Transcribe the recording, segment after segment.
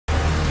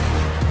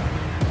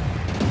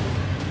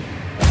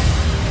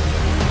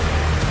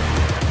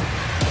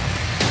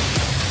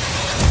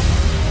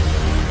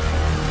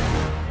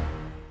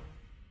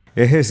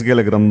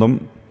యెహెజ్కేలు గ్రంథం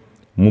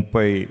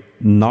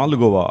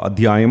 34వ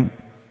అధ్యాయం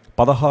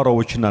 16వ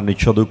వచనాన్ని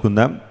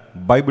చదువుకుందాం.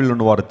 బైబిల్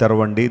ఉన్న వారు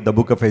తెరవండి. The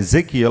book of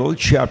Ezekiel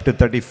chapter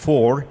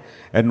 34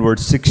 and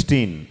verse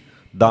 16.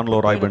 దానిలో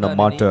రాయబడిన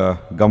మాట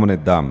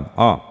గమనిద్దాం.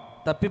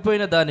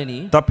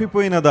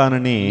 తప్పిపోయిన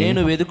దానిని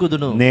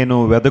నేను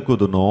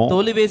వెదకుదును,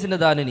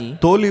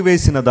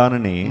 తోలివేసిన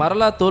దానిని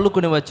మరలా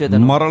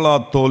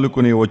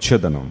తోలుకుని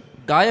వచ్చేదను,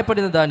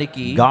 గాయపడిన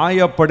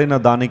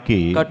దానికి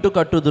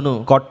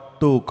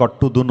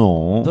కట్టుదును,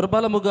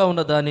 దుర్బలముగా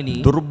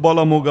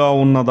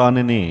ఉన్న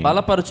దానిని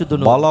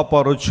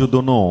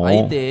బలపరచుదును.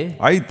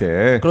 అయితే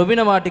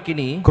క్రొవ్విన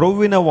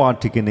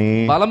వాటికిని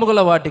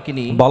బలముగల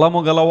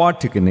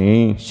వాటికిని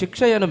శిక్ష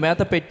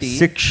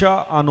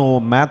అను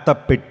మేత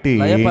పెట్టి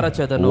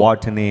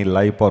వాటిని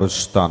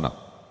లయపరుస్తాను.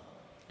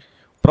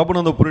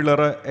 ప్రభునందు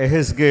ప్రియులారా,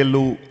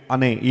 యెహెజ్కేలు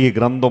అనే ఈ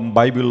గ్రంథం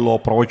బైబిల్లో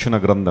ప్రవచన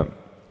గ్రంథం.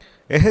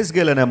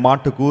 యెహెజ్కేలు అనే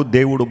మాటకు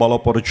దేవుడు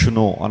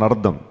బలపరుచును అని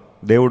అర్థం.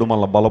 దేవుడు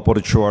మనల్ని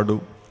బలపరచువాడు,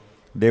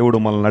 దేవుడు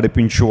మనల్ని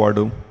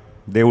నడిపించువాడు,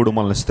 దేవుడు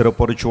మనల్ని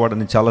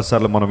స్థిరపరచువాడని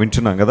చాలాసార్లు మనం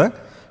వింటున్నాం కదా.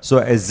 సో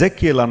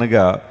ఎజెకియల్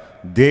అనగా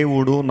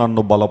దేవుడు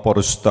నన్ను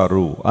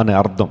బలపరుస్తారు అనే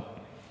అర్థం.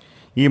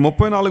 ఈ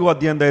 34వ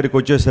అధ్యాయం దగ్గరికి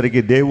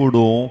వచ్చేసరికి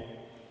దేవుడు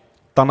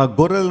తన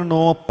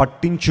గొర్రెలను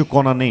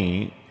పట్టించుకొనని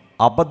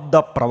అబద్ధ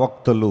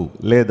ప్రవక్తలు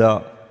లేదా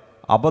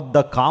అబద్ధ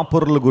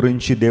కాపురుల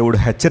గురించి దేవుడు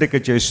హెచ్చరిక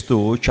చేస్తూ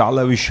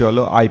చాలా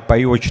విషయాలు ఆ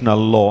పై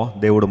వచనాల్లో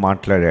దేవుడు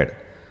మాట్లాడాడు.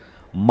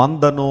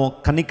 మందను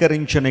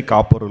కనికరించని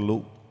కాపరులు,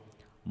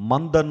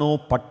 మందను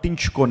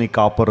పట్టించుకొని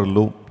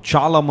కాపరులు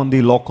చాలామంది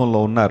లోకంలో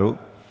ఉన్నారు.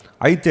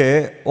 అయితే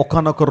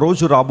ఒకానొక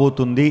రోజు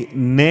రాబోతుంది,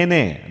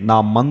 నేనే నా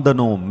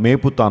మందను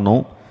మేపుతాను,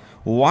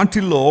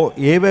 వాటిలో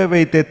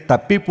ఏవేవైతే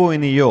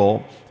తప్పిపోయినాయో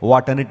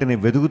వాటన్నిటిని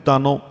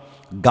వెదుగుతాను,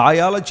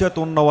 గాయాల చేత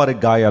ఉన్నవారి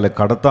గాయాలు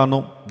కడతాను,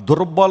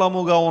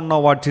 దుర్బలముగా ఉన్న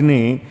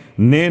వాటిని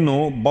నేను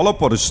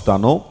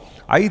బలపరుస్తాను.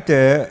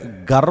 అయితే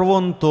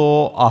గర్వంతో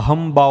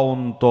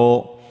అహంభావంతో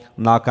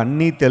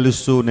నాకన్నీ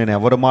తెలుసు, నేను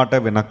ఎవరి మాట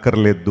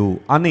వినక్కర్లేదు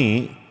అని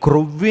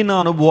క్రొవ్విన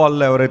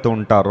అనుభవాల్లో ఎవరైతే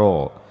ఉంటారో,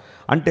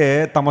 అంటే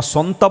తమ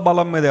సొంత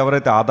బలం మీద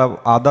ఎవరైతే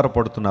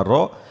ఆధారపడుతున్నారో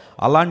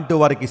అలాంటి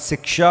వారికి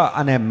శిక్ష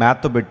అనే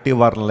మేత పెట్టి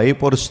వారిని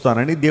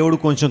లయపరుస్తానని దేవుడు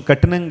కొంచెం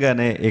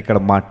కఠినంగానే ఇక్కడ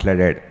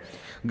మాట్లాడాడు.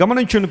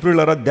 గమనించండి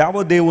ప్రియులారా,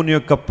 దేవదేవుని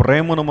యొక్క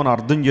ప్రేమను మనం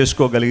అర్థం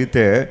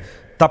చేసుకోగలిగితే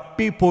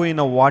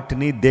తప్పిపోయిన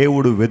వాటిని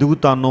దేవుడు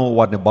వెదుగుతానో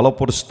వారిని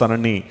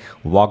బలపరుస్తానని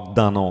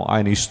వాగ్దానం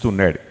ఆయన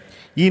ఇస్తున్నాడు.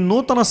 ఈ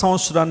నూతన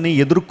సంవత్సరాన్ని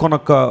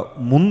ఎదుర్కొనక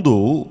ముందు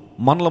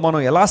మనల్ని మనం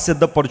ఎలా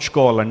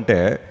సిద్ధపరచుకోవాలంటే,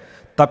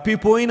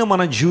 తప్పిపోయిన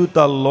మన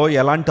జీవితాల్లో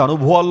ఎలాంటి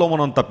అనుభవాల్లో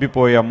మనం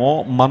తప్పిపోయామో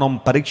మనం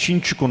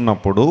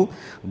పరీక్షించుకున్నప్పుడు,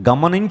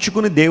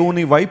 గమనించుకుని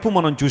దేవుని వైపు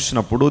మనం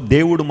చూసినప్పుడు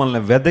దేవుడు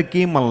మనల్ని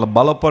వెదకి మనల్ని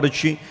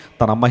బలపరిచి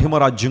తన మహిమ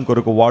రాజ్యం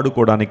కొరకు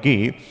వాడుకోవడానికి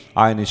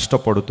ఆయన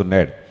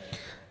ఇష్టపడుతున్నాడు.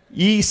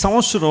 ఈ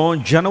సంవత్సరం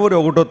జనవరి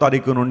 1వ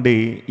తారీఖు నుండి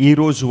ఈ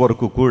రోజు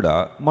వరకు కూడా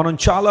మనం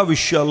చాలా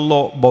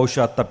విషయాల్లో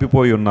బహుశా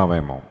తప్పిపోయి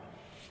ఉన్నామేమో.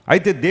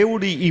 అయితే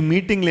దేవుడు ఈ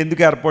మీటింగ్లు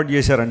ఎందుకు ఏర్పాటు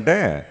చేశారంటే,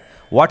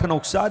 వాటిని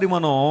ఒకసారి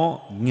మనం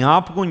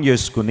జ్ఞాపకం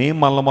చేసుకుని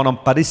మనల్ని మనం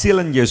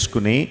పరిశీలన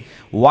చేసుకుని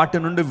వాటి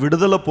నుండి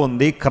విడుదల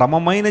పొంది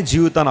క్రమమైన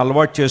జీవితాన్ని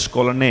అలవాటు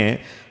చేసుకోవాలనే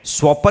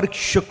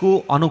స్వపరీక్షకు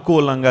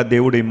అనుకూలంగా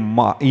దేవుడు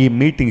ఈ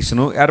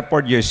మీటింగ్స్ను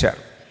ఏర్పాటు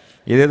చేశారు.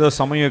 ఏదేదో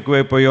సమయం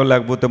ఎక్కువైపోయో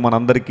లేకపోతే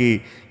మనందరికీ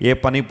ఏ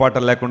పని పాట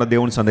లేకుండా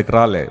దేవుని సందికి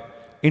రాలే.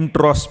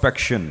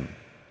 ఇంట్రోస్పెక్షన్,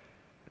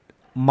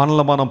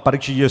 మనల్ని మనం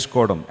పరీక్ష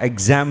చేసుకోవడం,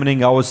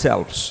 ఎగ్జామినింగ్ అవర్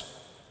సెల్ఫ్స్.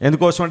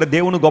 ఎందుకోసం అంటే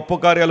దేవుని గొప్ప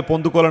కార్యాలు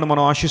పొందుకోవాలని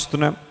మనం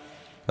ఆశిస్తున్నాం.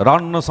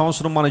 రానున్న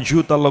సంవత్సరం మన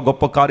జీవితాల్లో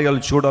గొప్ప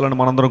కార్యాలు చూడాలని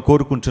మనందరం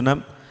కోరుకుంటున్నాం.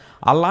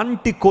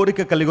 అలాంటి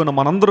కోరిక కలిగి ఉన్న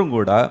మనందరం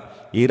కూడా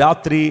ఈ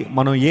రాత్రి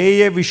మనం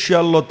ఏ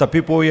విషయాల్లో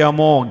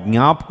తప్పిపోయామో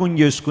జ్ఞాపకం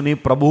చేసుకుని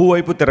ప్రభువు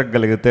వైపు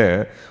తిరగగలిగితే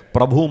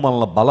ప్రభువు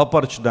మనల్ని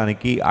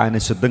బలపరచడానికి ఆయన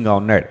సిద్ధంగా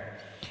ఉన్నాడు.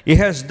 He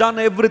has done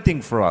everything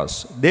for us.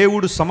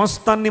 దేవుడు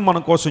సమస్తాన్ని మన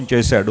కోసం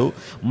చేశాడు.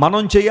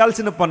 మనం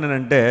చేయాల్సిన పని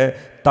ఏంటంటే,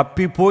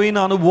 తప్పిపోయిన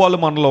అనుభవాలు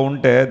మనలో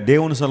ఉంటే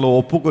దేవుని సన్నిధిలో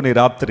ఒప్పుకొని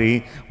రాత్రి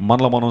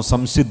మనలో మనం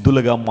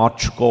సంసిద్ధులుగా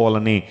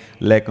మార్చుకోవాలని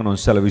లేఖనం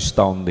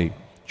సెలవిస్తూ ఉంది.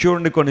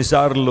 చూడండి,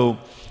 కొన్నిసార్లు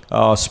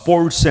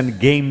స్పోర్ట్స్ అండ్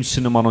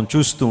గేమ్స్ని మనం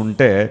చూస్తూ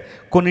ఉంటే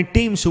కొన్ని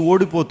టీమ్స్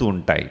ఓడిపోతూ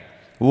ఉంటాయి.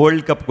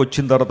 వరల్డ్ కప్కి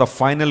వచ్చిన తర్వాత,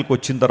 ఫైనల్కి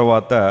వచ్చిన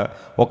తర్వాత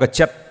ఒక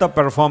చెత్త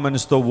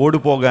పెర్ఫార్మెన్స్తో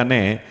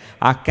ఓడిపోగానే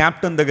ఆ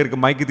క్యాప్టెన్ దగ్గరికి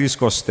మైకి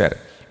తీసుకొస్తారు.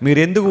 మీరు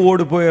ఎందుకు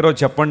ఓడిపోయారో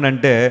చెప్పండి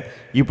అంటే,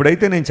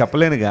 ఇప్పుడైతే నేను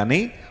చెప్పలేను కానీ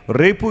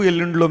రేపు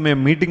ఎల్లుండిలో మేము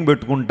మీటింగ్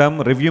పెట్టుకుంటాం,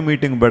 రివ్యూ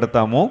మీటింగ్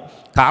పెడతాము,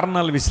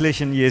 కారణాలు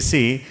విశ్లేషణ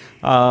చేసి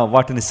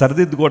వాటిని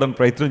సరిదిద్దుకోవడానికి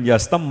ప్రయత్నం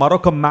చేస్తాం.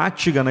 మరొక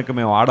మ్యాచ్ కనుక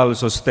మేము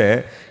ఆడాల్సి వస్తే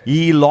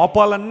ఈ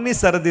లోపాలన్నీ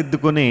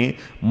సరిదిద్దుకొని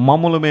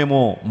మమ్మల్ని మేము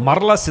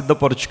మరలా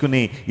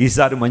సిద్ధపరుచుకుని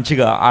ఈసారి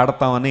మంచిగా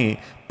ఆడతామని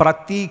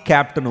ప్రతి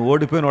క్యాప్టెన్,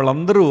 ఓడిపోయిన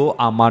వాళ్ళందరూ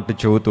ఆ మాట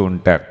చెబుతూ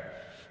ఉంటారు.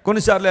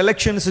 కొన్నిసార్లు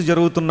ఎలక్షన్స్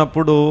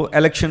జరుగుతున్నప్పుడు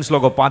ఎలక్షన్స్లో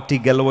ఒక పార్టీ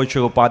గెలవచ్చు,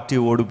 ఒక పార్టీ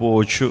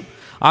ఓడిపోవచ్చు.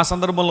 ఆ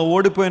సందర్భంలో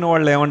ఓడిపోయిన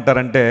వాళ్ళు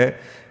ఏమంటారంటే,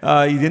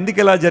 ఇది ఎందుకు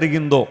ఇలా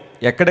జరిగిందో,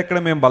 ఎక్కడెక్కడ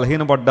మేము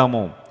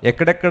బలహీనపడ్డామో,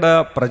 ఎక్కడెక్కడ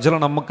ప్రజల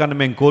నమ్మకాన్ని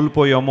మేము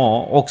కోల్పోయామో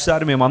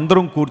ఒకసారి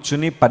మేమందరం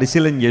కూర్చుని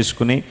పరిశీలన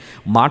చేసుకుని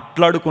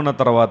మాట్లాడుకున్న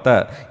తర్వాత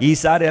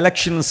ఈసారి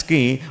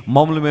ఎలక్షన్స్కి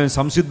మమ్మల్ని మేము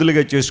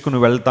సంసిద్ధులుగా చేసుకుని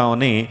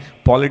వెళ్తామని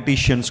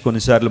పాలిటీషియన్స్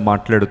కొన్నిసార్లు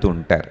మాట్లాడుతూ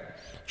ఉంటారు.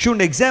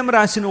 చూడండి, ఎగ్జామ్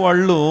రాసిన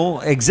వాళ్ళు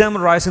ఎగ్జామ్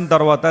రాసిన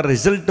తర్వాత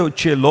రిజల్ట్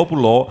వచ్చే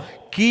లోపల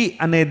కీ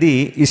అనేది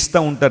ఇస్తూ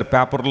ఉంటారు,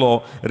 పేపర్లో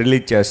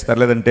రిలీజ్ చేస్తారు,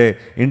 లేదంటే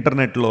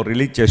ఇంటర్నెట్లో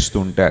రిలీజ్ చేస్తూ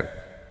ఉంటారు.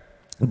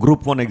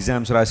 గ్రూప్ 1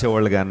 ఎగ్జామ్స్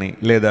రాసేవాళ్ళు కానీ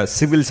లేదా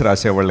సివిల్స్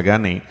రాసేవాళ్ళు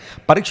కానీ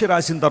పరీక్ష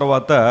రాసిన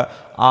తర్వాత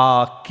ఆ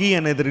కీ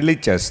అనేది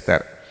రిలీజ్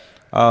చేస్తారు.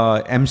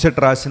 ఎంసెట్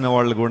రాసిన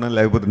వాళ్ళు కూడా,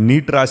 లేకపోతే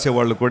నీట్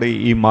రాసేవాళ్ళు కూడా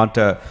ఈ మాట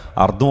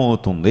అర్థం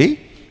అవుతుంది.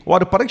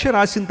 వారు పరీక్ష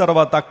రాసిన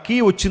తర్వాత కీ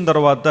వచ్చిన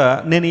తర్వాత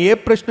నేను ఏ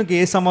ప్రశ్నకి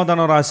ఏ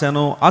సమాధానం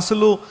రాశాను,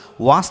 అసలు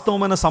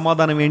వాస్తవమైన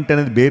సమాధానం ఏంటి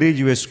అనేది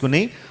బేరీజ్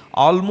వేసుకుని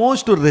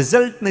ఆల్మోస్ట్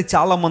రిజల్ట్ని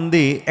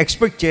చాలామంది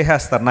ఎక్స్పెక్ట్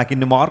చేసేస్తారు. నాకు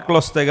ఇన్ని మార్కులు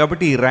వస్తాయి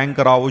కాబట్టి ఈ ర్యాంక్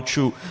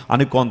రావచ్చు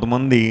అని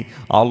కొంతమంది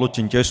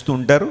ఆలోచన చేస్తూ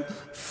ఉంటారు.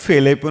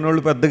 ఫెయిల్ అయిపోయిన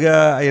వాళ్ళు పెద్దగా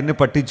అవన్నీ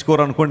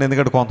పట్టించుకోరు అనుకోండి,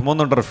 ఎందుకంటే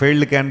కొంతమంది ఉంటారు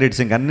ఫెయిల్డ్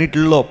క్యాండిడేట్స్, ఇంక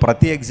అన్నింటిలో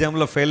ప్రతి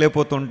ఎగ్జామ్లో ఫెయిల్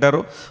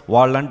అయిపోతుంటారు.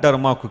 వాళ్ళు అంటారు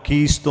మాకు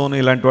కీస్తోను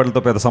ఇలాంటి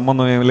వాళ్ళతో పెద్ద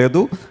సంబంధం ఏమి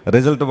లేదు,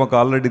 రిజల్ట్ మాకు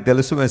ఆల్రెడీ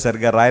తెలుసు, మేము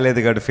సరిగ్గా రాయలేదు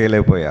కాబట్టి ఫెయిల్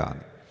అయిపోయా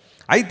అని.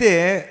 అయితే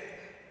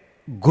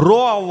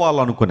గ్రో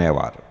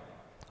అవ్వాలనుకునేవారు,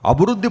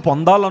 అభివృద్ధి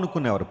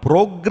పొందాలనుకునేవారు,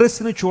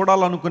 ప్రోగ్రెస్ని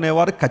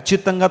చూడాలనుకునేవారు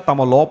ఖచ్చితంగా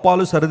తమ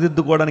లోపాలు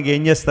సరిదిద్దుకోవడానికి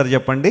ఏం చేస్తారు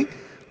చెప్పండి,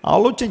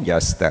 ఆలోచన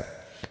చేస్తారు.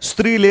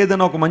 స్త్రీ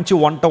లేదని ఒక మంచి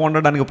వంట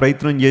వండడానికి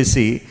ప్రయత్నం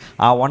చేసి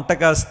ఆ వంట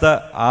కాస్త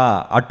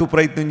అటు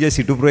ప్రయత్నం చేసి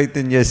ఇటు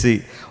ప్రయత్నం చేసి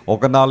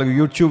ఒక 4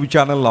 యూట్యూబ్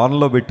ఛానల్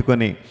ఆన్లో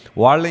పెట్టుకొని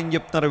వాళ్ళేం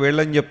చెప్తున్నారు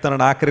వీళ్ళని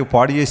చెప్తున్నారని ఆఖరికి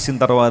పాడు చేసిన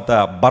తర్వాత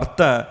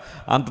భర్త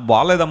అంత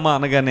బాగాలేదమ్మా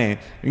అనగానే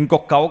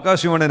ఇంకొక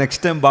అవకాశం ఇవ్వండి,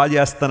 నెక్స్ట్ టైం బాగా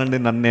చేస్తానండి,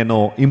 నన్ను నేను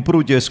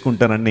ఇంప్రూవ్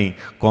చేసుకుంటానని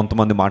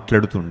కొంతమంది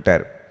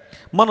మాట్లాడుతుంటారు.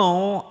 మనం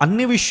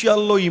అన్ని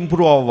విషయాల్లో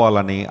ఇంప్రూవ్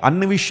అవ్వాలని,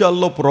 అన్ని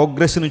విషయాల్లో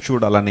ప్రోగ్రెస్ని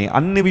చూడాలని,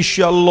 అన్ని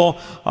విషయాల్లో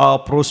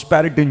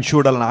ప్రోస్పారిటీని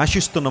చూడాలని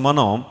ఆశిస్తున్న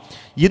మనం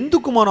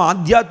ఎందుకు మనం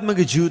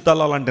ఆధ్యాత్మిక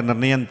జీవితాలు అలాంటి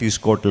నిర్ణయం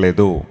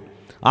తీసుకోవట్లేదు?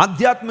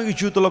 ఆధ్యాత్మిక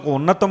జీవితంలో ఒక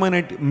ఉన్నతమైన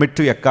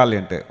మెట్టు ఎక్కాలి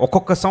అంటే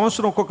ఒక్కొక్క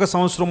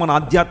సంవత్సరం మన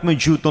ఆధ్యాత్మిక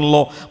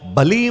జీవితంలో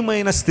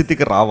బలీయమైన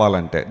స్థితికి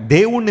రావాలంటే,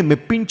 దేవుణ్ణి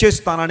మెప్పించే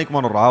స్థానానికి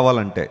మనం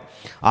రావాలంటే,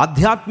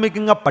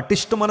 ఆధ్యాత్మికంగా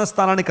పటిష్టమైన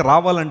స్థానానికి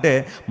రావాలంటే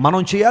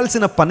మనం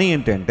చేయాల్సిన పని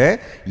ఏంటంటే,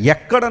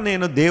 ఎక్కడ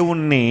నేను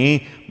దేవుణ్ణి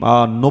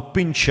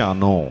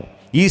నొప్పించాను,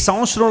 ఈ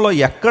సంవత్సరంలో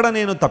ఎక్కడ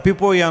నేను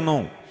తప్పిపోయాను,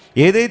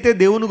 ఏదైతే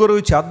దేవుని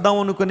కొరకు చేద్దాం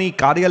అనుకుని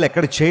కార్యాలు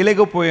ఎక్కడ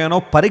చేయలేకపోయానో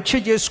పరీక్ష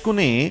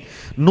చేసుకుని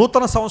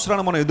నూతన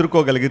సంవత్సరాన్ని మనం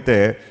ఎదుర్కోగలిగితే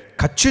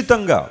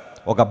ఖచ్చితంగా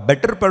ఒక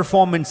బెటర్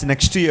పెర్ఫార్మెన్స్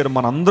నెక్స్ట్ ఇయర్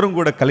మనందరం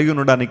కూడా కలిగి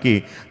ఉండడానికి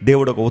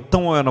దేవుడు ఒక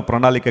ఉత్తమమైన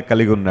ప్రణాళిక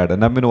కలిగి ఉన్నాడు.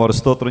 నమ్మిన వారు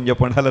స్తోత్రం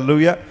చెప్పండి.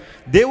 హల్లెలూయా.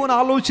 దేవుని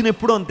ఆలోచన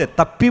ఎప్పుడు అంతే,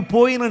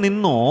 తప్పిపోయిన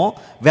నిన్ను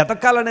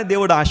వెతకాలనే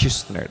దేవుడు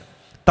ఆశిస్తున్నాడు.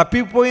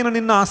 తప్పిపోయిన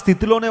నిన్ను ఆ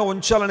స్థితిలోనే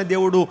ఉంచాలని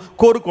దేవుడు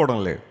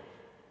కోరుకోవడం లేదు.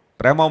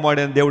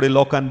 ప్రేమమాడిన దేవుడి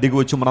లోకాన్ని దిగి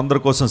వచ్చి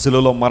మనందరి కోసం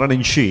శిలువలో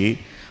మరణించి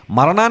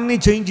మరణాన్ని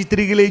జయించి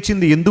తిరిగి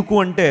లేచింది ఎందుకు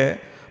అంటే,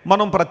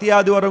 మనం ప్రతి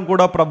ఆదివారం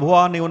కూడా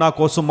ప్రభువా నీవు నా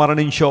కోసం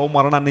మరణించావు,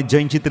 మరణాన్ని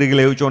జయించి తిరిగి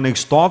లేచావు, నీకు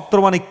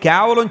స్తోత్రం అని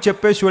కేవలం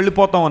చెప్పేసి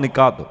వెళ్ళిపోతామని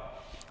కాదు.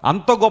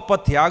 అంత గొప్ప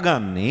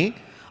త్యాగాన్ని,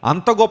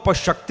 అంత గొప్ప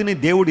శక్తిని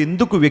దేవుడు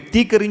ఎందుకు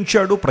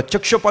వ్యక్తీకరించాడు,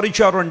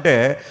 ప్రత్యక్షపరిచారు అంటే,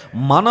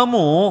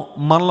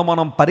 మనల్ని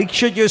మనం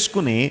పరీక్ష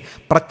చేసుకుని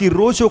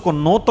ప్రతిరోజు ఒక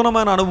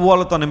నూతనమైన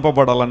అనుభవాలతో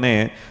నింపబడాలనే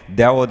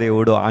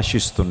దేవదేవుడు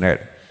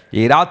ఆశిస్తున్నాడు.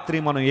 ఈ రాత్రి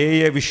మనం ఏ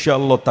ఏ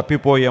విషయాల్లో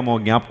తప్పిపోయామో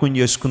జ్ఞాపకం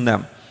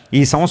చేసుకుందాం.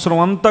 ఈ సంవత్సరం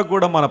అంతా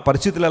కూడా మన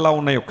పరిస్థితులు ఎలా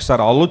ఉన్నాయో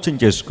ఒకసారి ఆలోచన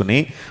చేసుకుని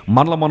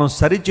మనల్ని మనం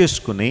సరి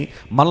చేసుకుని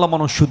మనల్ని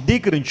మనం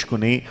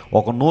శుద్ధీకరించుకుని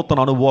ఒక నూతన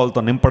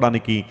అనుభవాలతో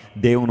నింపడానికి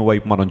దేవుని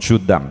వైపు మనం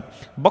చూద్దాం.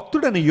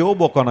 భక్తుడైన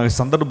యోబు ఒక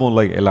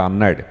సందర్భంలో ఇలా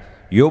అన్నాడు.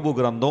 యోబు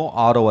గ్రంథం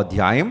 6వ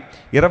అధ్యాయం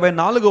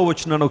 24వ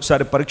వచనాన్ని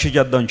ఒకసారి పరీక్ష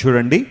చేద్దాం.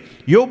 చూడండి,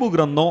 యోబు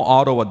గ్రంథం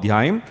 6వ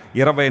అధ్యాయం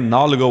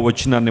 24వ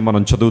వచనాన్ని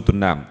మనం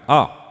చదువుతున్నాం.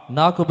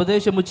 నాకు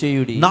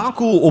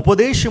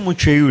ఉపదేశము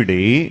చేయుడి,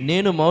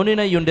 నేను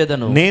మౌనినై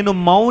ఉండెదను.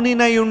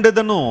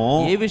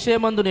 ఏ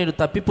విషయమందు నేను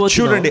తప్పిపోతున్నా,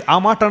 చూడండి ఆ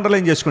మాట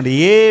అండర్లైన్ చేసుకోండి.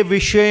 ఏ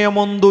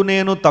విషయమందు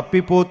నేను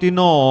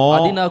తప్పిపోతినో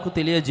అది నాకు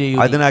తెలియజేయు.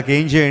 అది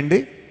నాకేం చేయండి.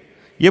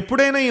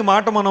 ఎప్పుడైనా ఈ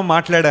మాట మనం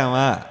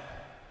మాట్లాడామా?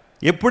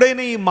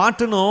 ఎప్పుడైనా ఈ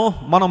మాటను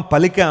మనం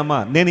పలికామా?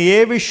 నేను ఏ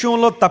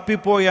విషయంలో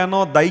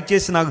తప్పిపోయానో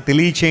దయచేసి నాకు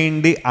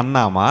తెలియచేయండి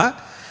అన్నామా?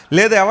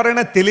 లేదా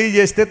ఎవరైనా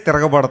తెలియజేస్తే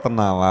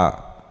తిరగబడుతున్నావా?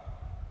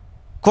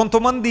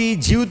 కొంతమంది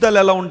జీవితాలు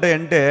ఎలా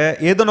ఉంటాయంటే,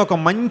 ఏదైనా ఒక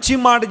మంచి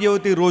మాట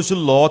చెబితే ఈ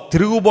రోజుల్లో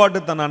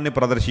తిరుగుబాటుతనాన్ని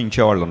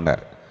ప్రదర్శించే వాళ్ళు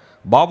ఉన్నారు.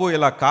 బాబు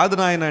ఇలా కాదు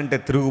నాయన అంటే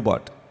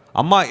తిరుగుబాటు,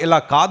 అమ్మ ఇలా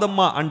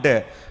కాదమ్మా అంటే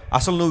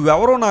అసలు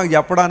నువ్వెవరో నాకు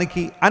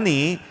చెప్పడానికి అని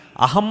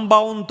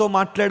అహంభావంతో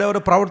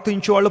మాట్లాడేవారు,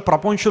 ప్రవర్తించేవాళ్ళు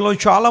ప్రపంచంలో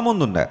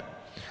చాలామంది ఉన్నారు.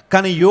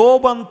 కానీ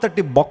యోబు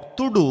అంతటి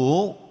భక్తుడు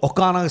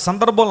ఒకానొక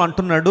సందర్భంలో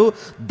అంటున్నాడు,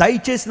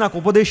 దయచేసి నాకు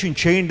ఉపదేశం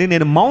చేయండి,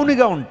 నేను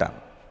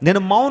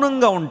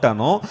మౌనంగా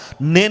ఉంటాను,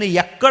 నేను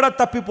ఎక్కడ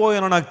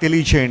తప్పిపోయానో నాకు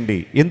తెలియచేయండి.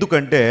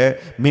 ఎందుకంటే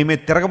మేమే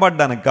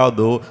తిరగబడ్డానికి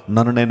కాదు,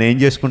 నన్ను నేను ఏం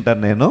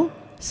చేసుకుంటాను, నేను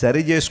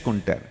సరి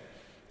చేసుకుంటాను.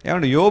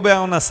 ఏమంటే యోబు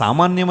ఏమన్నా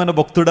సామాన్యమైన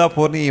భక్తుడా?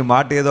 పోనీ ఈ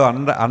మాట ఏదో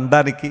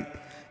అనడానికి.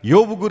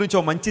 యోబు గురించి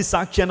ఒక మంచి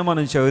సాక్ష్యాన్ని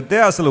మనం చదివితే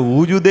అసలు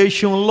ఊజు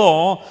దేశంలో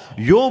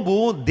యోబు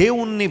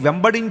దేవుణ్ణి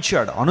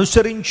వెంబడించాడు,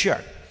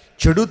 అనుసరించాడు,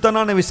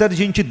 చెడుతనాన్ని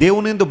విసర్జించి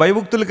దేవుని యందు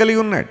భయభక్తులు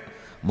కలిగి ఉన్నాడు.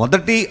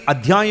 మొదటి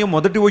అధ్యాయం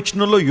మొదటి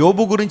వచనంలో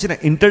యోబు గురించిన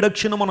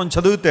ఇంట్రడక్షన్ మనం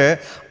చదివితే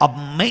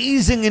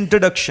అమేజింగ్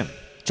ఇంట్రడక్షన్,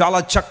 చాలా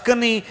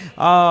చక్కని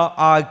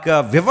ఆ యొక్క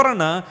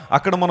వివరణ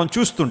అక్కడ మనం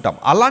చూస్తుంటాం.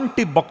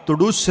 అలాంటి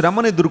భక్తుడు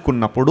శ్రమను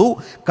ఎదుర్కొన్నప్పుడు,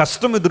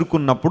 కష్టం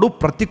ఎదుర్కొన్నప్పుడు,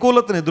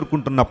 ప్రతికూలతను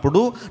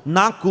ఎదుర్కొంటున్నప్పుడు,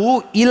 నాకు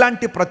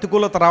ఇలాంటి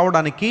ప్రతికూలత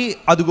రావడానికి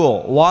అదుగో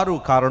వారు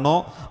కారణం,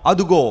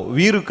 అదుగో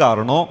వీరు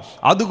కారణం,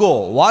 అదుగో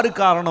వారు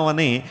కారణం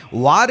అని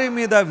వారి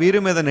మీద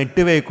వీరి మీద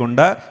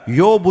నెట్టివేయకుండా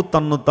యోబు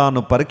తన్ను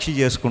తాను పరీక్ష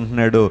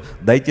చేసుకుంటున్నాడు.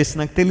 దయచేసి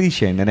నాకు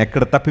తెలియచేయండి, నేను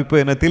ఎక్కడ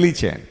తప్పిపోయినా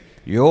తెలియచేయండి.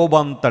 యోబు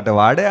అంతటి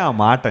వాడే ఆ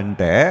మాట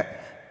అంటే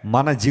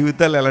మన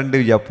జీవితాలు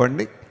ఎలాంటివి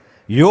చెప్పండి?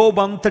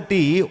 యోబంతటి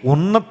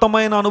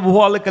ఉన్నతమైన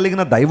అనుభవాలు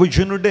కలిగిన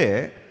దైవజనుడే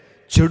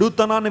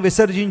చెడుతనాన్ని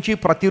విసర్జించి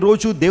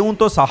ప్రతిరోజు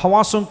దేవునితో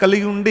సహవాసం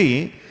కలిగి ఉండి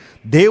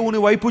దేవుని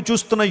వైపు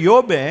చూస్తున్న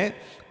యోబే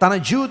తన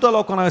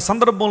జీవితంలో ఒక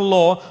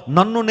సందర్భంలో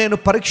నన్ను నేను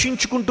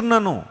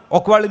పరీక్షించుకుంటున్నాను,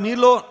 ఒకవేళ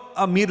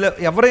మీరు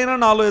ఎవరైనా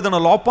నాలో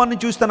ఏదైనా లోపాన్ని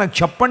చూస్తే నాకు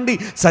చెప్పండి,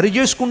 సరి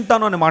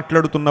చేసుకుంటాను అని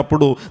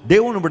మాట్లాడుతున్నప్పుడు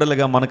దేవుని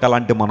బిడ్డలుగా మనకు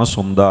అలాంటి మనసు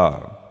ఉందా?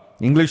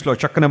 ఇంగ్లీష్లో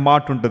చక్కని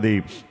మాట ఉంటుంది,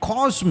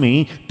 cause me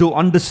to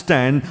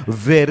understand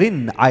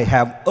వెరిన్ I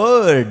have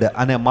ఎర్ర్డ్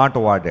అనే మాట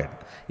వాడాడు.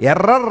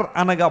 ఎర్రర్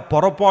అనగా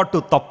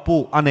పొరపాటు, తప్పు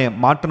అనే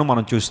మాటను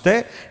మనం చూస్తే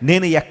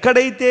నేను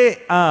ఎక్కడైతే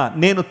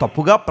నేను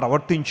తప్పుగా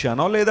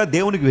ప్రవర్తించానో లేదా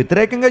దేవునికి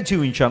వ్యతిరేకంగా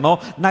జీవించానో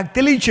నాకు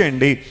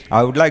తెలియచేయండి.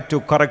 I would like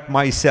to correct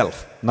my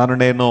self,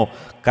 నన్ను నేను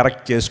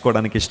కరెక్ట్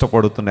చేసుకోవడానికి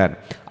ఇష్టపడుతున్నాను.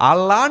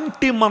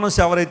 అలాంటి మనసు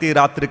ఎవరైతే ఈ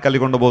రాత్రి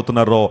కలిగి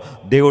ఉండబోతున్నారో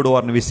దేవుడు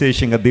వారిని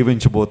విశేషంగా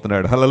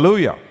దీవించబోతున్నాడు.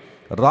 హల్లెలూయా.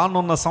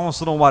 రానున్న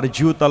సంవత్సరం వారి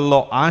జీవితాల్లో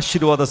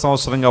ఆశీర్వాద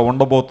సంవత్సరంగా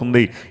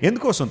ఉండబోతుంది.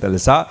 ఎందుకోసం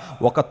తెలుసా?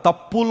 ఒక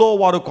తప్పులో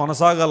వారు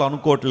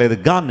కొనసాగాలనుకోవట్లేదు,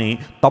 కానీ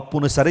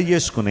తప్పును సరి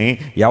చేసుకుని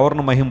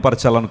ఎవరిని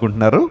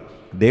మహిమపరచాలనుకుంటున్నారు?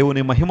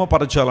 దేవుని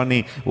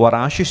మహిమపరచాలని వారు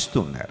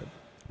ఆశిస్తున్నారు.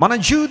 మన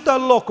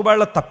జీవితాల్లో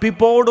ఒకవేళ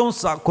తప్పిపోవడం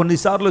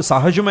కొన్నిసార్లు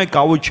సహజమే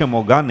కావచ్చేమో,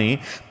 కానీ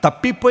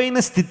తప్పిపోయిన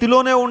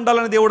స్థితిలోనే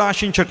ఉండాలని దేవుడు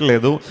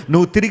ఆశించట్లేదు.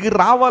 నువ్వు తిరిగి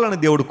రావాలని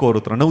దేవుడు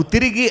కోరుతున్నాడు. నువ్వు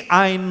తిరిగి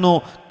ఆయన్ను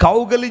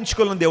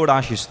కౌగలించుకోవాలని దేవుడు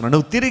ఆశిస్తున్నాడు.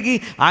 నువ్వు తిరిగి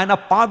ఆయన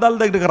పాదాల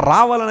దగ్గరికి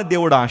రావాలని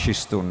దేవుడు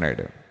ఆశిస్తూ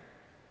ఉన్నాడు.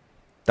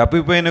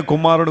 తప్పిపోయిన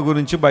కుమారుడు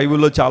గురించి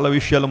బైబిల్లో చాలా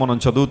విషయాలు మనం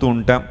చదువుతూ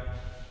ఉంటాం.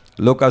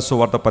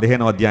 లూకాసు వార్త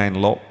 15వ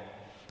అధ్యాయంలో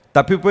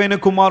తప్పిపోయిన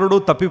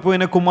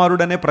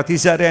కుమారుడు అనే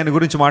ప్రతిసారి ఆయన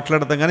గురించి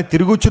మాట్లాడతాం, కానీ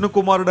తిరిగొచ్చిన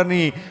కుమారుడని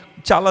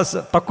చాలా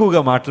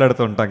తక్కువగా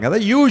మాట్లాడుతూ ఉంటాం కదా.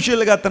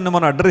 యూజువల్గా అతన్ని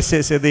మనం అడ్రస్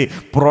చేసేది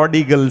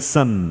ప్రాడిగల్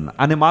సన్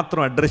అని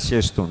మాత్రం అడ్రస్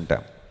చేస్తూ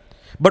ఉంటాం.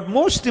 But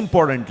most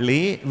importantly,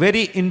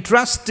 very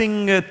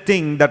interesting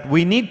thing that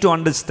we need to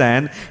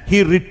understand,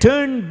 he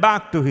return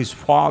back to his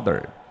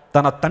father.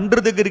 తన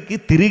తండ్రి దగ్గరికి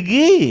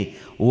తిరిగి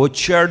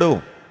వచ్చాడు.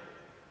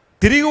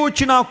 తిరిగి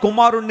వచ్చిన ఆ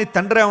కుమారుడిని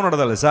తండ్రి ఏమన్నాడు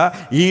తెలుసా?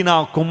 ఈ నా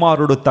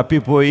కుమారుడు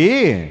తప్పిపోయి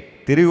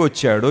తిరిగి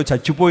వచ్చాడు,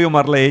 చచ్చిపోయి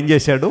మరలా ఏం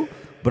చేశాడు?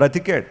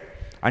 బ్రతికాడు.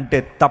 అంటే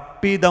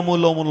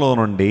తప్పిదములో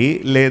నుండి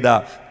లేదా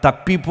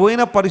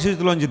తప్పిపోయిన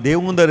పరిస్థితిలోంచి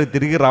దేవుని దగ్గర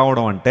తిరిగి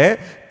రావడం అంటే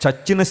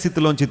చచ్చిన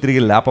స్థితిలోంచి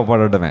తిరిగి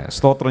లేపబడమే.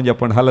 స్తోత్రం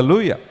చెప్పండి,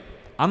 హల్లెలూయా.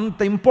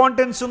 అంత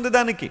ఇంపార్టెన్స్ ఉంది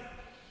దానికి,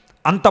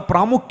 అంత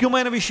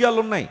ప్రాముఖ్యమైన విషయాలు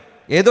ఉన్నాయి.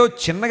 ఏదో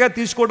చిన్నగా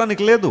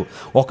తీసుకోవడానికి లేదు.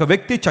 ఒక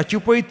వ్యక్తి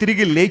చచ్చిపోయి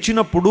తిరిగి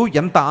లేచినప్పుడు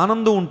ఎంత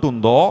ఆనందం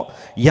ఉంటుందో,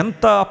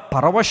 ఎంత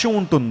పరవశం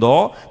ఉంటుందో,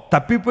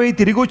 తప్పిపోయి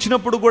తిరిగి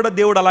వచ్చినప్పుడు కూడా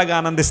దేవుడు అలాగే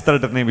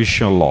ఆనందిస్తాడనే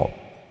విషయంలో.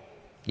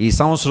 ఈ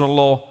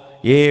సంవత్సరంలో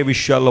ఏ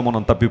విషయాల్లో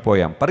మనం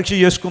తప్పిపోయాం పరీక్ష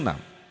చేసుకుందాం.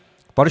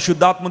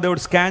 పరిశుద్ధాత్మ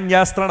దేవుడు స్కాన్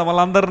చేస్తున్నాడు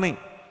వాళ్ళందరినీ.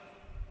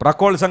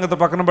 ప్రకోళ్ళ సంగతి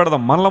పక్కన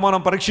పెడదాం, మనలో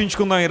మనం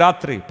పరీక్షించుకుందాం ఈ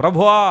రాత్రి.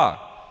 ప్రభువా,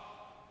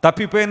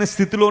 తప్పిపోయిన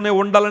స్థితిలోనే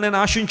ఉండాలని నేను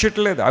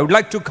ఆశించట్లేదు. I would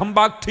like to come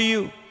back to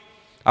you.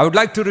 I would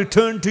like to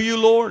return to you,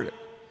 Lord.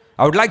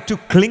 I would like to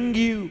cling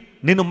you.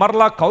 నిన్ను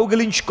మరలా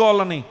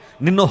కౌగిలించుకోవాలని,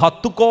 నిన్ను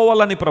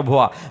హత్తుకోవాలని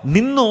ప్రభువా,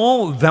 నిన్ను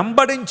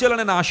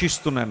వెంబడించాలని నేను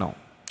ఆశిస్తున్నాను.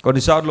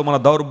 కొన్నిసార్లు మన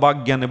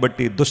దౌర్భాగ్యాన్ని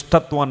బట్టి,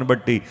 దుష్టత్వాన్ని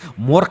బట్టి,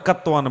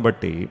 మూర్ఖత్వాన్ని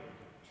బట్టి,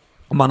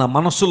 మన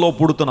మనస్సులో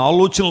పుడుతున్న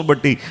ఆలోచనలు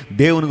బట్టి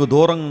దేవునికి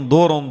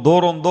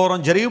దూరం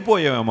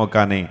జరిగిపోయామేమో.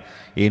 కానీ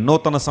ఈ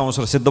నూతన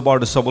సంవత్సర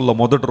సిద్ధపాటు సభల్లో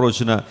మొదటి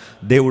రోజున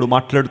దేవుడు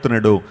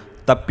మాట్లాడుతున్నాడు.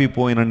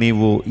 తప్పిపోయిన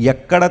నీవు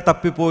ఎక్కడ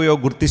తప్పిపోయో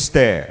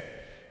గుర్తిస్తే,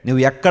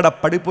 నువ్వు ఎక్కడ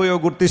పడిపోయో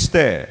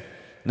గుర్తిస్తే,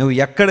 నువ్వు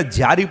ఎక్కడ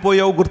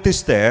జారిపోయావో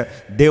గుర్తిస్తే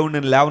దేవుడు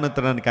నేను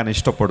లేవనెత్తడానికి ఆయన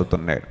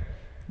ఇష్టపడుతున్నాడు.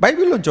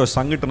 బైబిల్లోంచి ఒక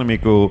సంఘటన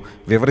మీకు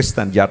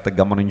వివరిస్తాను, జాగ్రత్తగా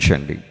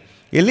గమనించండి.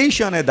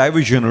 ఎలీషా అనే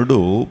దైవజనుడు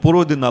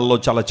పూర్వదినాల్లో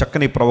చాలా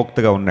చక్కని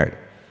ప్రవక్తగా ఉన్నాడు.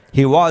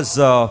 He was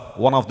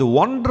one of the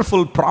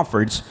wonderful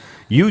profits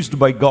used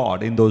by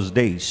God in those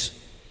days.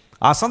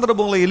 ఆ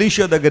సందర్భంలో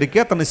ఎలీషా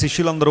దగ్గరికి అతని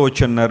శిష్యులందరూ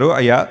వచ్చి అన్నారు,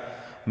 అయ్యా,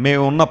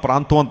 మేము ఉన్న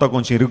ప్రాంతం అంతా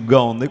కొంచెం ఇరుగ్గా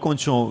ఉంది,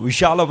 కొంచెం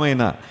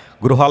విశాలమైన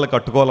గృహాలు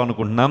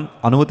కట్టుకోవాలనుకుంటున్నాం,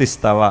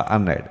 అనుమతిస్తావా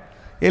అన్నాడు.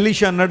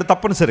 ఎలీషా అన్నాడు,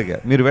 తప్పనిసరిగా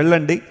మీరు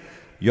వెళ్ళండి,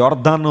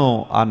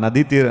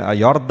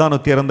 యోర్దాను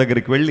తీరం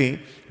దగ్గరికి వెళ్ళి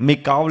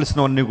మీకు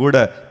కావలసినవన్నీ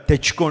కూడా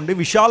తెచ్చుకోండి,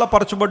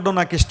 విశాలపరచబడ్డం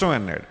నాకు ఇష్టం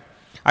అన్నాడు.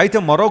 అయితే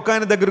మరొక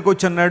ఆయన దగ్గరికి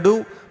వచ్చి అన్నాడు,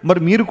 మరి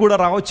మీరు కూడా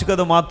రావచ్చు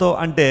కదా మాతో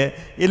అంటే,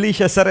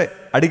 ఎలీషా సరే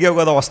అడిగావు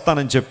కదా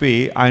వస్తానని చెప్పి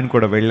ఆయన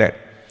కూడా వెళ్ళాడు.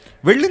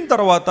 వెళ్ళిన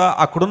తర్వాత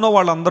అక్కడున్న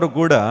వాళ్ళందరూ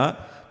కూడా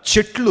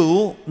చెట్లు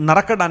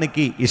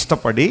నరకడానికి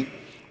ఇష్టపడి,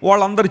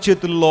 వాళ్ళందరి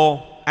చేతుల్లో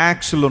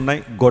యాక్సులు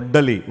ఉన్నాయి,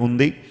 గొడ్డలి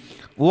ఉంది,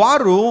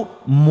 వారు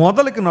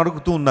మొదలకి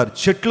నరుకుతూ ఉన్నారు,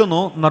 చెట్లను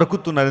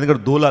నరుకుతున్నారు,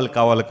 ఎందుకంటే దూలాలు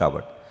కావాలి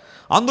కాబట్టి.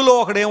 అందులో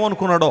ఒకడు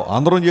ఏమనుకున్నాడో,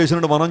 అందరం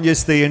చేసినట్టు మనం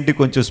చేస్తే ఏంటి,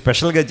 కొంచెం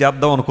స్పెషల్గా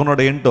చేద్దాం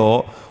అనుకున్నాడు ఏంటో,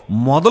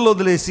 మొదలు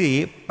వదిలేసి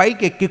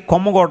పైకి ఎక్కి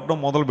కొమ్మ కొట్టడం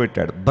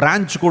మొదలుపెట్టాడు,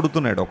 బ్రాంచ్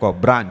కొడుతున్నాడు, ఒక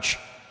బ్రాంచ్.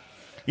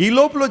 ఈ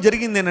లోపల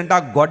జరిగింది ఏంటంటే,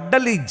 ఆ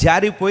గొడ్డలి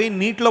జారిపోయి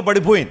నీటిలో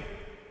పడిపోయింది.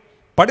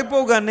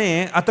 పడిపోగానే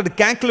అతడు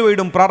కేకలు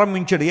వేయడం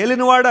ప్రారంభించాడు,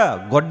 ఏలినవాడా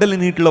గొడ్డలి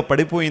నీటిలో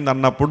పడిపోయింది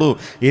అన్నప్పుడు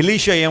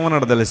ఎలీషా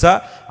ఏమన్నాడు తెలుసా,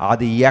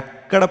 అది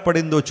ఎక్కడ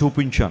పడిందో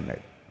చూపించు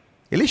అన్నాడు.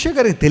 ఎలీషా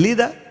గారికి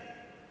తెలియదా?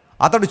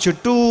 అతడు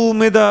చెట్టు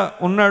మీద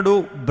ఉన్నాడు,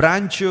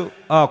 బ్రాంచ్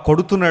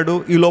కొడుతున్నాడు,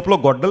 ఈ లోపల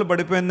గొడ్డలు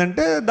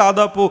పడిపోయిందంటే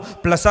దాదాపు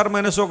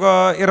 ± ఒక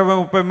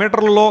 20-30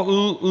 మీటర్ల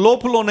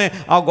లోపులోనే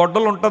ఆ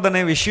గొడ్డలు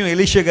ఉంటుందనే విషయం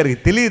ఎలీషా గారికి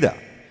తెలియదా?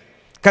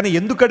 కానీ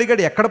ఎందుకు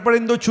అడిగాడు, ఎక్కడ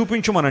పడిందో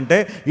చూపించమనంటే,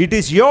 it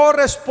is your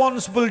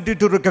responsibility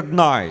to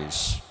recognise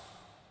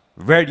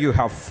where you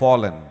have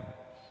fallen,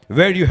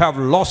 where you have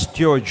lost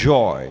your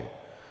Joy,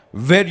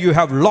 where you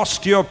have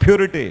lost your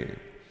purity,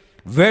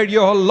 where you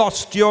have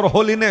lost your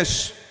holiness.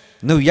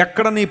 నువ్వు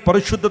ఎక్కడ నీ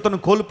పరిశుద్ధతను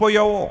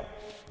కోల్పోయావో,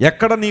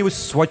 ఎక్కడ నీవు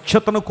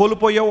స్వచ్ఛతను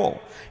కోల్పోయావో,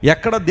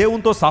 ఎక్కడ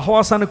దేవునితో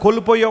సహవాసాన్ని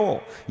కోల్పోయావో,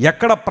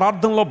 ఎక్కడ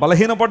ప్రార్థనలో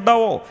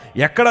బలహీనపడ్డావో,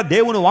 ఎక్కడ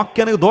దేవుని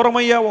వాక్యానికి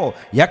దూరమయ్యావో,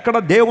 ఎక్కడ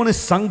దేవుని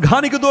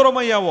సంఘానికి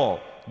దూరమయ్యావో,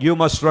 you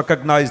must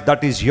recognise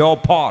that is your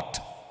part.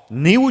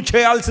 నీవు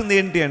చేయాల్సింది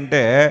ఏంటి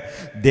అంటే,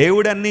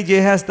 దేవుడు అన్నీ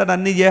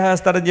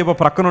చేసేస్తాడని చెప్పి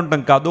ప్రక్కన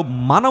ఉండటం కాదు.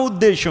 మన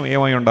ఉద్దేశం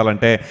ఏమై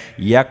ఉండాలంటే,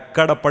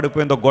 ఎక్కడ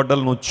పడిపోయిందో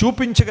గొడ్డలు నువ్వు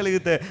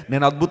చూపించగలిగితే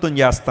నేను అద్భుతం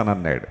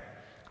చేస్తానన్నాడు.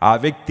 ఆ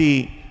వ్యక్తి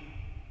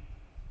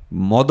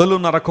మొదలు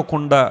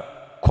నరకకుండా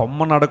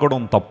కొమ్మ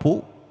నరకడం తప్పు,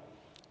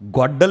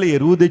 గొడ్డలు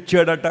ఎరువు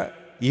తెచ్చాడట.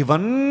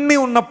 ఇవన్నీ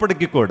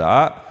ఉన్నప్పటికీ కూడా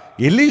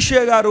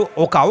ఎలీషా గారు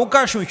ఒక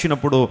అవకాశం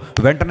ఇచ్చినప్పుడు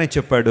వెంటనే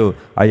చెప్పాడు,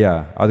 అయ్యా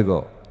అదిగో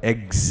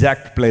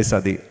ఎగ్జాక్ట్ ప్లేస్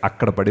అది,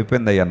 అక్కడ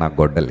పడిపోయింది అయ్యా నా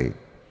గొడ్డలి.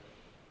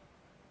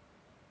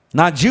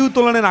 నా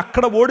జీవితంలో నేను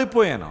అక్కడ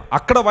ఓడిపోయాను,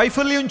 అక్కడ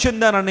వైఫల్యం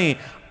చెందానని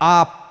ఆ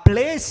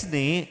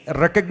ప్లేస్ని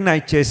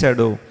రికగ్నైజ్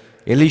చేశాడు.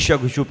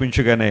 ఎలీషాకు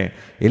చూపించగానే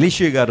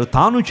ఎలీషా గారు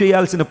తాను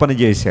చేయాల్సిన పని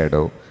చేశాడు.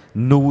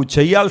 నువ్వు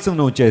చేయాల్సింది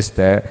నువ్వు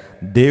చేస్తే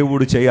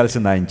దేవుడు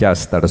చేయాల్సింది ఆయన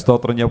చేస్తాడు.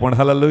 స్తోత్రం చెప్పండి,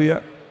 హల్లెలూయా.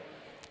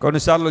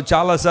 కొన్నిసార్లు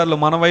చాలాసార్లు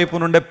మన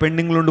వైపు నుండే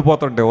పెండింగ్లు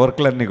ఉండిపోతుంటాయి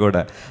వర్క్లన్నీ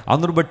కూడా.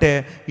 అందును బట్టే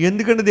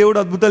ఎందుకంటే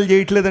దేవుడు అద్భుతాలు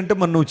చేయట్లేదంటే,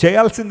 మరి నువ్వు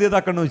చేయాల్సింది ఏదో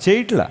అక్కడ నువ్వు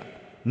చేయట్లా.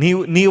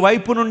 నీ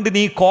వైపు నుండి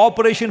నీ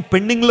కోఆపరేషన్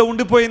పెండింగ్లో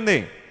ఉండిపోయింది.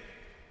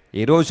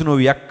 ఈరోజు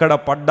నువ్వు ఎక్కడ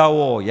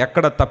పడ్డావో,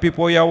 ఎక్కడ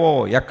తప్పిపోయావో,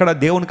 ఎక్కడ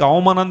దేవునికి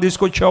అవమానం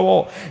తీసుకొచ్చావో,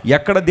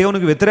 ఎక్కడ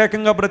దేవునికి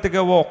వ్యతిరేకంగా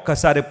బ్రతికావో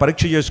ఒక్కసారి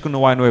పరీక్ష చేసుకుని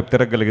నువ్వు ఆయన వైపు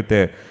తిరగలిగితే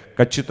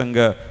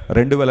ఖచ్చితంగా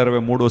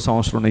 2023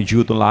 సంవత్సరం నీ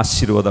జీవితంలో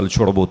ఆశీర్వాదాలు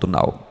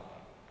చూడబోతున్నావు.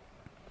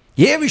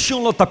 ఏ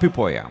విషయంలో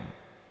తప్పిపోయాం?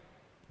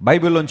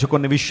 బైబిల్లోంచి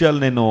కొన్ని విషయాలు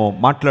నేను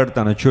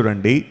మాట్లాడుతాను,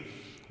 చూడండి.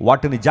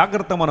 వాటిని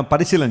జాగ్రత్త మనం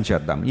పరిశీలన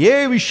చేద్దాం. ఏ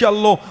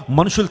విషయాల్లో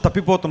మనుషులు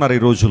తప్పిపోతున్నారు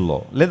ఈ రోజుల్లో,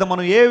 లేదా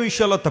మనం ఏ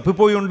విషయాల్లో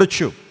తప్పిపోయి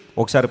ఉండొచ్చు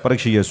ఒకసారి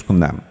పరీక్ష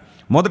చేసుకుందాం.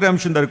 మొదటి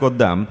అంశం దగ్గరికి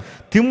వద్దాం.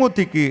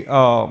 తిమోతికి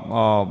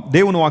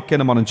దేవుని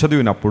వాక్యాన్ని మనం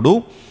చదివినప్పుడు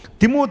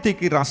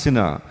తిమోతికి రాసిన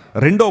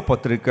 2వ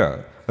పత్రిక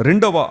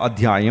 2వ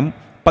అధ్యాయం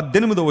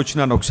 18వ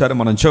వచనాన్ని ఒకసారి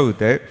మనం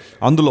చదివితే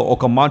అందులో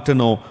ఒక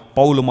మాటను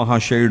పౌలు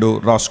మహాశయుడు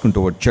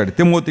రాసుకుంటూ వచ్చాడు.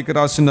 తిమోతికి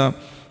రాసిన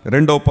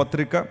 2వ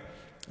పత్రిక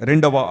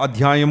 2వ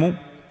అధ్యాయము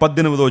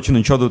 18వ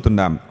వచనం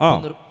చదువుతున్నాం.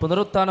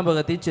 పునరుత్థానము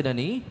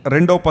గతించినని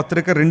 2వ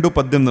పత్రిక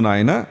 2:18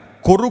 ఆయన,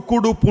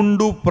 కొరుకుడు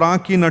పుండు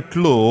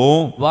ప్రాకినట్లు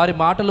వారి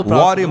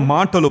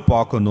మాటలు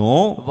పాకును,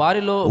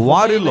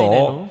 వారిలో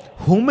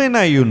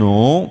హుమెనయును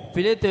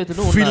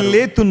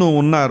ఫిలేతును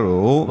ఉన్నారు,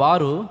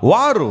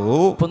 వారు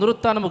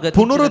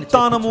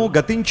పునరుత్థానము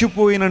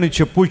గతించిపోయినని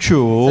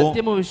చెప్పుచు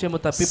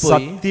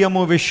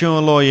సత్యము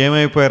విషయంలో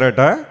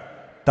ఏమైపోయారట,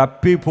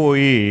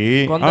 తప్పిపోయి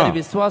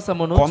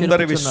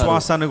కొందరి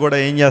విశ్వాసాన్ని కూడా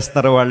ఏం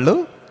చేస్తున్నారు, వాళ్ళు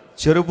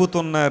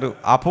చెరుపుతున్నారు.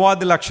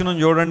 అపవాది లక్షణం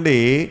చూడండి,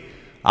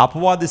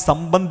 అపవాది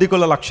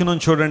సంబంధికుల లక్షణం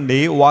చూడండి.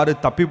 వారు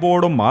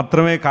తప్పిపోవడం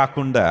మాత్రమే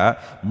కాకుండా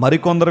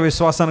మరికొందరు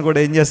విశ్వాసాన్ని కూడా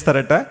ఏం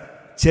చేస్తారట,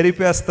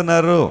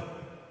 చెరిపేస్తున్నారు.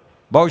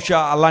 బహుశా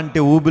అలాంటి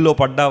ఊబిలో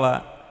పడ్డావా,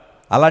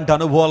 అలాంటి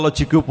అనుభవాల్లో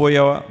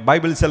చిక్కుపోయావా?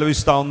 బైబిల్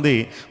సెలవిస్తూ ఉంది,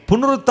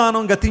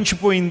 పునరుత్థానం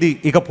గతించిపోయింది,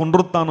 ఇక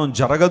పునరుత్థానం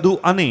జరగదు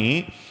అని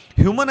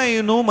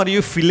హ్యూమనయును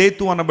మరియు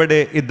ఫిలేతు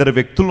అనబడే 2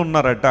 వ్యక్తులు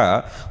ఉన్నారట.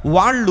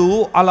 వాళ్ళు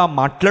అలా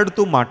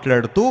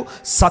మాట్లాడుతూ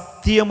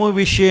సత్యము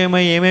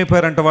విషయమై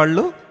ఏమైపోయారంట,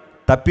 వాళ్ళు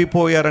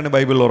తప్పిపోయారని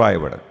బైబిల్లో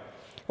రాయబడింది.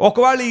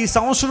 ఒకవేళ ఈ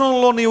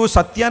సంవత్సరంలో నీవు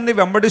సత్యాన్ని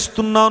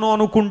వెంబడిస్తున్నాను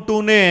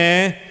అనుకుంటూనే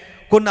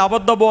కొన్ని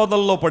అబద్ధ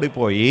బోధల్లో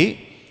పడిపోయి,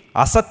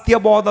 అసత్య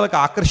బోధలకు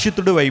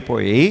ఆకర్షితుడు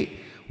అయిపోయి,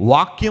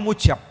 వాక్యము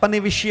చెప్పని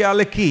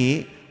విషయాలకి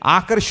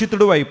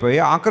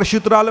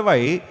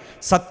ఆకర్షితురాలువై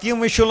సత్యం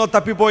విషయంలో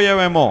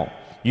తప్పిపోయావేమో.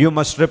 You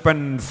must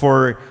repent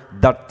for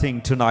that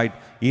thing tonight.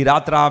 ఈ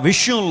రాత్రి ఆ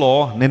విషయంలో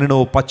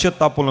నువ్వు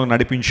పశ్చాత్తాపంలో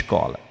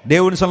నడిపించుకోవాలి.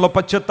 దేవుని సన్నిధిలో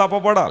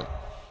పశ్చాత్తాపపడాలి.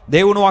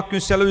 దేవుని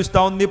వాక్యం సెలవిస్తూ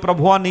ఉంది,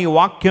 ప్రభువా నీ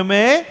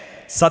వాక్యమే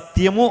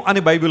సత్యము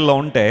అని బైబిల్లో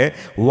ఉంటే,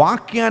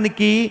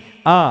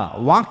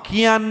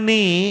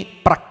 వాక్యాన్ని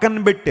ప్రక్కన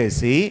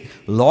పెట్టేసి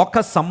లోక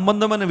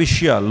సంబంధమైన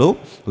విషయాలు,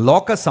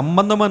 లోక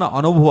సంబంధమైన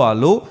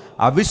అనుభవాలు,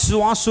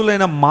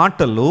 అవిశ్వాసులైన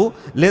మాటలు,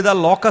 లేదా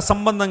లోక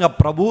సంబంధంగా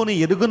ప్రభువుని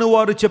ఎరుగుని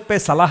వారు చెప్పే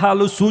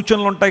సలహాలు,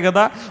 సూచనలు ఉంటాయి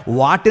కదా,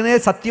 వాటినే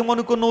సత్యం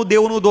అనుకుని నువ్వు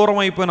దేవుని దూరం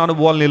అయిపోయిన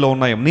అనుభవాలు నీలో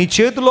ఉన్నాయి. నీ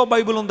చేతిలో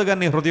బైబిల్ ఉంది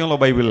కానీ నీ హృదయంలో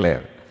బైబిల్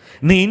లేదు.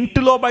 నీ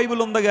ఇంటిలో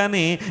బైబిల్ ఉంది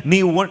కానీ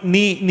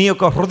నీ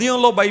యొక్క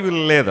హృదయంలో బైబిల్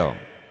లేదు.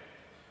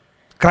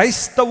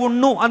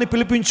 క్రైస్తవుణ్ణు అని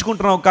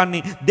పిలిపించుకుంటున్నావు కానీ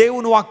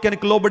దేవుని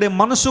వాక్యానికి లోబడే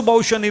మనసు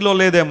బహుశా నీలో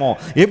లేదేమో.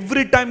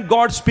 Every time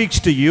God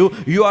speaks to you,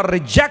 you are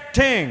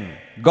rejecting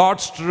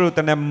God's truth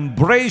and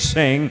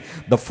embracing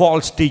the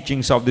false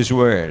teachings of this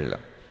world.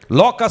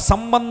 లోక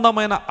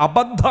సంబంధమైన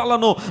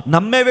అబద్ధాలను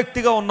నమ్మే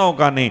వ్యక్తిగా ఉన్నావు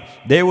కానీ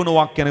దేవుని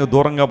వాక్యానికి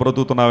దూరంగా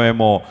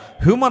బ్రతుకుతున్నావేమో.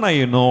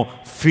 హ్యూమనైను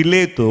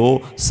ఫిలేతు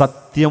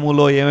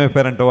సత్యములో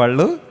ఏమైపోయారంటే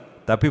వాళ్ళు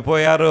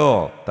తప్పిపోయారు.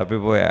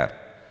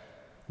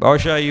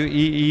 బహుశా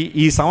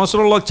ఈ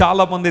సంవత్సరంలో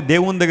చాలామంది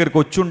దేవుని దగ్గరికి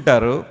వచ్చి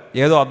ఉంటారు,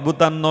 ఏదో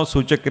అద్భుతాన్నో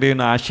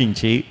సూచక్రియను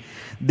ఆశించి.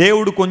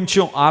 దేవుడు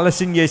కొంచెం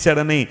ఆలస్యం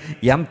చేశాడని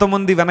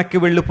ఎంతమంది వెనక్కి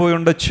వెళ్ళిపోయి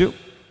ఉండొచ్చు?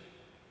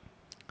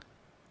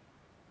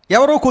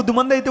 ఎవరో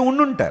కొద్దిమంది అయితే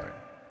ఉండుంటారు.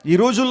 ఈ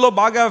రోజుల్లో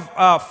బాగా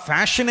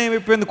ఫ్యాషన్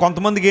ఏమైపోయింది,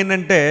 కొంతమందికి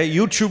ఏంటంటే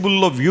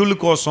యూట్యూబుల్లో వ్యూల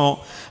కోసం,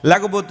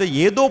 లేకపోతే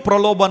ఏదో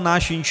ప్రలోభాన్ని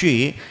ఆశించి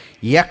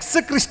ఎక్స్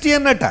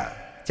క్రిస్టియన్ అట.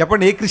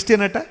 చెప్పండి, ఏ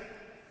క్రిస్టియన్ అట?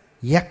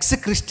 ఎక్స్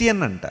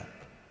క్రిస్టియన్ అంట.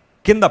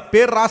 కింద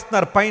పేరు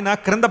రాస్తున్నారు, పైన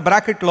క్రింద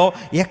బ్రాకెట్లో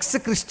ఎక్స్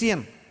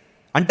క్రిస్టియన్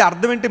అంటే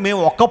అర్థం ఏంటి? మేము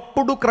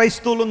ఒకప్పుడు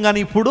క్రైస్తవులం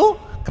కానీ ఇప్పుడు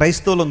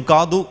క్రైస్తవులం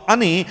కాదు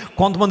అని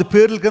కొంతమంది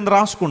పేర్ల కింద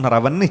రాసుకుంటున్నారు.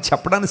 అవన్నీ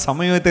చెప్పడానికి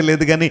సమయం అయితే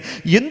లేదు కానీ,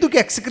 ఎందుకు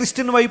ఎక్స్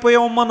క్రిస్టియన్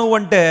అయిపోయావమ్మా నువ్వు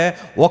అంటే,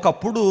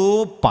 ఒకప్పుడు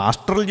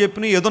పాస్టర్లు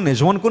చెప్పిన ఏదో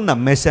నిజం అనుకుని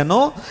నమ్మేశాను,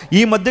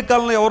 ఈ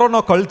మధ్యకాలంలో ఎవరో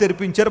నా కళ్ళు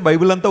తెరిపించారు,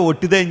 బైబిల్ అంతా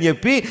ఒట్టిదే అని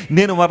చెప్పి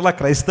నేను మరలా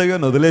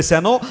క్రైస్తవ్యాన్ని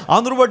వదిలేశాను,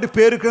 అందులో బట్టి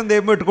పేరు క్రింద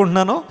ఏం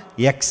పెట్టుకుంటున్నాను?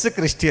 ఎక్స్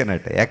క్రిస్టియన్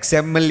అంటే. ఎక్స్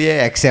ఎమ్మెల్యే,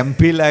 ఎక్స్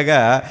ఎంపీ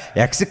లాగా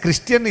ఎక్స్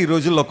క్రిస్టియన్ ఈ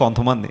రోజుల్లో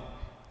కొంతమంది.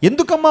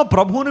 ఎందుకమ్మా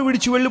ప్రభువుని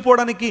విడిచి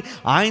వెళ్ళిపోవడానికి?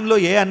 ఆయనలో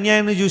ఏ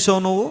అన్యాయాన్ని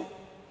చూసావు నువ్వు?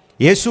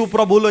 యేసు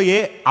ప్రభువులో ఏ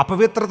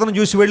అపవిత్రతను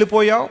చూసి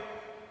వెళ్ళిపోయావు?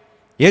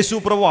 యేసు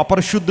ప్రభు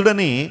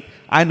అపరిశుద్ధుడని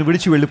ఆయన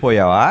విడిచి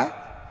వెళ్ళిపోయావా?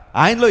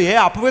 ఆయనలో ఏ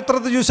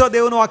అపవిత్రత చూసావు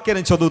దేవుని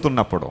వాక్యాన్ని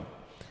చదువుతున్నప్పుడు?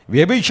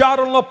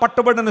 వ్యభిచారంలో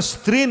పట్టబడిన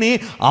స్త్రీని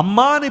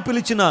అమ్మా అని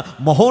పిలిచిన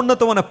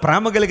మహోన్నతమైన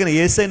ప్రేమ కలిగిన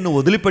యేసయ్యను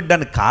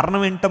వదిలిపెట్టడానికి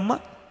కారణం ఏంటమ్మా?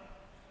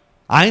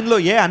 ఆయనలో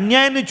ఏ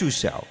అన్యాయాన్ని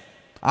చూశావు?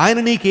 ఆయన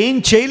నీకేం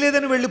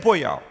చేయలేదని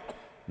వెళ్ళిపోయావు.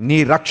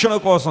 నీ రక్షణ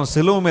కోసం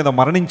శిలువ మీద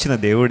మరణించిన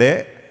దేవుడే,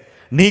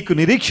 నీకు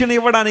నిరీక్షణ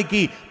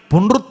ఇవ్వడానికి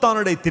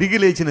పునరుత్థానుడై తిరిగి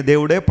లేచిన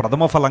దేవుడే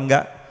ప్రథమ ఫలంగా,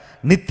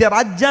 నిత్య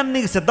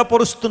రాజ్యాన్ని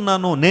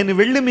సిద్ధపరుస్తున్నాను, నేను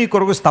వెళ్ళి మీ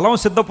కొరకు స్థలం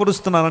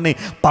సిద్ధపరుస్తున్నానని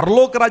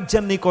పరలోక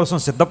రాజ్యాన్ని నీ కోసం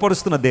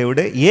సిద్ధపరుస్తున్న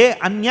దేవుడే ఏ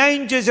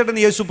అన్యాయం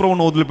చేశాడని యేసు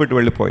ప్రభువును వదిలిపెట్టి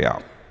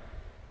వెళ్ళిపోయావు?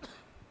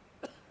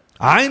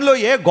 ఆయనలో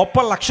ఏ గొప్ప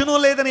లక్షణం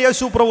లేదని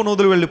యేసు ప్రభువును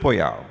వదిలి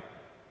వెళ్ళిపోయావు.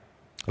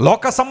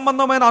 లోక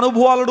సంబంధమైన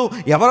అనుభవాలను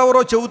ఎవరెవరో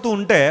చెబుతూ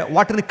ఉంటే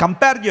వాటిని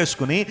కంపేర్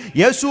చేసుకుని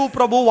యేసు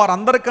ప్రభు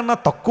వారందరికన్నా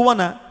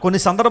తక్కువన కొన్ని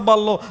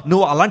సందర్భాల్లో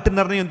నువ్వు అలాంటి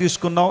నిర్ణయం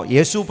తీసుకున్నావు.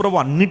 యేసు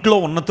ప్రభు అన్నింటిలో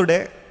ఉన్నతుడే.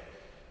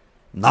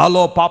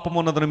 నాలో పాపం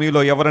ఉన్నదని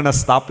మీలో ఎవరైనా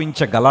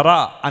స్థాపించగలరా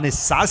అని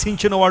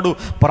శాసించిన వాడు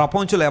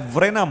ప్రపంచంలో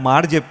ఎవరైనా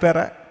మాట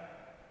చెప్పారా?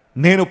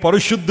 నేను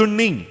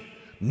పరిశుద్ధుణ్ణి,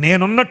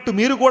 నేనున్నట్టు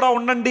మీరు కూడా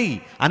ఉండండి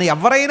అని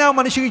ఎవరైనా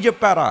మనిషికి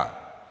చెప్పారా?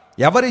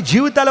 ఎవరి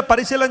జీవితాల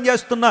పరిశీలన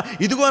చేస్తున్నా,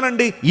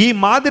 ఇదిగోనండి ఈ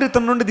మాదిరి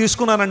తన నుండి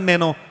తీసుకున్నానండి,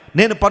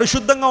 నేను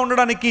పరిశుద్ధంగా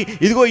ఉండడానికి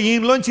ఇదిగో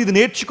ఈయనలోంచి ఇది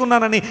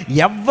నేర్చుకున్నానని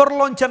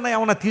ఎవరిలోంచన్నా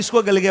ఏమన్నా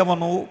తీసుకోగలిగావా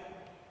నువ్వు?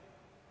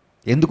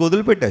 ఎందుకు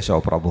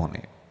వదిలిపెట్టేశావు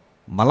ప్రభువుని?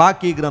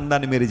 మలాకీ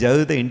గ్రంథాన్ని మీరు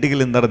చదివితే ఇంటికి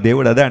వెళ్ళిన తర్వాత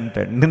దేవుడు అదే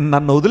అంటాడు,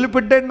 నన్ను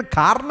వదిలిపెట్టడానికి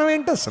కారణం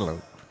ఏంటి? అసలు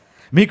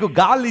మీకు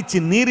గాలి ఇచ్చి,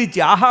 నీరిచ్చి,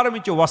 ఆహారం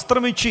ఇచ్చి,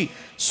 వస్త్రం ఇచ్చి,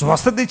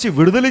 స్వస్థత ఇచ్చి,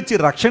 విడుదలిచ్చి,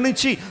 రక్షణ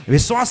ఇచ్చి,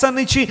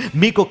 విశ్వాసాన్ని ఇచ్చి,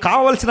 మీకు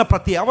కావలసిన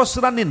ప్రతి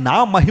అవసరాన్ని నా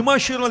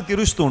మహిమాశీలను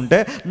తీరుస్తూ ఉంటే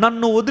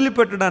నన్ను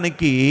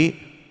వదిలిపెట్టడానికి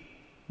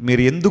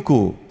మీరు ఎందుకు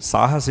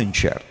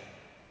సాహసించారు?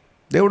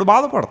 దేవుడు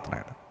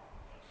బాధపడుతున్నాడు.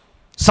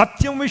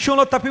 సత్యం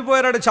విషయంలో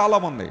తప్పిపోయాడు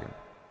చాలామంది.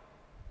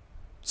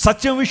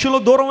 సత్యం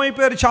విషయంలో దూరం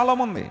అయిపోయారు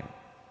చాలామంది.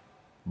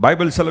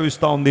 బైబిల్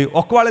సెలవిస్తూ ఉంది,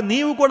 ఒకవేళ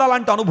నీవు కూడా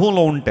అలాంటి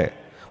అనుభవంలో ఉంటే,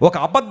 ఒక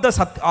అబద్ధ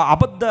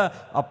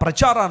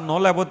ప్రచారాన్నో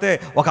లేకపోతే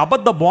ఒక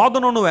అబద్ధ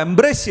బోధనను నువ్వు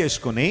ఎంబ్రేస్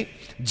చేసుకుని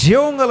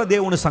జీవం గల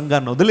దేవుని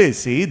సంఘాన్ని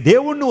వదిలేసి,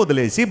 దేవుణ్ణి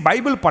వదిలేసి,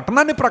 బైబిల్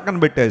పఠనాన్ని ప్రక్కన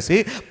పెట్టేసి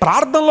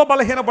ప్రార్థనలో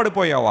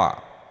బలహీనపడిపోయావా?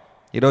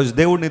 ఈరోజు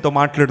దేవుడు నీతో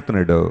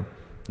మాట్లాడుతున్నాడు,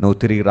 నువ్వు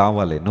తిరిగి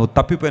రావాలి. నువ్వు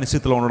తప్పిపోయిన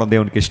స్థితిలో ఉండడం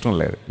దేవునికి ఇష్టం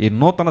లేదు. ఈ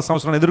నూతన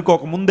సంవత్సరం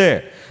ఎదుర్కోకముందే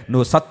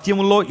నువ్వు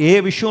సత్యంలో ఏ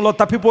విషయంలో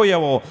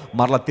తప్పిపోయావో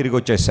మరలా తిరిగి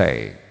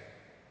వచ్చేసాయి.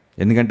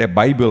 ఎందుకంటే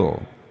బైబిల్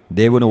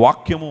దేవుని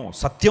వాక్యము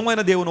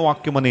సత్యమైన దేవుని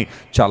వాక్యమని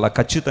చాలా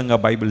ఖచ్చితంగా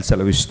బైబిల్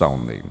సెలవిస్తూ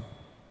ఉంది.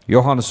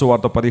 యోహాను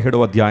సువార్త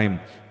 17వ అధ్యాయం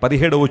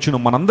 17వ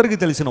వచనం మనందరికీ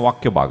తెలిసిన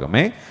వాక్య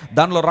భాగమే.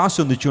 దానిలో రాసి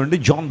ఉంది చూడండి,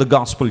 John the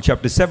gospel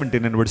chapter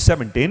 17 and verse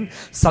 17,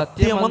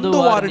 సత్యమందు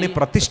వారిని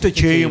ప్రతిష్ఠ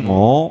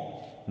చేయుము,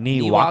 నీ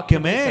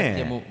వాక్యమే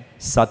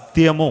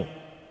సత్యము.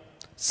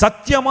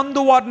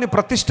 సత్యమందు వారిని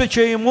ప్రతిష్ఠ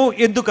చేయము,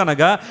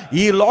 ఎందుకనగా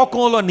ఈ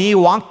లోకంలో నీ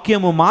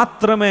వాక్యము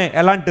మాత్రమే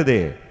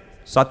ఎలాంటిదే?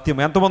 సత్యం.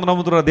 ఎంతమంది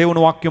నమ్ముతున్నారు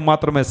దేవుని వాక్యం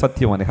మాత్రమే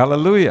సత్యం అని?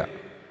 హల్లెలూయా.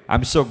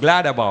 I'm so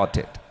glad about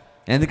it.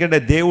 ఎందుకంటే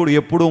దేవుడు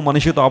ఎప్పుడూ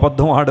మనిషితో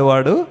అబద్ధం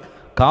ఆడేవాడు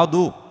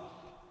కాదు.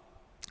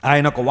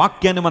 ఆయన ఒక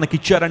వాక్యాన్ని మనకి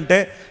ఇచ్చారంటే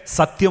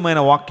సత్యమైన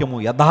వాక్యము,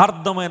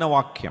 యథార్థమైన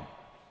వాక్యం.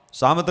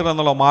 సామెత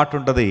గ్రంథంలో మాట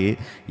ఉంటుంది,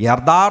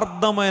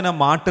 యథార్థమైన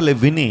మాటలు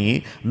విని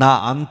నా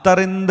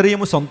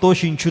అంతరింద్రియము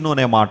సంతోషించును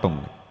అనే మాట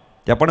ఉంది.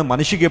 చెప్పండి,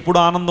 మనిషికి ఎప్పుడు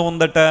ఆనందం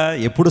ఉందట,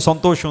 ఎప్పుడు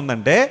సంతోషం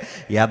ఉందంటే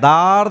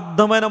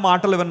యథార్థమైన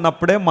మాటలు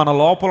విన్నప్పుడే మన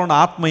లోపల ఉన్న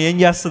ఆత్మ ఏం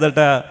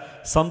చేస్తుందట?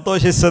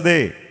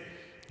 సంతోషిస్తుంది.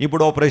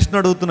 ఇప్పుడు ఓ ప్రశ్న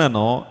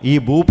అడుగుతున్నాను, ఈ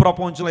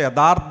భూప్రపంచంలో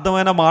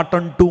యథార్థమైన మాట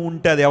అంటూ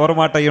ఉంటే అది ఎవరి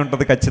మాట అయి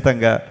ఉంటుంది?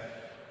 ఖచ్చితంగా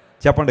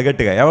చెప్పండి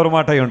గట్టిగా, ఎవరి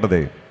మాట అయి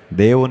ఉంటుంది?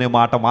 దేవుని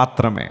మాట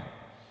మాత్రమే.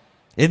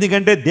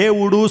 ఎందుకంటే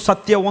దేవుడు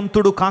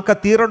సత్యవంతుడు కాక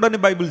తీరడని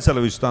బైబిల్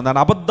సెలవిస్తుంది. ఆయన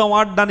అబద్ధం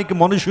ఆడడానికి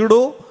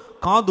మనుషుడు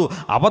కాదు.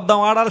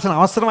 అబద్ధం ఆడాల్సిన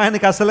అవసరం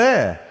ఆయనకి అసలే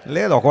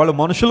లేదు. ఒకవేళ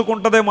మనుషులకు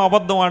ఉంటుందేమో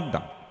అబద్ధం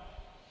ఆడడం.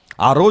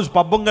 ఆ రోజు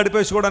పబ్బం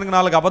గడిపేసుకోవడానికి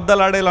 4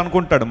 అబద్ధాలు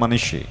ఆడేయాలనుకుంటాడు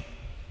మనిషి.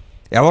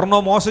 ఎవరినో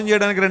మోసం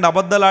చేయడానికి 2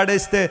 అబద్ధాలు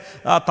ఆడేస్తే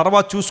ఆ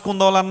తర్వాత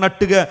చూసుకుందాం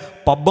అన్నట్టుగా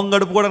పబ్బం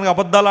గడుపుకోవడానికి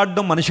అబద్ధాలు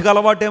ఆడడం మనిషికి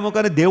అలవాటేమో,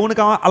 కానీ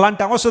దేవునికి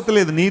అలాంటి అవసరం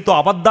లేదు. నీతో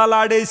అబద్ధాలు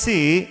ఆడేసి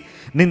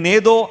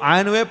నిన్నేదో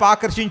ఆయన వైపు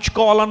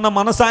ఆకర్షించుకోవాలన్న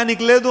మనసు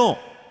ఆయనకి లేదు.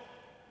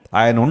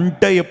 ఆయన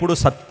ఉంటే ఎప్పుడు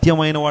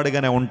సత్యమైన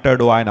వాడిగానే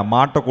ఉంటాడు. ఆయన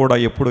మాట కూడా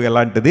ఎప్పుడు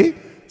ఎలాంటిది?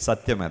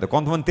 సత్యమేది.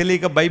 కొంతమంది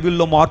తెలియక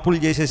బైబిల్లో మార్పులు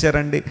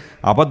చేసేసారండి,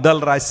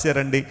 అబద్ధాలు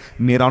రాశారండి.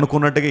 మీరు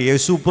అనుకున్నట్టుగా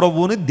యేసు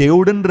ప్రభువుని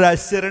దేవుడిని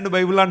రాశారండి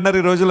బైబిల్ అంటున్నారు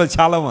ఈ రోజుల్లో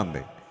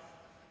చాలామంది.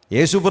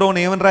 యేసు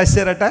ప్రభువుని ఏమని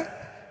రాశారట?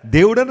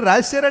 దేవుడని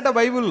రాశారట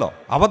బైబిల్లో.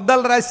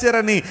 అబద్ధాలు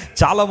రాశారని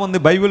చాలామంది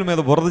బైబిల్ మీద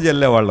బురద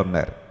జల్లేవాళ్ళు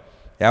ఉన్నారు.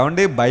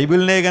 ఏమండి,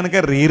 బైబిల్నే కనుక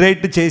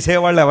రీరైట్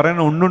చేసేవాళ్ళు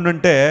ఎవరైనా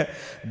ఉండుంటే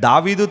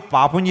దావీదు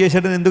పాపం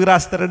చేశాడని ఎందుకు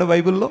రాస్తారట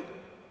బైబిల్లో?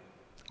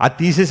 అది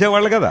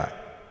తీసేసేవాళ్ళు కదా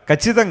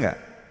ఖచ్చితంగా.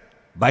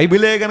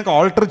 బైబిలే కనుక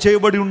ఆల్టర్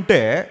చేయబడి ఉంటే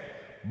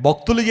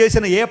భక్తులు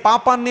చేసిన ఏ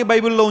పాపాన్ని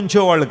బైబిల్లో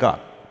ఉంచేవాళ్ళు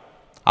కాదు.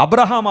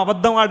 అబ్రహాం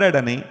అబద్ధం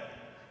ఆడాడని,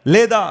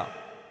 లేదా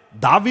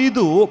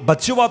దావీదు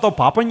బత్షెబాతో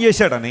పాపం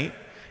చేశాడని,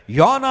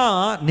 యోనా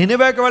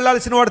నినివేకి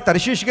వెళ్ళాల్సిన వాడు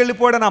తర్షీషుకి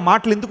వెళ్ళిపోయాడని ఆ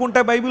మాటలు ఎందుకు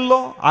ఉంటాయి బైబిల్లో?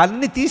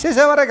 అన్నీ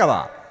తీసేసేవారే కదా.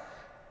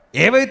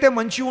 ఏవైతే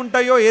మంచి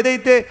ఉంటాయో,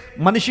 ఏదైతే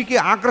మనిషికి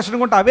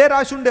ఆకర్షణగా ఉంటే అవే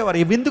రాసి ఉండేవారు.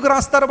 ఇవి ఎందుకు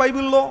రాస్తారు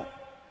బైబిల్లో?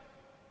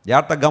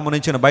 జాగ్రత్తగా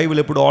గమనించిన,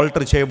 బైబిల్ ఎప్పుడు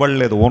ఆల్టర్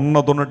చేయబడలేదు,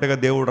 ఉన్నట్టుగా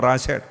దేవుడు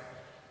రాశాడు.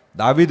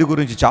 దావీదు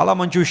గురించి చాలా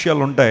మంచి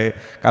విషయాలు ఉంటాయి,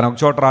 కానీ ఒక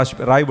చోట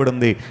రాయబడి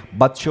ఉంది,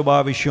 బత్షెబా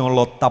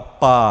విషయంలో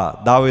తప్ప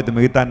దావీదు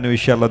మిగతా అన్ని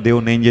విషయాల్లో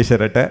దేవుని ఏం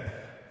చేశారట?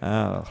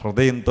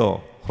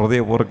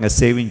 హృదయపూర్వకంగా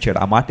సేవించాడు.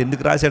 ఆ మాట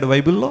ఎందుకు రాశాడు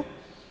బైబిల్లో?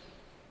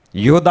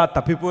 యోధా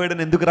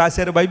తప్పిపోయాడని ఎందుకు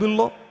రాశారు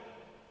బైబిల్లో?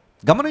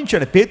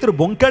 గమనించాడు. పేతురు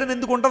బొంకాడని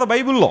ఎందుకు ఉంటుంది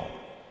బైబిల్లో?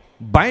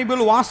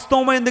 బైబిల్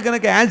వాస్తవమైంది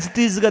కనుక యాజ్ ఇట్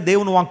ఈజ్గా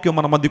దేవుని వాక్యం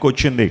మన మధ్యకు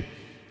వచ్చింది.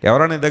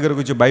 ఎవరైనా దగ్గరకు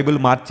వచ్చి బైబిల్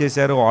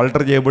మార్చేశారు,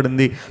 ఆల్టర్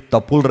చేయబడింది,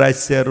 తప్పులు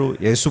రాశారు,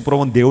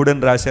 యేసుప్రభువుని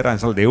దేవుడని రాశారు,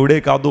 అసలు దేవుడే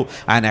కాదు,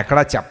 ఆయన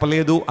ఎక్కడా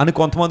చెప్పలేదు అని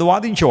కొంతమంది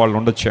వాదించే వాళ్ళు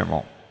ఉండొచ్చేమో.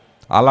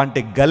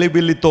 అలాంటి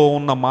గలిబిల్లితో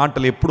ఉన్న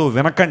మాటలు ఎప్పుడూ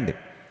వినకండి.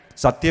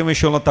 సత్యం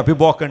విషయంలో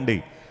తప్పిపోకండి.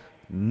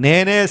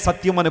 నేనే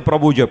సత్యం అని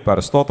ప్రభువు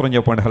చెప్పారు. స్తోత్రం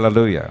చెప్పండి.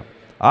 హల్లెలూయా.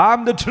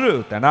 I'm the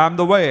truth and I'm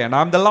the way and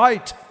I'm the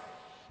light.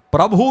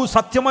 ప్రభువు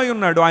సత్యమై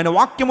ఉన్నాడు, ఆయన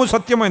వాక్యము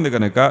సత్యమైంది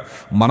కనుక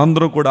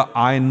మనందరూ కూడా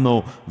ఆయన్ను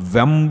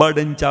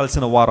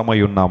వెంబడించాల్సిన వారమై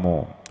ఉన్నాము.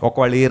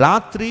 ఒకవేళ ఈ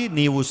రాత్రి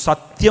నీవు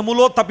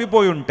సత్యములో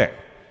తప్పిపోయి ఉంటే,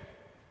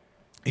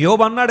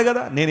 యోబు అన్నాడు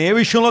కదా, నేను ఏ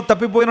విషయంలో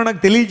తప్పిపోయినా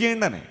నాకు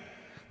తెలియజేయండి అని.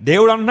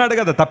 దేవుడు అన్నాడు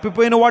కదా,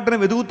 తప్పిపోయిన వాటిని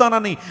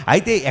వెతుకుతానని.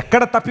 అయితే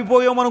ఎక్కడ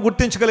తప్పిపోయో మనం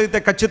గుర్తించగలిగితే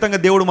ఖచ్చితంగా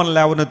దేవుడు మనల్ని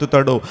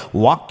లేవనెత్తుతాడు.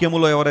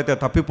 వాక్యములో ఎవరైతే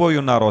తప్పిపోయి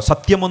ఉన్నారో,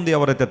 సత్యముందు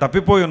ఎవరైతే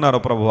తప్పిపోయి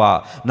ఉన్నారో, ప్రభువా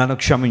నన్ను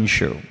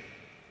క్షమించు,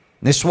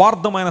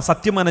 నిస్వార్థమైన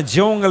సత్యమైన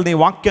జీవం గల నీ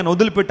వాక్యాన్ని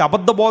వదిలిపెట్టి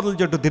అబద్ధ బోధల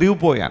చెట్టు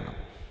తిరిగిపోయాను,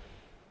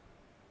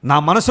 నా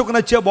మనసుకు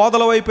నచ్చే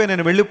బోధల వైపే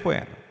నేను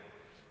వెళ్ళిపోయాను,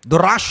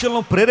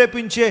 దురాశలను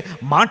ప్రేరేపించే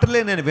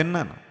మాటలే నేను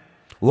విన్నాను,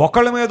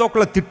 ఒకళ్ళ మీద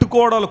ఒకళ్ళు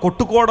తిట్టుకోవడాలు,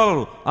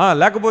 కొట్టుకోవడాలు,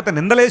 లేకపోతే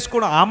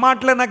నిందలేసుకోవడం, ఆ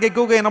మాటలే నాకు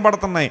ఎక్కువగా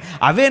వినబడుతున్నాయి,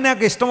 అవే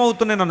నాకు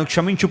ఇష్టమవుతున్నాయి, నన్ను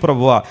క్షమించు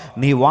ప్రభువా.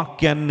 నీ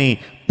వాక్యాన్ని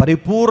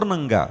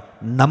పరిపూర్ణంగా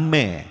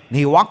నమ్మే,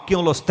 నీ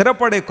వాక్యంలో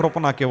స్థిరపడే కృప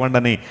నాకు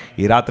ఇవ్వండి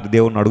ఈ రాత్రి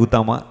దేవుణ్ణి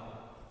అడుగుతామా?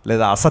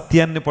 లేదా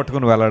అసత్యాన్ని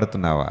పట్టుకుని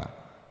వేలాడుతున్నావా?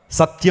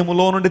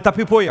 సత్యములో నుండి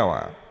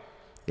తప్పిపోయావా?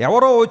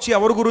 ఎవరో వచ్చి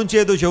ఎవరి గురించి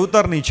ఏదో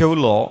చెబుతారు నీ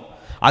చెవుల్లో,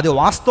 అది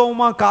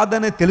వాస్తవమా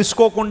కాదని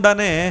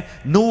తెలుసుకోకుండానే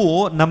నువ్వు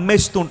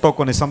నమ్మేస్తూ ఉంటావు.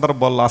 కొన్ని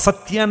సందర్భాల్లో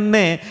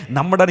అసత్యాన్నే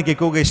నమ్మడానికి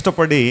ఎక్కువగా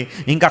ఇష్టపడి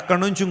ఇంక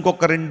అక్కడి నుంచి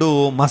ఇంకొక 2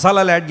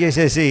 మసాలాలు యాడ్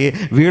చేసేసి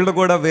వీళ్ళు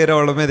కూడా వేరే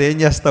వాళ్ళ మీద ఏం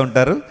చేస్తూ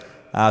ఉంటారు?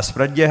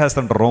 స్ప్రెడ్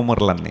చేసేస్తుంటారు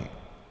రూమర్లన్నీ.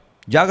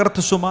 జాగ్రత్త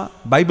సుమా.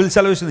 బైబిల్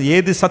సెలవిస్తుంది,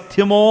 ఏది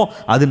సత్యమో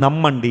అది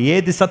నమ్మండి,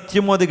 ఏది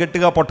సత్యమో అది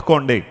గట్టిగా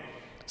పట్టుకోండి.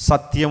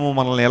 సత్యము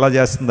మనల్ని ఎలా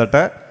చేస్తుందట?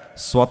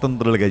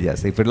 స్వతంత్రులుగా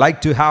చేస్తుంది. If you like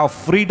to have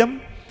freedom,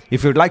 if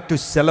you'd like to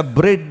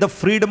celebrate the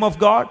freedom of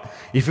God,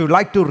 if you'd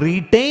like to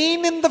retain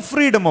in the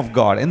freedom of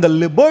God, in the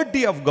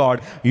liberty of God,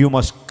 you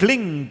must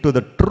cling to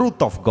the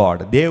truth of God.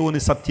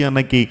 దేవుని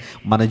సత్యానికి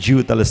మన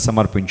జీవితాలు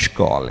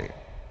సమర్పించుకోవాలి.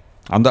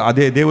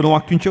 అదే దేవుని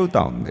వాక్యం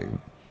చెబుతా ఉంది.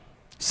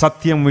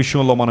 సత్యం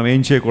విషయంలో మనం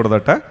ఏం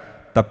చేయకూడదట,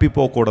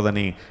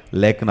 తప్పిపోకూడదని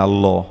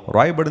లేఖనాల్లో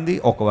రాయబడింది.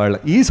 ఒకవేళ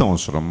ఈ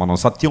సంవత్సరం మనం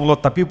సత్యంలో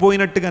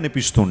తప్పిపోయినట్టుగా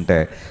అనిపిస్తుంటే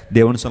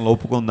దేవుని సన్నిధిలో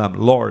ఒప్పుకుందాం.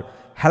 Lord,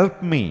 help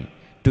me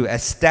to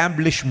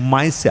establish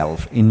my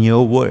self in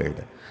your word.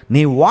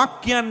 నీ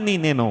వాక్యాన్ని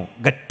నేను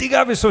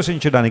గట్టిగా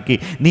విశ్వసించడానికి,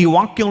 నీ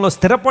వాక్యంలో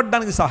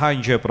స్థిరపడడానికి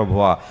సహాయం చేయ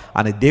ప్రభువా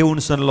అని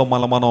దేవుని సన్నిధిలో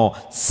మనం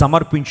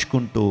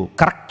సమర్పించుకుంటూ,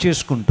 కరెక్ట్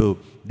చేసుకుంటూ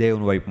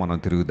దేవుని వైపు మనం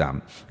తిరుగుదాం.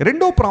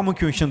 రెండో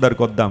ప్రాముఖ్య విషయం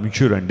దగ్గరికి వద్దాం.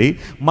 చూడండి,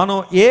 మనం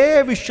ఏ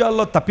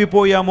విషయాల్లో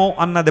తప్పిపోయామో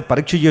అన్నది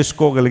పరీక్ష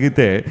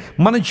చేసుకోగలిగితే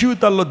మన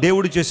జీవితాల్లో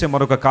దేవుడు చేసే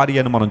మరొక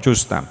కార్యాన్ని మనం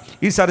చూస్తాం.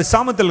 ఈసారి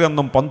సామెతల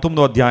గ్రంథం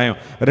 19వ అధ్యాయం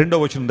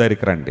 2వ వచనం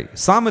దగ్గరికి రండి.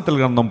 సామెతల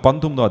గ్రంథం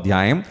 19వ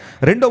అధ్యాయం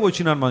 2వ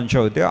వచనాన్ని మనం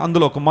చదివితే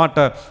అందులో ఒక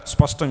మాట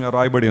స్పష్టంగా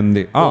రాయబడి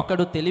ఉంది.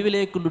 ఒకడు తెలివి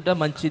లేకుండుట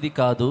మంచిది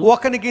కాదు.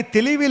 ఒకనికి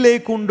తెలివి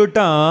లేకుండుట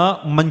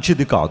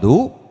మంచిది కాదు.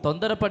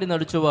 తొందరపడి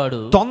నడుచువాడు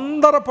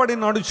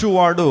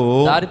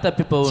దారి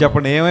తప్పిపోవు.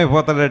 చెప్పండి,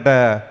 ఏమైపోతాడట?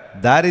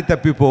 దారి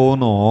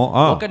తప్పిపోవును.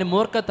 ఒకని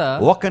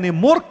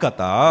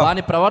మూర్ఖత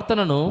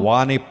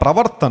వాని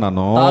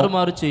ప్రవర్తనను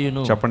తారుమారు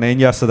చేయును. చెప్పండి, ఏం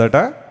చేస్తుందట?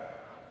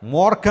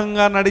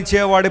 మూర్ఖంగా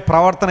నడిచేవాడి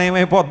ప్రవర్తన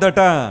ఏమైపోద్దట?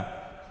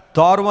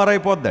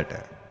 తారుమారైపోద్దట.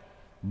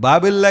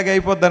 బాబిల్లాగా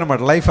అయిపోద్ది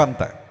అనమాట లైఫ్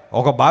అంతా.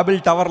 ఒక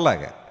బాబిల్ టవర్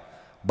లాగా.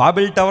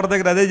 బాబిల్ టవర్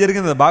దగ్గర అదే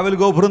జరిగింది. బాబిల్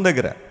గోపురం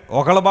దగ్గర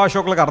ఒకళ్ళ భాష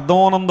ఒకళ్ళకి అర్థం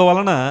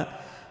అవనందువలన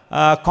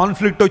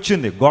కాన్ఫ్లిక్ట్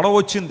వచ్చింది, గొడవ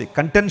వచ్చింది,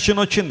 కంటెన్షన్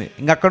వచ్చింది.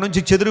 ఇంక అక్కడి నుంచి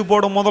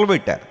చెదిరిపోవడం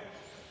మొదలుపెట్టారు.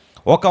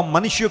 ఒక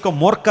మనిషి యొక్క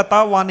మూర్ఖత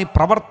వాని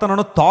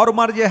ప్రవర్తనను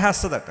తారుమారు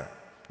చేసేస్తుందట.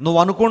 నువ్వు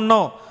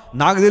అనుకున్నావు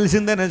నాకు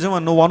తెలిసిందే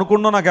నిజమని, నువ్వు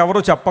అనుకున్నావు నాకు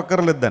ఎవరూ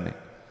చెప్పక్కర్లేదని,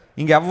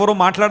 ఇంకెవ్వరూ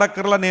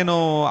మాట్లాడక్కర్లా, నేను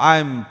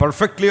ఐఎమ్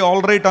పర్ఫెక్ట్లీ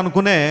ఆల్ రైట్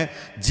అనుకునే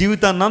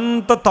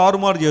జీవితాన్నంతా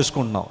తారుమారు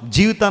చేసుకుంటున్నావు,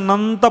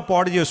 జీవితాన్నంతా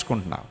పాడు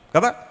చేసుకుంటున్నావు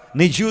కదా.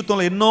 నీ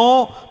జీవితంలో ఎన్నో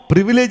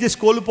ప్రివిలేజెస్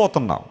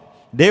కోల్పోతున్నావు.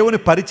 దేవుని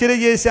పరిచర్య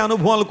చేసే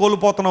అనుభవాలు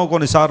కోల్పోతున్నావు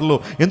కొన్నిసార్లు.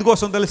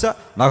 ఎందుకోసం తెలుసా?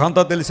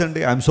 నాకంతా తెలుసండి,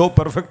 ఐఎమ్ సో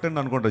పర్ఫెక్ట్ అండి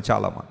అనుకుంటారు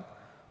చాలామంది.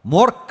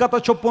 మూర్ఖత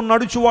చొప్పున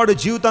నడుచువాడు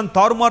జీవితాన్ని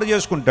తారుమారు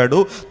చేసుకుంటాడు.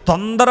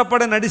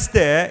 తొందరపడి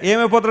నడిస్తే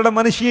ఏమైపోతాడు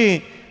మనిషి?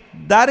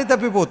 దారి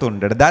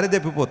తప్పిపోతుంటాడు.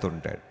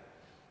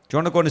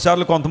 చూడండి,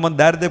 కొన్నిసార్లు కొంతమంది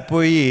దారి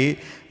తప్పిపోయి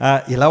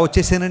ఇలా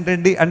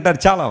వచ్చేసానంటండి అంటారు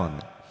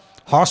చాలామంది.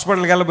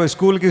 హాస్పిటల్కి వెళ్ళిపోయి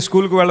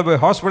స్కూల్కి వెళ్ళిపోయి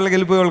హాస్పిటల్కి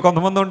వెళ్ళిపోయే వాళ్ళు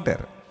కొంతమంది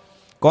ఉంటారు.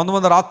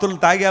 కొంతమంది రాత్రులు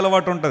తాగే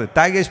అలవాటు ఉంటుంది.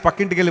 తాగేసి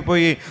పక్కింటికి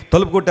వెళ్ళిపోయి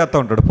తలుపు కొట్టేస్తూ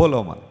ఉంటాడు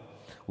పోలోమని.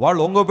 వాళ్ళు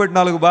ఒంగోపెట్టి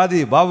 4 బాది,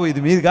 బాబు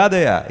ఇది మీది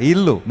కాదయ్యా ఈ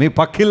ఇల్లు, మీ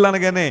పక్కిల్లు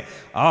అనగానే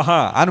ఆహా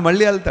అని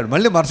మళ్ళీ వెళ్తాడు.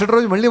 మళ్ళీ మరుసటి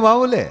రోజు మళ్ళీ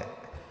మామూలే,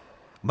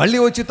 మళ్ళీ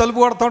వచ్చి తలుపు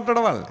కొడుతూ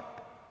ఉంటాడు. వాళ్ళని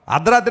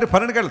అర్ధరాత్రి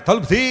 12 గంటలు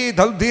తలుపు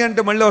తీ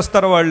అంటే మళ్ళీ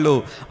వస్తారు వాళ్ళు.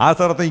 ఆ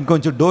తర్వాత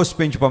ఇంకొంచెం డోస్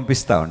పెంచి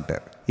పంపిస్తూ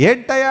ఉంటారు.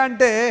 ఏంటయ్యా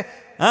అంటే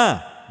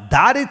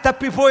దారి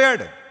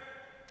తప్పిపోయాడు,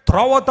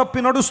 త్రోవ తప్పి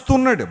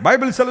నడుస్తున్నాడు.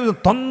 బైబిల్ సెలవు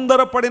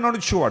తొందరపడి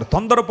నడుచువాడు.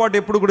 తొందరపాటు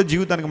ఎప్పుడు కూడా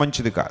జీవితానికి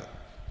మంచిది కాదు.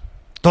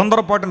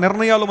 తొందరపాటు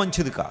నిర్ణయాలు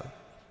మంచిది కాదు.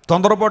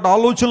 తొందరపాటు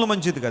ఆలోచనలు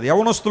మంచిది కాదు.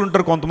 యవనస్తులు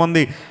ఉంటారు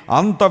కొంతమంది,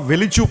 అంత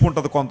వెలిచూపు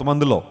ఉంటుంది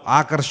కొంతమందిలో,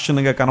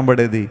 ఆకర్షణగా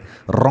కనబడేది,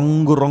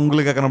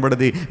 రంగులుగా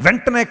కనబడేది,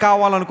 వెంటనే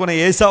కావాలనుకునే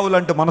ఏసావు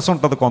లాంటి మనసు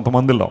ఉంటుంది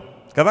కొంతమందిలో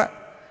కదా.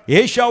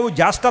 ఏసావు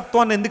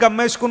జ్యేష్ఠత్వాన్ని ఎందుకు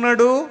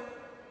అమ్మేసుకున్నాడు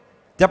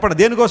చెప్పండి?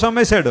 దేనికోసం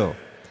అమ్మేశాడు?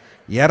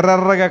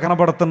 ఎర్రగా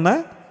కనబడుతున్న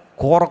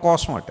కూర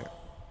కోసం అటే.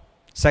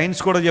 సైన్స్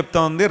కూడా చెప్తా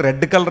ఉంది,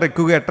 రెడ్ కలర్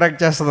ఎక్కువగా అట్రాక్ట్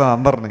చేస్తుంది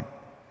అందరినీ.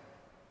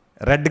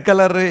 రెడ్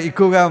కలర్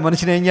ఎక్కువగా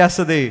మనిషిని ఏం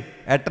చేస్తుంది?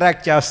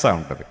 అట్రాక్ట్ చేస్తూ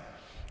ఉంటుంది.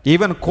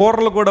 ఈవెన్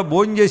కూరలు కూడా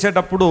భోజనం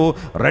చేసేటప్పుడు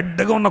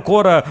రెడ్గా ఉన్న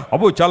కూర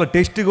అబ్బో చాలా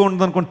టేస్టీగా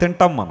ఉంటుంది అనుకుని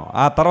తింటాం మనం.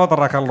 ఆ తర్వాత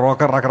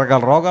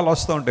రకరకాల రోగాలు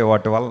వస్తూ ఉంటాయి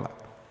వాటి వల్ల.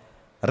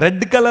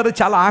 రెడ్ కలర్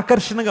చాలా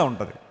ఆకర్షణగా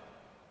ఉంటుంది.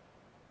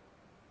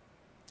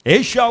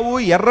 ఏషావు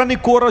ఎర్రని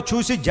కూర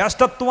చూసి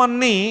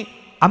జ్యేష్ఠత్వాన్ని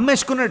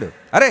అమ్మేసుకున్నాడు.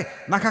 అరే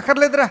నాకు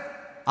అక్కర్లేదురా,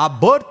 ఆ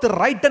బర్త్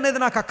రైట్ అనేది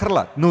నాకు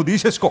అక్కర్లా, నువ్వు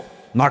తీసేసుకో,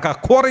 నాకు ఆ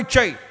కూర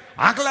ఇచ్చాయి,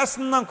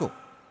 ఆకలేస్తుంది నాకు.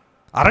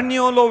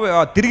 అరణ్యంలో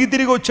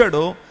తిరిగి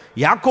వచ్చాడు.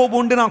 యాకోబు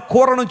ఉండిన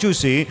కూరను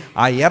చూసి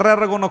ఆ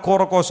ఎర్రగా ఉన్న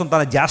కూర కోసం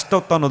తన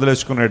జ్యేష్ఠత్వాన్ని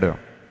వదిలేసుకున్నాడు.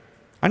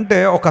 అంటే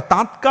ఒక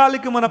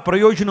తాత్కాలికమైన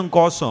ప్రయోజనం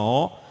కోసం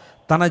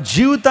తన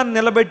జీవితాన్ని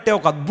నిలబెట్టే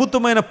ఒక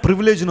అద్భుతమైన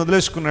ప్రివిలేజ్ని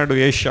వదిలేసుకున్నాడు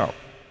ఏషావు.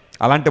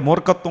 అలాంటి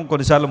మూర్ఖత్వం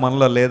కొన్నిసార్లు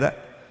మనలో లేదా?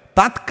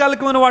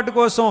 తాత్కాలికమైన వాటి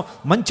కోసం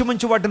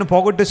మంచి వాటిని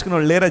పోగొట్టేసుకునే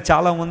వాళ్ళు లేరా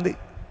చాలామంది?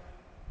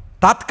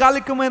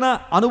 తాత్కాలికమైన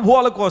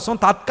అనుభవాల కోసం,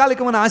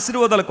 తాత్కాలికమైన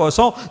ఆశీర్వాదాల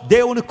కోసం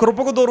దేవుని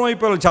కృపకు దూరం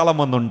అయిపోయారు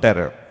చాలామంది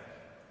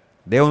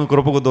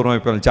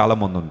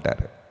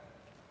ఉంటారు.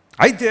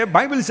 అయితే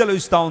బైబిల్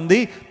సెలవిస్తూ ఉంది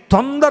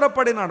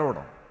తొందరపడి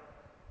నడవడం.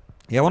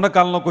 యవ్వన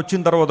కాలంలోకి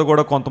వచ్చిన తర్వాత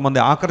కూడా కొంతమంది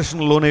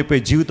ఆకర్షణ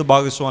లోనైపోయి జీవిత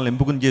భాగస్వాములను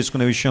ఎంపికను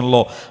చేసుకునే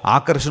విషయంలో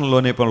ఆకర్షణ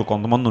లోనైపోయే వాళ్ళు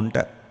కొంతమంది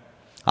ఉంటారు.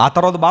 ఆ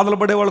తర్వాత బాధలు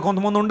పడే వాళ్ళు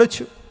కొంతమంది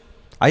ఉండొచ్చు.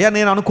 అయ్యా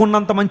నేను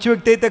అనుకున్నంత మంచి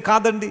వ్యక్తి అయితే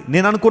కాదండి,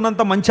 నేను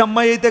అనుకున్నంత మంచి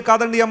అమ్మాయి అయితే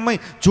కాదండి, ఈ అమ్మాయి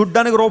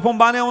చూడ్డానికి రూపం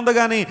బాగానే ఉంది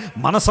కానీ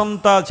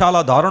మనసంతా చాలా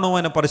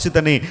దారుణమైన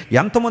పరిస్థితిని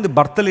ఎంతమంది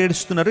భర్తలు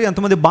ఏడుస్తున్నారు,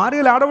 ఎంతమంది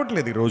భార్యలు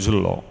ఆడవట్లేదు ఈ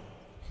రోజుల్లో.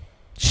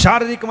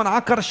 శారీరకమైన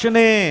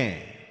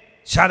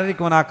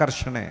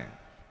ఆకర్షణే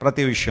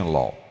ప్రతి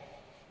విషయంలో.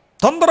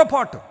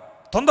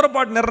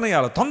 తొందరపాటు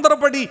నిర్ణయాలు,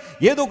 తొందరపడి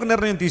ఏదో ఒక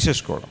నిర్ణయం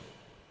తీసేసుకోవడం.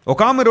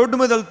 ఒక ఆమె రోడ్డు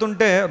మీద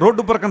వెళ్తుంటే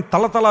రోడ్డు ప్రక్కన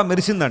తలతల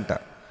మెరిసిందంట.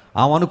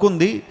 ఆమె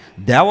అనుకుంది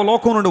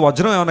దేవలోకం నుండి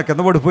వజ్రం ఏమైనా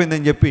కింద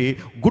పడిపోయిందని చెప్పి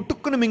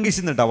గుట్టుక్కుని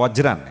మింగేసిందంట ఆ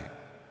వజ్రాన్ని.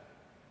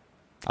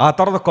 ఆ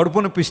తర్వాత కడుపు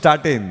నొప్పి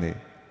స్టార్ట్ అయింది,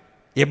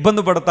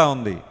 ఇబ్బంది పడతా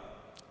ఉంది.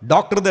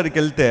 డాక్టర్ దగ్గరికి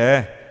వెళ్తే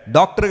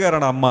డాక్టర్ గారు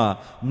అమ్మ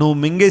నువ్వు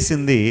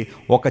మింగేసింది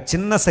ఒక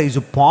చిన్న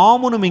సైజు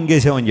పామును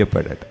మింగేసావని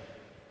చెప్పాడట.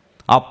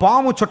 ఆ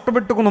పాము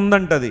చుట్టబెట్టుకుని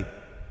ఉందంట, అది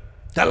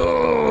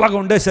తెల్లగా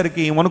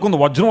ఉండేసరికి అనుకుంది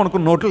వజ్రం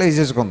అనుకుని నోట్లో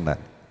వేసేసుకుంది.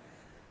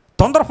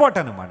 తొందరపాటు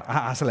అనమాట.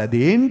 అసలు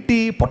అదేంటి,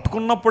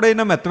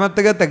 పట్టుకున్నప్పుడైనా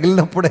మెత్తగా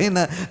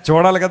తగిలినప్పుడైనా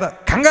చూడాలి కదా,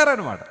 కంగారు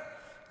అనమాట.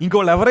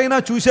 ఇంకోళ్ళు ఎవరైనా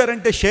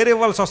చూశారంటే షేర్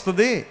ఇవ్వాల్సి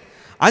వస్తుంది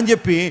అని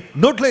చెప్పి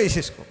నోట్లో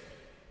వేసేసుకో.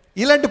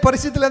 ఇలాంటి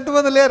పరిస్థితులు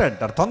ఎంతమంది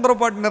లేరంటారు.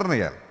 తొందరపాటు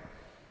నిర్ణయాలు.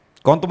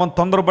 కొంతమంది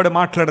తొందరపడి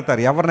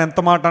మాట్లాడతారు, ఎవరిని ఎంత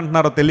మాట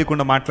అంటున్నారో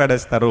తెలియకుండా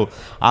మాట్లాడేస్తారు.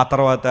 ఆ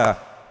తర్వాత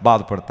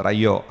బాధపడతారు,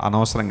 అయ్యో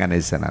అనవసరంగా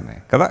అనేసానని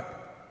కదా,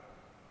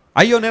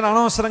 అయ్యో నేను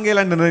అనవసరంగా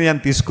ఇలాంటి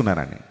నిర్ణయాన్ని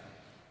తీసుకున్నానని.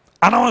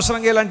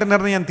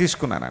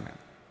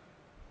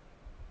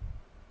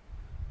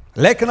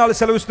 లేఖనాలు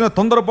సెలవిస్తున్న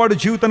తొందరపాటు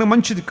జీవితానికి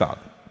మంచిది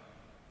కాదు.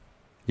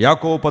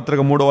 యాకోబు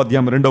పత్రిక 3వ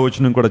అధ్యాయం 2వ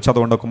వచనం కూడా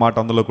చదవండి. ఒక మాట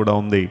అందులో కూడా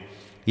ఉంది.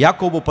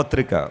 యాకోబు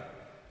పత్రిక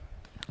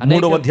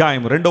 3వ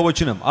అధ్యాయం 2వ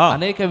వచనం.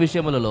 అనేక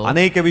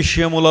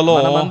విషయములలో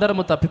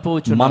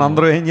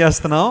మనందరం ఏం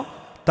చేస్తున్నాం?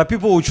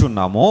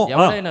 తప్పిపోవచ్చున్నాము.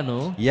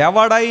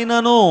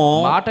 ఎవడైనను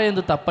మాట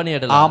యందు తప్పని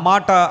ఎడల, ఆ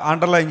మాట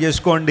అండర్లైన్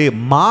చేసుకోండి,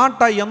 మాట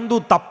యందు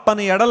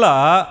తప్పని ఎడల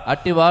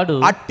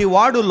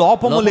అట్టివాడు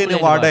లోపము లేని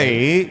వాడై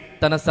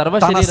తన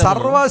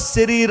సర్వ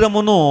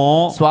శరీరమును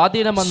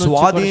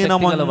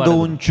స్వాధీనమందు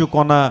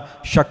ఉంచుకొన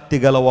శక్తి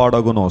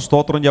గలవాడగును.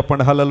 స్తోత్రం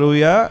చెప్పండి,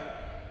 హల్లెలూయా.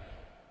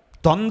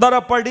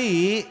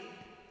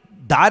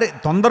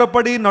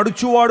 తొందరపడి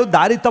నడుచువాడు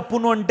దారి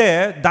తప్పును అంటే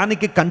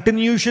దానికి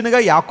కంటిన్యూషన్గా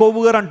యాకోబు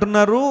గారు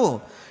అంటున్నారు,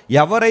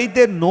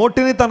 ఎవరైతే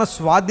నోటిని తన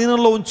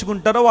స్వాధీనంలో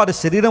ఉంచుకుంటారో వారి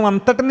శరీరం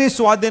అంతటినీ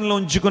స్వాధీనంలో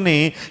ఉంచుకుని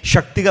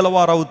శక్తి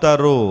గలవారు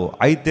అవుతారు.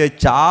 అయితే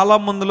చాలా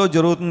మందిలో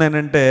జరుగుతుంది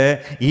ఏంటంటే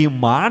ఈ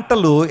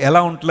మాటలు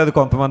ఎలా ఉండలేదు,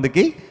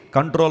 కొంతమందికి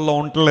కంట్రోల్లో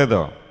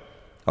ఉండలేదు.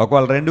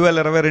 ఒకవేళ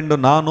 2022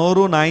 నా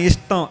నోరు నా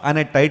ఇష్టం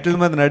అనే టైటిల్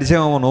మీద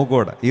నడిచేమో నువ్వు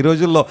కూడా. ఈ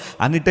రోజుల్లో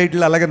అన్ని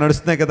టైటిల్ అలాగే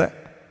నడుస్తున్నాయి కదా.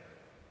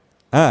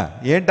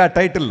 ఏంటి ఆ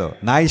టైటిల్లో?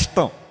 నా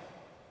ఇష్టం,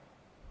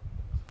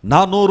 నా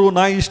నోరు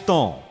నా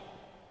ఇష్టం,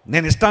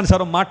 నేను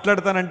ఇష్టానుసారం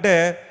మాట్లాడతానంటే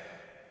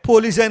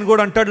పోలీస్ ఆయన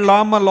కూడా అంటాడు,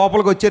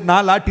 లోపలికి వచ్చేది నా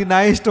లాఠీ నా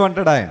ఇష్టం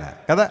అంటాడు ఆయన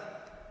కదా.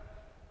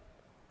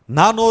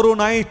 నా నోరు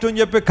నా ఇష్టం అని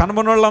చెప్పి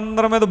కనబడిన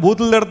వాళ్ళందరి మీద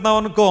బూతులు తిడుతున్నాం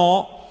అనుకో,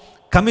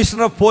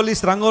 కమిషనర్ ఆఫ్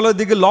పోలీస్ రంగంలో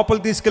దిగి లోపల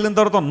తీసుకెళ్ళిన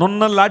తర్వాత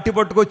నున్న లాఠీ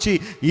పట్టుకొచ్చి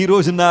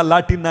ఈరోజు నా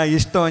లాఠీ నా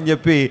ఇష్టం అని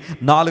చెప్పి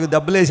 4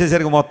 దెబ్బలు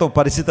వేసేసరికి మొత్తం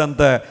పరిస్థితి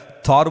అంతా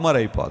తారుమారు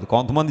అయిపోదు.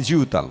 కొంతమంది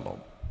జీవితాల్లో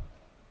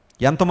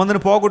ఎంతమందిని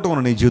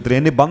పోగొట్టుకున్నావు నీ జీవితంలో,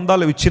 ఎన్ని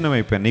బంధాలు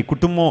విచ్ఛిన్నమైపోయాయి, నీ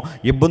కుటుంబం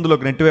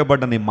ఇబ్బందులకు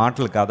నెట్టివేయబడ్డ నీ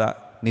మాటలు కాదా,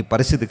 నీ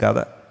పరిస్థితి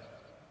కాదా?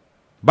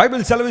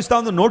 బైబిల్ సెలవిస్తా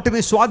ఉంది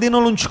నోటిని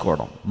స్వాధీనంలో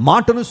ఉంచుకోవడం,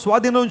 మాటను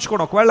స్వాధీనంలో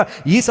ఉంచుకోవడం. ఒకవేళ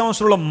ఈ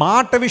సంవత్సరంలో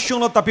మాట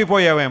విషయంలో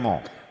తప్పిపోయావేమో,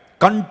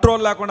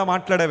 కంట్రోల్ లేకుండా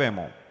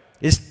మాట్లాడేవేమో,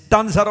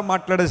 ఇష్టానుసారం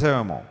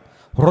మాట్లాడేసావేమో,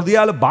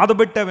 హృదయాలు బాధ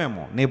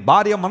పెట్టావేమో, నీ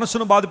భార్య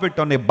మనసును బాధ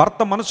పెట్టావు, నీ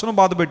భర్త మనసును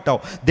బాధ పెట్టావు,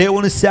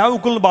 దేవుని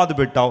సేవకులను బాధ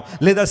పెట్టావు,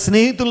 లేదా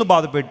స్నేహితులను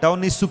బాధ పెట్టావు,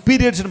 నీ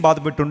సుపీరియర్స్ని బాధ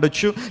పెట్టి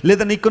ఉండొచ్చు,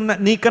 లేదా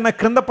నీకన్నా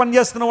క్రింద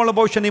పనిచేస్తున్న వాళ్ళ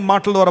భవిష్యత్తు నీ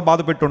మాటల ద్వారా బాధ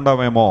పెట్టి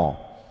ఉండవేమో.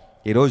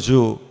 ఈరోజు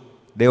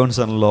దేవుని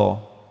సన్నిధిలో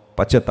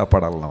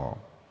పశ్చాత్తాపడాలను.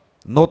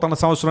 నూతన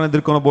సంవత్సరాన్ని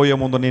ఎదుర్కొనబోయే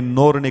ముందు నీ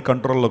నోరు నీ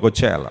కంట్రోల్లోకి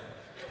వచ్చేయాలి.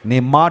 నీ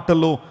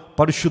మాటలు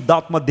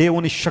పరిశుద్ధాత్మ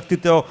దేవుని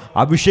శక్తితో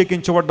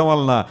అభిషేకించబడడం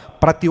వలన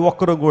ప్రతి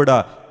ఒక్కరూ కూడా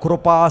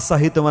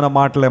కృపాసహితమైన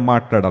మాటలే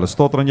మాట్లాడాలి.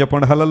 స్తోత్రం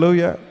చెప్పండి,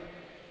 హల్లెలూయా.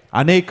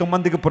 అనేక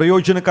మందికి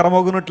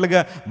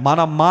ప్రయోజనకరమగునట్లుగా మన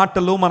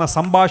మాటలు, మన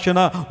సంభాషణ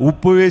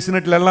ఉప్పు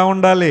వేసినట్లు ఎలా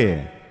ఉండాలి?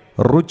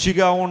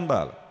 రుచిగా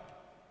ఉండాలి.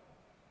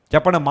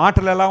 చెప్పండి,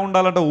 మాటలు ఎలా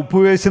ఉండాలంటే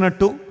ఉప్పు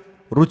వేసినట్టు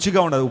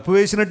రుచిగా ఉండాలి. ఉప్పు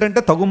వేసినట్టు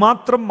అంటే తగు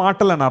మాత్రం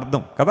మాటలు అని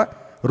అర్థం కదా,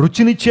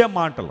 రుచినిచ్చే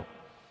మాటలు.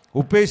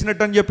 ఉప్పు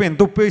వేసినట్టు అని చెప్పి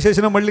ఎంత ఉప్పు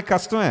వేసేసినా మళ్ళీ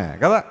కష్టమే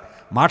కదా.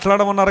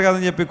 మాట్లాడమన్నారు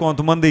కదని చెప్పి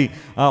కొంతమంది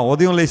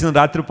ఉదయం లేచిన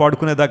రాత్రి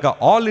పాడుకునేదాకా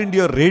ఆల్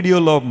ఇండియా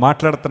రేడియోలో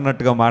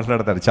మాట్లాడుతున్నట్టుగా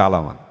మాట్లాడతారు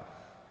చాలామంది.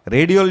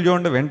 రేడియోలు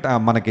చూడండి,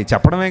 మనకి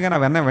చెప్పడమే కానీ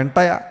అవన్నీ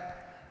వింటాయా?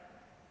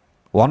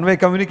 1 వే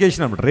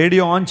కమ్యూనికేషన్ అన్నమాట.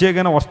 రేడియో ఆన్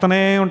చేయగానే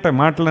వస్తూనే ఉంటాయి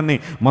మాటలన్నీ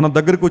మన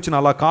దగ్గరికి వచ్చిన.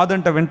 అలా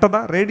కాదంటే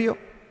వింటదా రేడియో?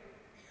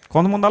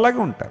 కొంతమంది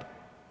అలాగే ఉంటారు.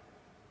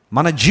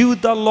 మన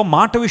జీవితాల్లో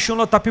మాట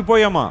విషయంలో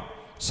తప్పిపోయామా?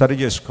 సరి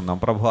చేసుకుందాం.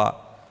 ప్రభువా,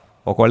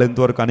 ఒకవేళ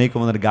ఇంతవరకు అనేక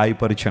మందిని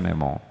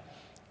గాయపరిచానేమో,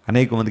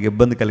 అనేక మందికి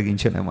ఇబ్బంది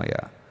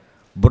కలిగించానేమయ్యా.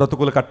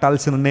 బ్రతుకులు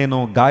కట్టాల్సిన నేను,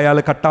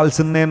 గాయాలు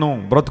కట్టాల్సిన నేను,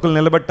 బ్రతుకులు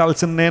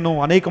నిలబెట్టాల్సిన నేను,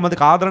 అనేక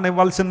మందికి ఆదరణ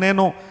ఇవ్వాల్సిన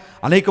నేను,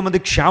 అనేక మంది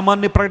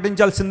క్షేమాన్ని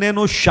ప్రకటించాల్సిన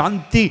నేను,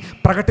 శాంతి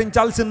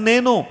ప్రకటించాల్సిన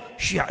నేను,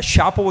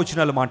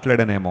 శాపవచనాలు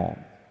మాట్లాడానేమో,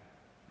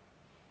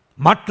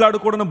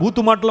 మాట్లాడకూడని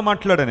బూతు మాటలు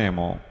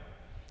మాట్లాడానేమో,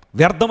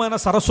 వ్యర్థమైన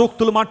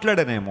సరసోక్తులు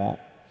మాట్లాడానేమో,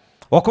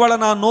 ఒకవేళ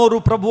నా నోరు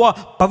ప్రభువా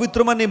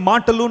పవిత్రమని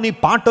మాటలు, నీ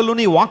పాటలు,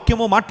 నీ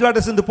వాక్యము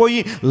మాట్లాడేసింది పోయి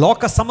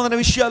లోక సంబంధమైన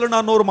విషయాలు నా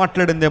నోరు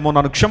మాట్లాడిందేమో,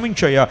 నన్ను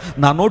క్షమించయ్యా,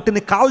 నా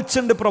నోటిని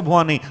కాల్చండి ప్రభు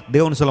అని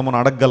దేవుని సల మనం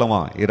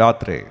అడగగలమా? ఈ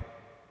రాత్రి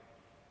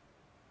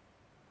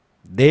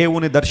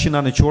దేవుని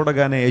దర్శనాన్ని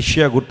చూడగానే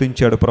యెషయా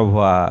గుర్తించాడు,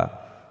 ప్రభువా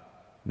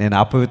నేను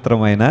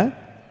అపవిత్రమైన,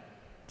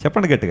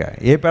 చెప్పండి గట్టిగా,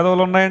 ఏ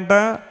పెదవులు ఉన్నాయంట?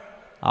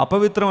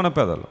 అపవిత్రమైన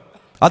పెదవులు.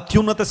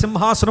 అత్యున్నత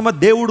సింహాసనమ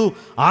దేవుడు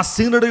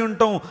ఆసీనుడై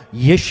ఉంటాం.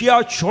 యెషయా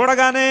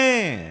చూడగానే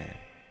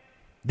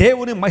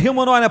దేవుని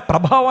మహిమను, ఆయన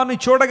ప్రభావాన్ని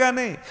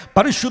చూడగానే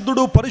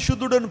పరిశుద్ధుడు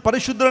పరిశుద్ధుడు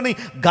పరిశుద్ధుడని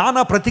గాన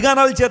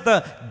ప్రతిగానాల చేత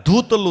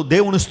దూతలు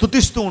దేవుని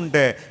స్తుతిస్తూ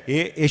ఉంటే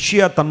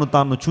యెషయా తన్ను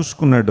తాను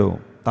చూసుకున్నాడు,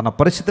 తన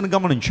పరిస్థితిని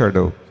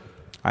గమనించాడు.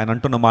 ఆయన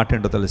అంటున్న మాట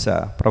ఏంటో తెలుసా?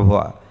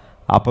 ప్రభువా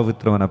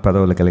అపవిత్రమైన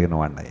పెదవులు కలిగిన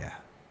వాడినయ్యా.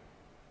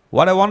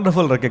 What a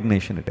wonderful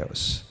recognition it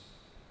was.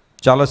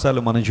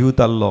 చాలాసార్లు మన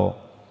జీవితాల్లో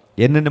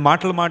ఎన్నెన్ని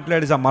మాటలు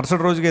మాట్లాడి ఆ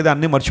మరుసటి రోజుకి ఏదో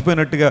అన్నీ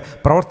మర్చిపోయినట్టుగా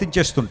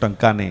ప్రవర్తించేస్తుంటాం.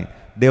 కానీ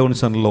దేవుని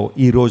సన్నిధిలో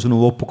ఈరోజు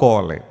నువ్వు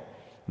ఒప్పుకోవాలి,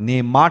 నీ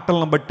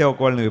మాటలను బట్టే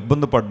ఒకవేళ నువ్వు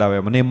ఇబ్బంది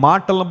పడ్డావేమో, నీ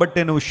మాటలను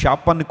బట్టే నువ్వు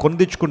శాపాన్ని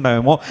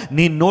కొనిదించుకున్నావేమో,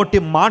 నీ నోటి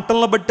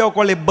మాటలను బట్టే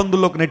ఒకవేళ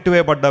ఇబ్బందుల్లోకి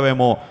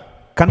నెట్టివేయబడ్డావేమో.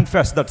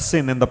 Confess that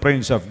sin in the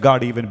presence of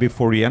God even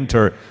before you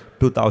enter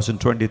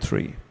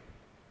 2023.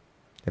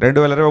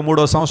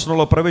 2023వ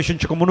సంవత్సరంలో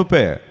ప్రవేశించక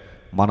మునుపే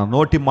మన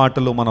నోటి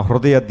మాటలు, మన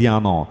హృదయ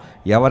ధ్యానం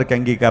ఎవరికి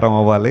అంగీకారం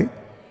అవ్వాలి?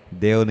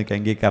 దేవునికి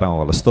అంగీకారం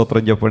అవ్వాలి.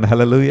 స్తోత్రం చెప్పండి.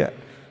 హల్లెలూయా.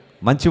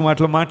 మంచి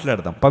మాటలు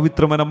మాట్లాడదాం,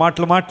 పవిత్రమైన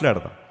మాటలు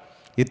మాట్లాడదాం,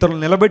 ఇతరులు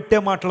నిలబెట్టే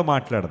మాటలు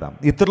మాట్లాడదాం,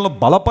 ఇతరులను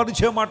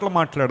బలపరిచే మాటలు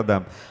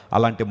మాట్లాడదాం.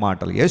 అలాంటి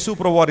మాటలు యేసు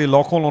ప్రభువారు ఈ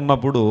లోకంలో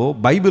ఉన్నప్పుడు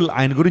బైబిల్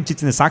ఆయన గురించి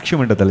ఇచ్చిన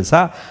సాక్ష్యం ఏంటో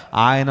తెలుసా?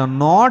 ఆయన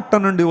నోట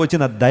నుండి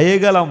వచ్చిన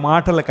దయగల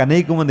మాటలకు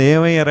అనేక మంది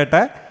ఏమయ్యారట?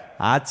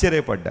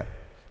 ఆశ్చర్యపడ్డారు.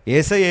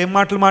 యేసయ్య ఏం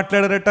మాటలు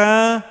మాట్లాడారట?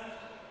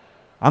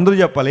 అందరూ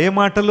చెప్పాలి, ఏ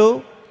మాటలు?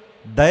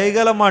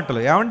 దయగల మాటలు.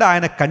 ఏమంటే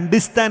ఆయన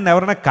ఖండిస్తే ఆయన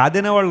ఎవరైనా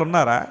కాదనే వాళ్ళు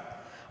ఉన్నారా?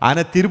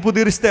 ఆయన తీర్పు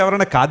తీరిస్తే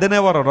ఎవరైనా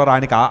కాదనేవారు ఉన్నారు?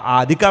 ఆయనకి ఆ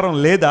అధికారం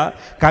లేదా?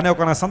 కానీ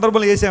ఒక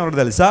సందర్భంలో చేసేవారు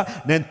తెలుసా?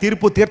 నేను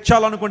తీర్పు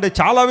తీర్చాలనుకుంటే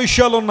చాలా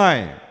విషయాలు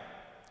ఉన్నాయి,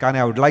 కానీ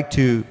I would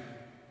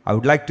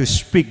like to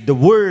speak the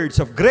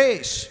words of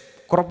grace.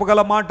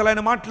 కృపగల మాటలు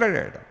ఆయన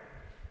మాట్లాడాడు,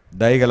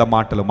 దయగల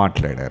మాటలు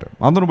మాట్లాడారు.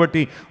 అందును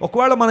బట్టి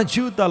ఒకవేళ మన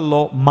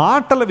జీవితాల్లో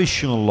మాటల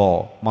విషయంలో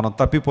మనం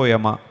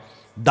తప్పిపోయామా,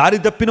 దారి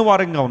తప్పిన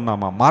వారంగా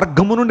ఉన్నామా,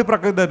 మార్గము నుండి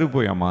ప్రక్కకు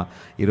తప్పిపోయామా?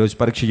 ఈరోజు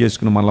పరీక్ష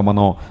చేసుకుని మళ్ళీ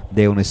మనం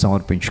దేవుని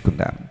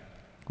సమర్పించుకుందాం.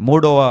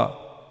 మూడవ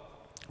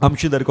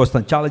అంశం దగ్గరికి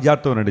వస్తాను, చాలా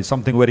జాగ్రత్తగా ఉండండి.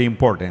 Something very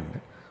important.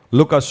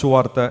 లూకా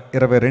సువార్త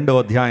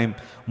 22వ అధ్యాయం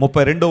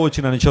 32వ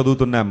వచనాన్ని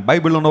చదువుతున్నాం.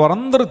 బైబిల్లో ఉన్న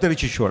వారందరూ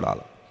తెరిచి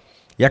చూడాలి.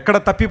 ఎక్కడ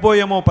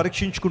తప్పిపోయామో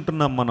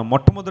పరీక్షించుకుంటున్నాం మనం.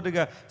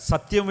 మొట్టమొదటిగా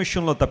సత్యం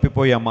విషయంలో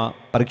తప్పిపోయామా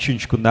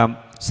పరీక్షించుకుందాం,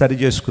 సరి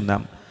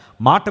చేసుకుందాం.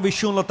 మాట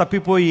విషయంలో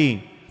తప్పిపోయి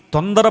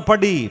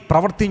తొందరపడి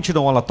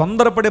ప్రవర్తించడం వల్ల,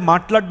 తొందరపడి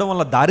మాట్లాడడం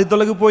వల్ల దారి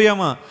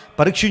తొలగిపోయామా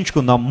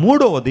పరీక్షించుకుందాం.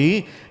 మూడవది,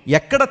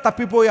 ఎక్కడ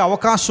తప్పిపోయే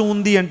అవకాశం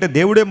ఉంది అంటే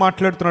దేవుడే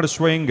మాట్లాడుతున్నాడు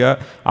స్వయంగా.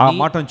 ఆ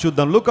మాటను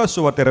చూద్దాం. లూకా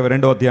సువార్త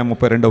 22వ అధ్యాయం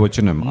 32వ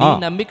వచనం. నీ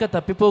నమ్మిక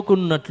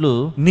తప్పిపోకుండునట్లు,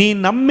 నీ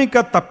నమ్మిక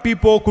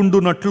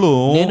తప్పిపోకుండునట్లు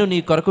నేను నీ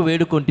కొరకు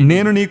వేడుకుంటున్నాను.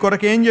 నేను నీ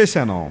కొరకు ఏం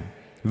చేశాను?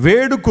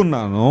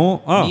 వేడుకున్నాను.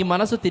 నీ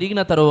మనసు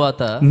తిరిగిన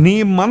తరువాత, నీ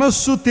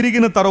మనస్సు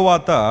తిరిగిన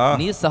తరువాత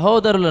నీ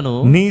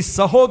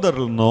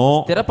సహోదరులను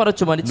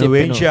స్థిరపరచమని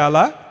నువ్వేం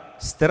చేయాలా?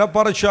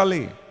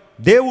 స్థిరపరచాలి.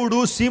 దేవుడు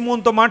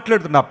సీమోనుతో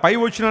మాట్లాడుతున్నా. పై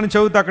వచనాన్ని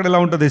చదివితే అక్కడ ఇలా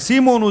ఉంటుంది,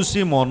 సీమోను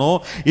సీమోను,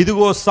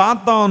 ఇదిగో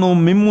సాతాను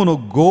మిమ్మును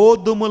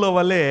గోధుమల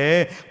వలె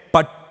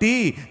పట్టి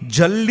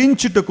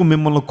జల్లించుటకు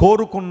మిమ్మల్ని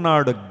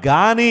కోరుకున్నాడు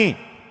గాని.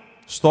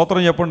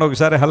 స్తోత్రం చెప్పండి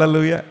ఒకసారి.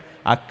 హల్లెలూయా.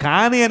 ఆ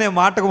కాని అనే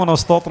మాటకు మనం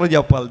స్తోత్రం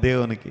చెప్పాలి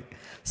దేవునికి.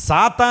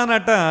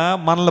 సాతానట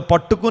మనల్ని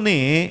పట్టుకుని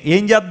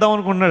ఏం చేద్దాం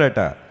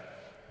అనుకుంటున్నాడట?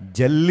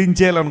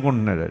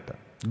 జల్లించేయాలనుకుంటున్నాడట.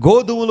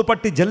 గోధుమలు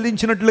పట్టి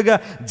జల్లించినట్లుగా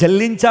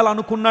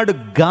జల్లించాలనుకున్నాడు.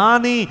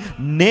 కానీ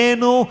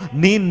నేను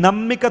నీ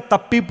నమ్మిక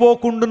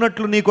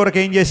తప్పిపోకుండానట్లు నీ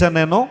కొరకు ఏం చేశాను?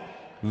 నేను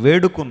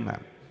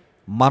వేడుకున్నాను.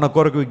 మన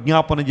కొరకు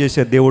విజ్ఞాపన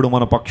చేసే దేవుడు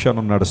మన పక్షాన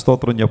ఉన్నాడు.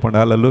 స్తోత్రం చెప్పండి.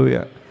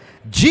 హల్లెలూయా.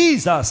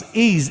 Jesus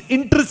is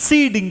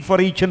interceding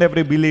for each and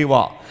every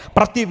believer.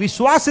 ప్రతి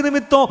విశ్వాస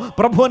నిమిత్తం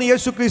ప్రభు అని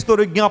యేసుక్రీస్తు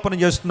విజ్ఞాపన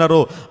చేస్తున్నారు.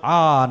 ఆ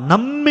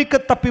నమ్మిక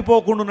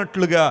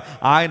తప్పిపోకుండానట్లుగా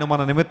ఆయన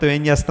మన నిమిత్తం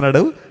ఏం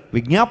చేస్తున్నాడు?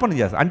 విజ్ఞాపన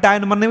చేస్తాడు. అంటే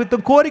ఆయన మన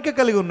నిమిత్తం కోరిక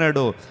కలిగి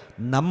ఉన్నాడు.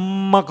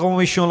 నమ్మకం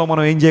విషయంలో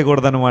మనం ఏం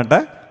చేయకూడదు అనమాట?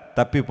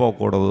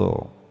 తప్పిపోకూడదు.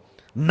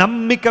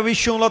 నమ్మిక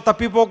విషయంలో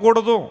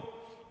తప్పిపోకూడదు.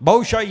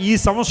 బహుశా ఈ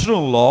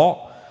సంవత్సరంలో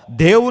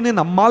దేవుని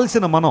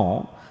నమ్మాల్సిన మనం,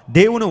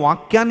 దేవుని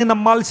వాక్యాన్ని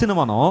నమ్మాల్సిన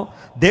మనం,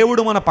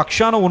 దేవుడు మన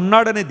పక్షాన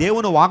ఉన్నాడని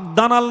దేవుని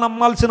వాగ్దానాలు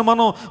నమ్మాల్సిన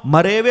మనం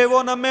మరేవేవో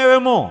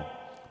నమ్మేవేమో,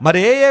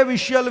 మరే ఏ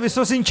విషయాలు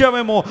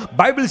విశ్వసించావేమో.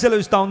 బైబిల్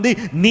సెలవిస్తూ ఉంది,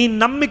 నీ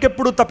నమ్మిక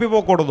ఎప్పుడు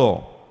తప్పిపోకూడదు.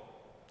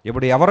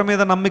 ఇప్పుడు ఎవరి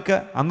మీద నమ్మిక?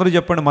 అందరూ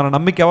చెప్పండి. మన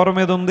నమ్మిక ఎవరి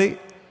మీద ఉంది?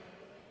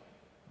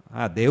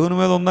 దేవుని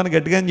మీద ఉందని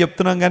గట్టిగా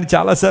చెప్తున్నాం, కానీ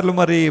చాలాసార్లు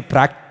మరి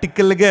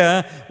ప్రాక్టికల్గా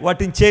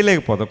వాటిని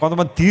చేయలేకపోతాం.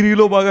 కొంతమంది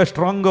థియరీలో బాగా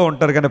స్ట్రాంగ్గా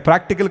ఉంటారు, కానీ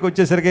ప్రాక్టికల్కి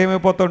వచ్చేసరికి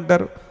ఏమైపోతూ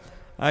ఉంటారు?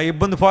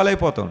 ఇబ్బంది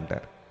ఫాలైపోతూ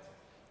ఉంటారు.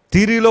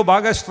 థియరీలో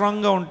బాగా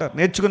స్ట్రాంగ్గా ఉంటారు,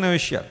 నేర్చుకునే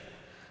విషయాలు.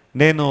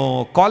 నేను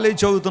కాలేజ్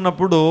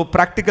చదువుతున్నప్పుడు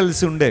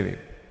ప్రాక్టికల్స్ ఉండేవి.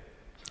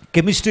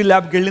 కెమిస్ట్రీ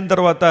ల్యాబ్కి వెళ్ళిన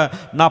తర్వాత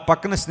నా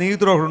పక్కన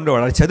స్నేహితుడు ఒకడు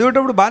ఉండేవాడు. అది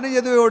చదివేటప్పుడు బాగానే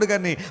చదివేవాడు,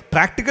 కానీ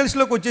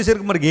ప్రాక్టికల్స్లోకి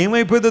వచ్చేసరికి మరి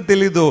ఏమైపోయిందో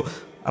తెలీదు,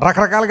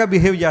 రకరకాలుగా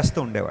బిహేవ్ చేస్తూ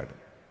ఉండేవాడు.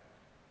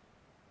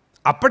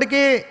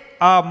 అప్పటికే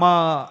మా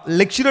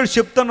లెక్చరర్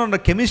చెప్తాను,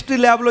 కెమిస్ట్రీ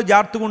ల్యాబ్లో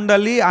జాగ్రత్తగా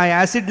ఉండాలి, ఆ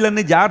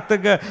యాసిడ్లన్నీ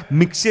జాగ్రత్తగా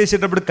మిక్స్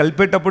చేసేటప్పుడు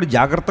కలిపేటప్పుడు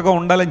జాగ్రత్తగా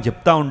ఉండాలని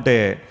చెప్తా ఉంటే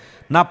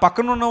నా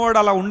పక్కన ఉన్నవాడు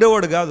అలా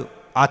ఉండేవాడు కాదు.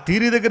 ఆ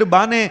థియరీ దగ్గర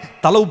బాగానే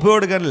తల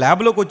ఊపేవాడు, కానీ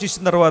ల్యాబ్లోకి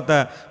వచ్చేసిన తర్వాత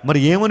మరి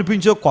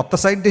ఏమనిపించో కొత్త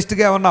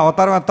సైంటిస్ట్గా ఏమన్నా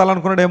అవతారం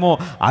ఎత్తాలనుకున్నాడేమో,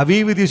 అవి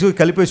ఇవి తీసుకుని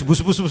కలిపేసి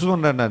బుసు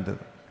ఉండండి అంటే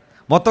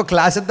మొత్తం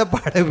క్లాస్ అంతా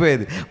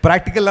పాడైపోయేది,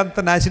 ప్రాక్టికల్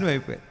అంతా నాశనం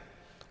అయిపోయేది.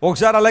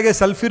 ఒకసారి అలాగే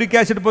సల్ఫ్యూరిక్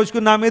యాసిడ్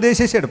పోసుకుని నా మీద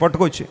వేసేసాడు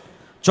పట్టుకొచ్చి,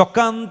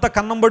 చొక్కా అంతా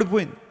కన్నం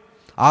పడిపోయింది.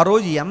 ఆ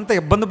రోజు ఎంత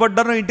ఇబ్బంది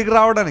పడ్డానో ఇంటికి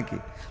రావడానికి.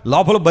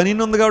 లోపల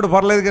బనీన్ ఉంది కాబట్టి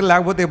పర్లేదు, కానీ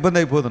లేకపోతే ఇబ్బంది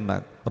అయిపోతుంది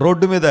నాకు.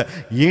 రోడ్డు మీద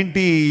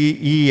ఏంటి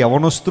ఈ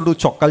యవనస్తుడు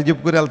చొక్కాలు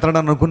చెప్పుకుని వెళ్తాడు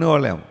అని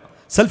అనుకునేవాళ్ళేమో.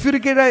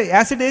 సల్ఫ్యూరిక్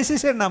యాసిడ్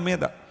వేసేసాడు నా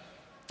మీద,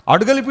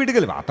 అడుగలి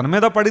పీటుగలి అతని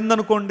మీద పడింది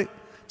అనుకోండి.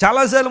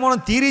 చాలాసార్లు మనం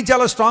థియరీ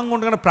చాలా స్ట్రాంగ్గా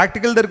ఉంటుంది, కానీ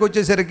ప్రాక్టికల్ దగ్గరికి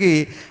వచ్చేసరికి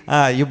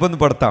ఇబ్బంది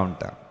పడుతూ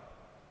ఉంటాం.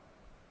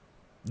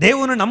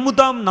 దేవుని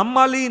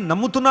నమ్మాలి,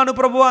 నమ్ముతున్నాను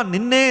ప్రభువా,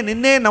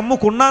 నిన్నే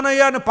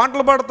నమ్ముకున్నానయ్యా అని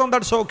పాటలు పాడుతాం,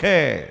 దట్స్ ఓకే.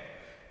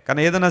 కానీ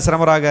ఏదైనా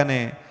శ్రమ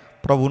రాగానే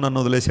ప్రభు నన్ను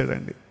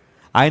వదిలేశాడండి,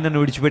 ఆయన నన్ను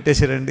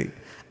విడిచిపెట్టేశాడండి,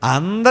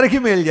 అందరికీ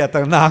మేలు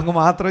చేస్తాడు, నాకు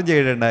మాత్రం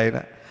చేయడండి ఆయన.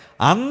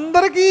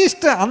 అందరినీ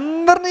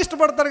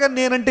ఇష్టపడతాడు, కానీ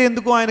నేనంటే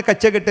ఎందుకు ఆయన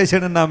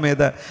కట్టేశాడండి నా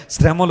మీద.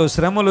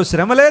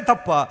 శ్రమలే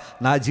తప్ప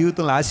నా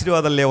జీవితంలో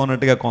ఆశీర్వాదాలు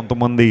లేవన్నట్టుగా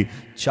కొంతమంది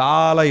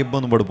చాలా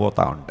ఇబ్బంది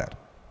పడిపోతూ ఉంటారు.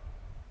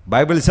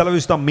 బైబిల్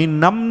సెలవిస్తాం, మీ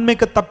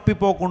నమ్మిక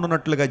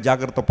తప్పిపోకుండానట్లుగా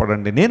జాగ్రత్త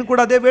పడండి. నేను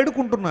కూడా అదే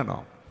వేడుకుంటున్నాను.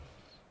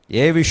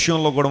 ఏ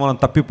విషయంలో కూడా మనం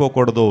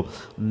తప్పిపోకూడదు.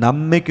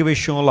 నమ్మిక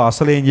విషయంలో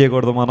అసలు ఏం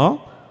చేయకూడదు, మనం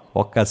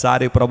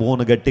ఒక్కసారి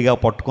ప్రభువును గట్టిగా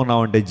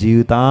పట్టుకున్నామంటే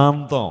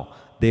జీవితాంతం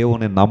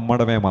దేవుని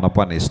నమ్మడమే మన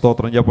పని.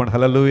 స్తోత్రం చెప్పండి,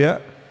 హల్లెలూయా.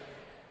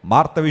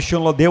 మార్త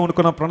విషయంలో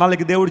దేవునికున్న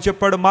ప్రణాళిక దేవుడు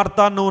చెప్పాడు, మార్త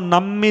నువ్వు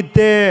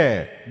నమ్మితే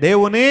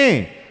దేవుని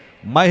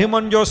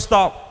మహిమను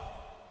చూస్తావు.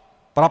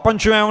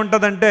 ప్రపంచం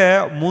ఏముంటుందంటే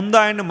ముందు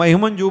ఆయన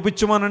మహిమను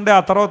చూపించమనంటే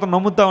ఆ తర్వాత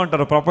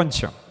నమ్ముతామంటారు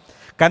ప్రపంచం.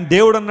 కానీ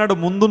దేవుడు అన్నాడు,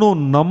 ముందు నువ్వు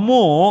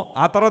నమ్ము,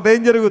 ఆ తర్వాత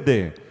ఏం జరుగుద్ది,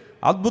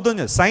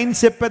 అద్భుతంగా. సైన్స్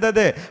చెప్పేది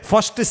అదే,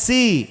 ఫస్ట్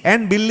సీ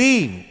అండ్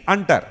బిలీవ్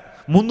అంటారు.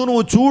 ముందు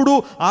నువ్వు చూడు,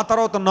 ఆ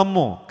తర్వాత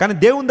నమ్ము. కానీ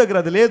దేవుని దగ్గర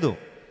అది లేదు.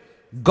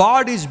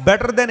 God is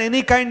better then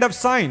any kind of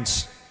science.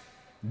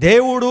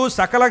 దేవుడు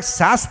సకల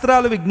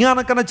శాస్త్రాలు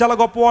విజ్ఞానం కన్నా చాలా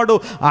గొప్పవాడు.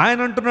 ఆయన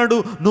అంటున్నాడు,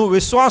 నువ్వు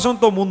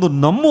విశ్వాసంతో ముందు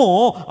నమ్ము,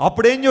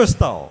 అప్పుడేం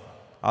చూస్తావు,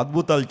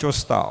 అద్భుతాలు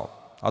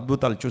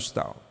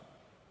చూస్తావు.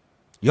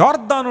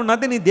 యోర్దాను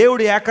నదిని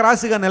దేవుడు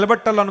ఏకరాశిగా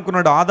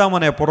నిలబెట్టాలనుకున్నాడు ఆదాము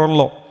అనే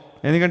పురంలో.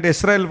 ఎందుకంటే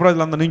ఇశ్రాయేల్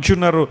ప్రజలందరూ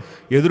నించున్నారు,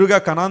 ఎదురుగా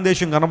కనాన్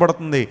దేశం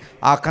కనబడుతుంది.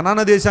 ఆ కనాన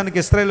దేశానికి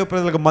ఇశ్రాయేల్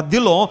ప్రజలకు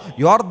మధ్యలో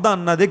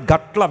యోర్దాన్ నది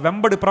గట్ల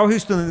వెంబడి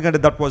ప్రవహిస్తుంది.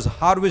 ఎందుకంటే దట్ వాజ్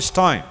హార్వెస్ట్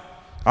టైం.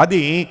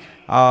 అది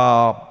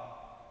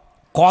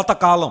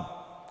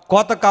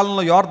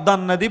కోతకాలంలో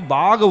యోర్దాన్ నది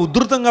బాగా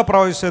ఉధృతంగా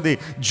ప్రవహిస్తుంది.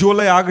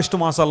 జూలై ఆగస్టు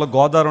మాసాల్లో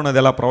గోదావరి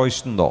నది ఎలా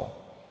ప్రవహిస్తుందో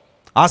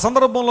ఆ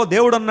సందర్భంలో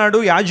దేవుడు అన్నాడు,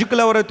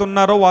 యాజకులు ఎవరైతే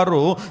ఉన్నారో వారు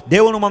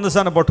దేవుని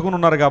మందసాన్ని పట్టుకుని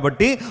ఉన్నారు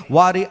కాబట్టి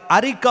వారి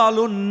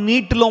అరికాలు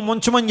నీటిలో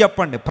ముంచమని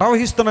చెప్పండి.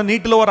 ప్రవహిస్తున్న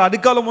నీటిలో వారి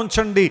అరికాలు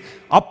ముంచండి,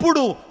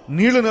 అప్పుడు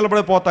నీళ్లు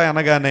నిలబడిపోతాయి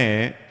అనగానే,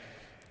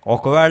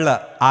 ఒకవేళ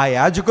ఆ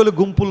యాజకుల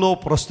గుంపులో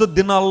ప్రస్తుత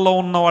దినాల్లో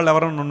ఉన్న వాళ్ళు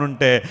ఎవరైనా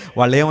ఉంటే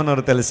వాళ్ళు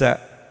ఏమన్నారు తెలుసా,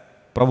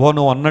 ప్రభు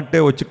నువ్వు అన్నట్టే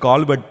వచ్చి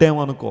కాలు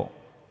పెట్టామనుకో,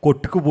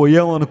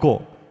 కొట్టుకుపోయామనుకో,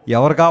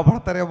 ఎవరు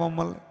కాపాడతారే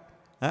మమ్మల్ని,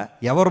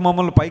 ఎవరు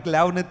మమ్మల్ని పైకి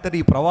లేవనెత్తారు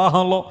ఈ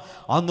ప్రవాహంలో,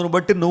 అందును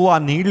బట్టి నువ్వు ఆ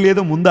నీళ్ళు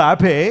ఏదో ముందు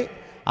ఆపే,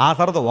 ఆ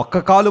తర్వాత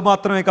ఒక్క కాలు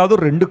మాత్రమే కాదు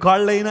 2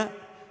 కాళ్ళైనా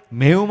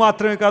మేము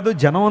మాత్రమే కాదు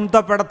జనం అంతా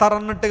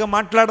పెడతారన్నట్టుగా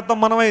మాట్లాడతాం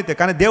మనమైతే.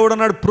 కానీ దేవుడు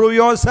అన్నాడు, ప్రూవ్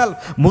యువర్ సెల్ఫ్,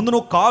 ముందు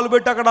నువ్వు కాలు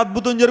పెట్టి అక్కడ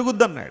అద్భుతం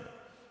జరుగుద్ది అన్నాడు.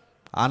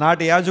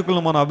 ఆనాటి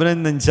యాజకులను మనం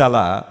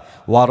అభినందించాలా,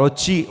 వారు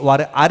వచ్చి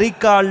వారి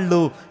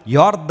అరికాళ్ళు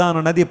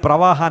యోర్దాను నది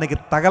ప్రవాహానికి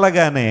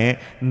తగలగానే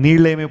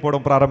నీళ్ళు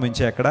ఏమైపోవడం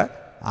ప్రారంభించాయి, అక్కడ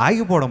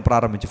ఆగిపోవడం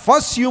ప్రారంభించి.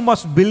 First you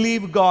must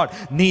believe God,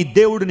 నీ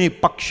దేవుడు నీ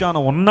పక్షాన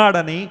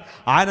ఉన్నాడని,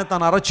 ఆయన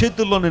తన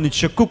అరచేతుల్లో నిన్ను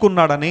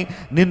చెక్కుకున్నాడని,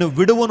 నిన్ను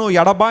విడువను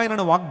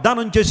ఎడబాయనని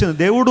వాగ్దానం చేసిన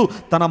దేవుడు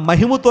తన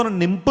మహిమతో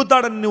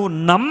నింపుతాడని నువ్వు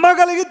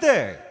నమ్మగలిగితే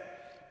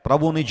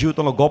ప్రభు నీ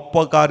జీవితంలో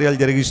గొప్ప కార్యాలు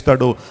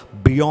జరిగిస్తాడు.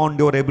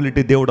 బియాండ్ యువర్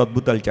ఎబిలిటీ దేవుడు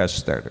అద్భుతాలు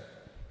చేస్తాడు.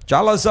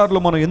 చాలాసార్లు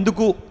మనం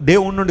ఎందుకు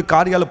దేవుడి నుండి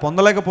కార్యాలు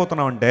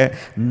పొందలేకపోతున్నామంటే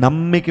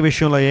నమ్మిక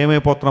విషయంలో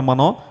ఏమైపోతున్నాం,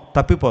 మనం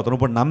తప్పిపోతున్నాం.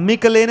 ఇప్పుడు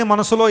నమ్మిక లేని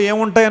మనసులో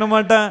ఏముంటాయి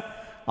అన్నమాట,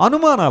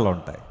 అనుమానాలు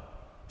ఉంటాయి,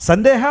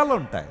 సందేహాలు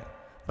ఉంటాయి,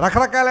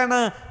 రకరకాలైన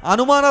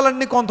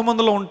అనుమానాలన్నీ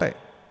కొంతమందిలో ఉంటాయి.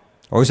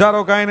 ఒకసారి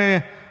ఒక ఆయన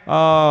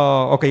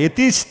ఒక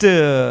ఎథీస్ట్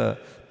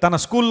తన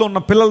స్కూల్లో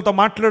ఉన్న పిల్లలతో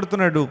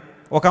మాట్లాడుతున్నాడు.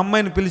 ఒక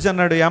అమ్మాయిని పిలిచి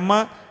అన్నాడు, అమ్మ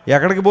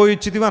ఎక్కడికి పోయి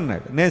వచ్చింది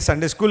అన్నాడు. నేను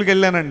సండే స్కూల్కి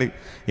వెళ్ళానండి.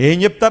 ఏం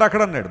చెప్తారు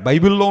అక్కడ అన్నాడు.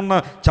 బైబిల్లో ఉన్న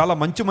చాలా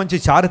మంచి మంచి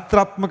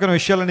చారిత్రాత్మక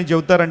విషయాలని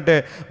చెబుతారంటే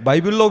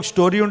బైబిల్లో ఒక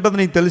స్టోరీ ఉంటుంది,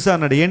 నీకు తెలుసా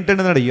అన్నాడు.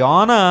 ఏంటంటే అన్నాడు,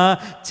 యోన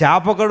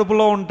చేప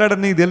కడుపులో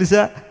ఉంటాడని నీకు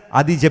తెలుసా,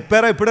 అది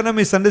చెప్పారా ఎప్పుడైనా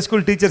మీ సండే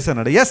స్కూల్ టీచర్స్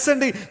అన్నాడు. ఎస్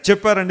అండి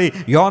చెప్పారండి,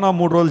 యోన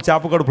 3 రోజులు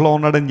చేప కడుపులో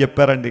ఉన్నాడని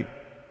చెప్పారండి.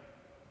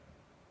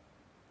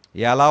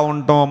 ఎలా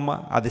ఉంటామమ్మా,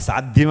 అది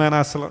సాధ్యమేనా,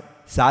 అసలు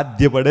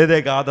సాధ్యపడేదే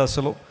కాదు.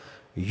 అసలు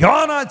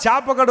యోనా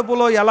చేప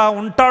కడుపులో ఎలా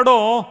ఉంటాడో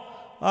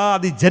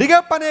అది జరిగే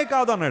పనే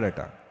కాదు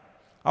అన్నాడట.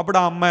 అప్పుడు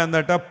ఆ అమ్మాయి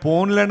అందట,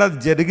 పోన్లేండి అది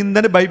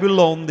జరిగిందని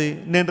బైబిల్లో ఉంది,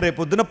 నేను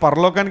రేపొద్దున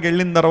పరలోకానికి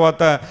వెళ్ళిన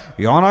తర్వాత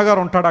యోనా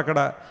గారు ఉంటాడు అక్కడ,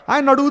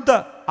 ఆయన అడుగుతా,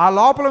 ఆ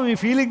లోపల మీ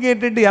ఫీలింగ్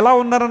ఏంటంటే ఎలా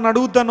ఉన్నారని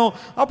అడుగుతాను,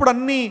 అప్పుడు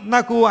అన్నీ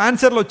నాకు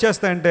ఆన్సర్లు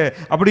వచ్చేస్తాయంటే.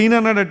 అప్పుడు ఈయన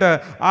అన్నాడట,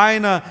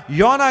 ఆయన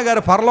యోనా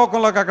గారు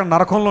పరలోకంలోకి అక్కడ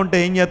నరకంలో ఉంటే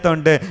ఏం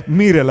చేస్తామంటే,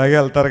 మీరు ఎలాగే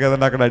వెళ్తారు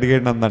కదండి అక్కడ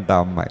అడిగేయండి అందంట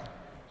ఆ అమ్మాయి.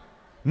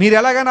 మీరు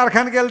ఎలాగ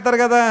నరకానికి వెళ్తారు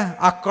కదా,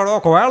 అక్కడ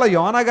ఒకవేళ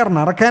యోనా గారు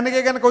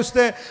నరకానికే కనుక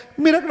వస్తే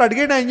మీరు అక్కడ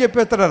అడిగేయండి అని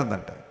చెప్పేస్తాడు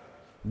అందంట.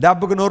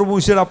 దెబ్బకు నోరు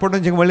మూసాడు, అప్పటి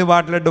నుంచి మళ్ళీ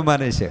మాట్లాడడం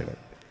మానేశాడు.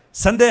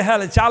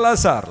 సందేహాలు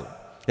చాలాసార్లు,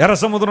 ఎర్ర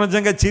సముద్రం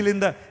నిజంగా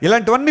చీలిందా,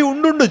 ఇలాంటివన్నీ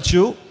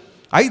ఉండుండొచ్చు.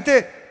 అయితే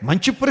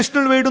మంచి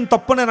ప్రశ్నలు వేయడం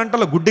తప్పు నేను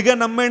అంటలే, గుడ్డిగా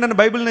నమ్మేయండి అని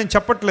బైబిల్ నేను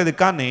చెప్పట్లేదు.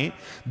 కానీ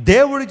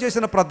దేవుడు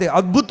చేసిన ప్రతి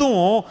అద్భుతం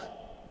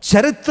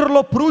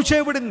చరిత్రలో ప్రూవ్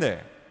చేయబడిందే.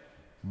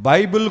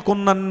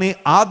 బైబిల్కున్నన్ని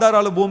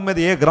ఆధారాలు భూమి మీద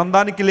ఏ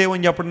గ్రంథానికి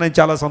లేవని చెప్పడం నేను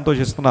చాలా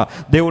సంతోషిస్తున్నా.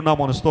 దేవుడు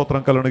నామమున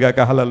స్తోత్రం కలుగునుగాక.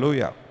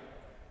 హల్లెలూయా.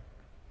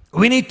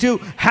 We need to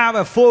have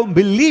a firm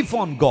belief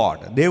on God.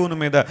 దేవుని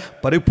మీద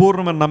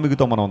పరిపూర్ణమైన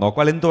నమ్మికతో మనం ఉందాం.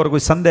 ఒకవేళ ఇంతవరకు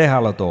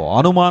సందేహాలతో,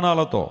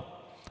 అనుమానాలతో,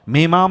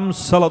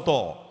 మీమాంసలతో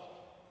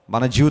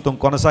మన జీవితం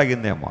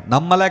కొనసాగిందేమో,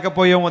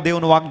 నమ్మలేకపోయామో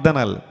దేవుని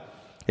వాగ్దానాలు,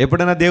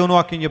 ఎప్పుడైనా దేవుని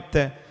వాక్యం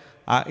చెప్తే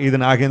ఇది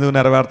నాకెందుకు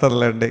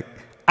నెరవేర్తలేండి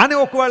అని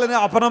ఒకవేళ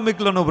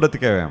అపనమ్మికలో నువ్వు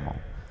బ్రతికేవేమో,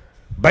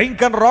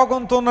 భయంకర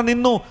రోగంతో ఉన్న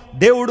నిన్ను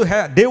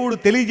దేవుడు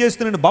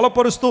తెలియజేస్తూ నిన్ను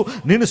బలపరుస్తూ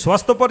నిన్ను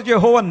స్వస్థపరిచే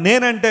యెహోవా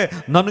నేనంటే,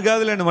 నన్ను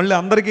కాదులేండి మళ్ళీ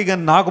అందరికీ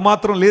కానీ నాకు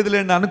మాత్రం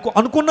లేదులేండి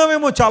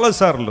అనుకున్నావేమో.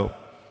 చాలాసార్లు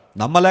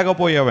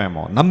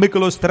నమ్మలేకపోయావేమో,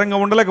 నమ్మికలో స్థిరంగా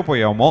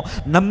ఉండలేకపోయామో,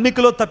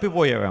 నమ్మికలో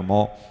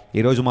తప్పిపోయావేమో.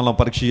 ఈరోజు మనం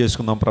పరీక్ష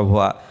చేసుకుందాం.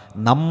 ప్రభువా,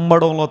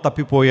 నమ్మడంలో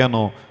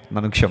తప్పిపోయాను,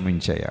 నన్ను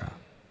క్షమించయ్యా.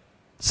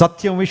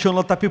 సత్యం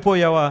విషయంలో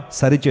తప్పిపోయావా,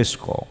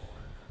 సరిచేసుకో.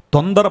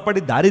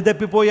 తొందరపడి దారి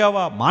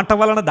తప్పిపోయావా, మాట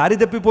వలన దారి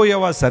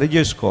తప్పిపోయావా,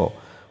 సరిచేసుకో.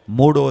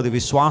 మూడవది,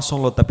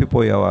 విశ్వాసంలో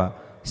తప్పిపోయావా,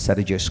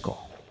 సరిచేసుకో.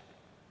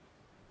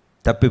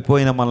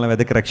 తప్పిపోయిన మనల్ని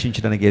వెదకి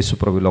రక్షించడానికి యేసు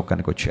ప్రభు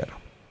లోకానికి వచ్చారు.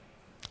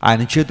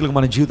 ఆయన చేతులకు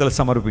మన జీవితాలు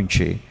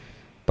సమర్పించి,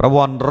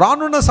 ప్రభువా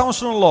రానున్న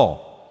సంవత్సరంలో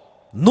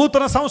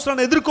నూతన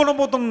సంవత్సరాన్ని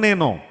ఎదుర్కొనబోతున్న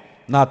నేను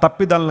నా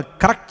తప్పిదాలను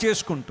కరెక్ట్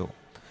చేసుకుంటూ,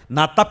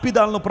 నా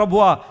తప్పిదాలను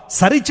ప్రభువా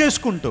సరి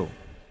చేసుకుంటూ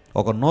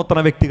ఒక నూతన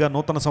వ్యక్తిగా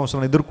నూతన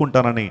సంవత్సరాన్ని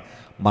ఎదుర్కొంటానని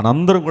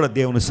మనందరం కూడా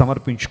దేవుని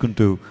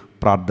సమర్పించుకుంటూ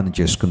ప్రార్థన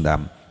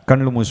చేసుకుందాం.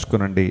 కళ్ళు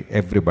మూసుకునండి.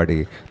 Everybody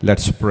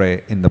let's pray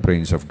in the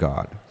presence of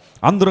God.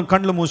 అందరం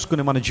కళ్ళు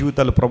మూసుకుని మన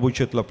జీవితాలు ప్రభు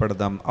చేతిలో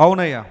పెడదాం.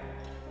 అవునయ్యా,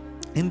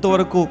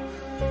 ఇంతవరకు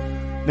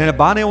నేను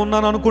బాగానే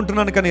ఉన్నాను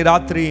అనుకుంటున్నాను, కానీ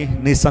రాత్రి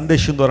నీ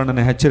సందేశం ద్వారా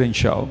నన్ను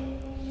హెచ్చరించావు.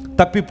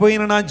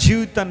 తప్పిపోయిన నా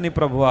జీవితాన్ని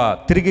ప్రభువా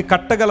తిరిగి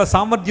కట్టగల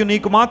సామర్థ్యం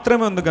నీకు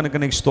మాత్రమే ఉంది కనుక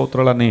నీకు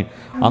స్తోత్రాలని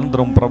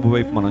అందరం ప్రభు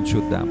వైపు మనం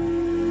చూద్దాం.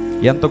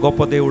 ఎంత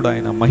గొప్ప దేవుడు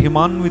ఆయన,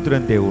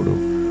 మహిమాన్వితుడైన దేవుడు,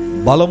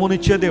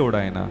 బలమునిచ్చే దేవుడు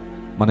ఆయన,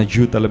 మన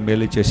జీవితాలు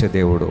మేలు చేసే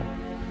దేవుడు.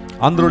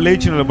 అందరూ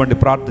లేచి నిలబడి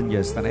ప్రార్థన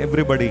చేస్తాను.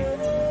 Everybody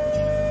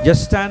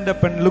just stand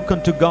up and look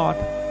an to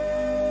God.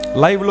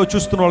 లైవ్లో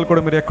చూస్తున్న వాళ్ళు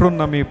కూడా మీరు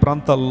ఎక్కడున్నా మీ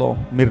ప్రాంతాల్లో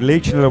మీరు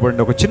లేచి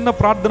నిలబడి ఒక చిన్న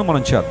ప్రార్థన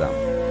మనం చేద్దాం.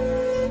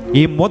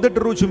 ఈ మొదటి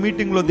రోజు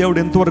మీటింగ్లో దేవుడు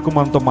ఎంతవరకు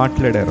మనతో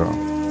మాట్లాడారో,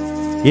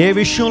 ఏ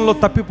విషయంలో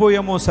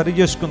తప్పిపోయామో సరి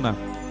చేసుకుందాం.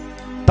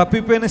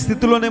 తప్పిపోయిన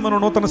స్థితిలోనే మనం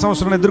నూతన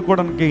సంవత్సరాన్ని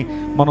ఎదుర్కోవడానికి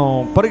మనం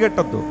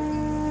పరిగెట్టద్దు,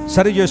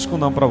 సరి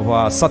చేసుకుందాం. ప్రభువా,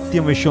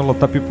 సత్యం విషయంలో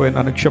తప్పిపోయి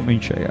నన్ను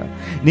క్షమించయ్యా.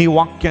 నీ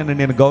వాక్యాన్ని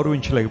నేను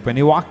గౌరవించలేకపోయాను,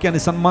 నీ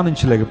వాక్యాన్ని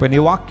సన్మానించలేకపోయాను,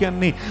 నీ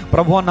వాక్యాన్ని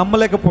ప్రభువా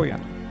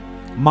నమ్మలేకపోయాను,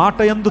 మాట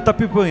యందు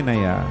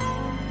తప్పిపోయినయ్యా.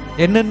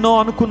 ఎన్నెన్నో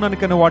అనుకున్నాను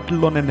కానీ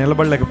వాటిల్లో నేను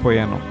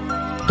నిలబడలేకపోయాను.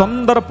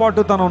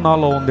 తొందరపాటుతనం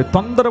నాలో ఉంది.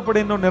 తొందరపడి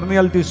ఎన్నో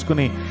నిర్ణయాలు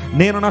తీసుకుని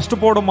నేను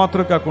నష్టపోవడం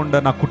మాత్రం కాకుండా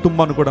నా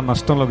కుటుంబాన్ని కూడా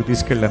నష్టంలోకి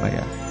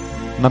తీసుకెళ్ళానయ్యా.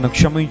 నన్ను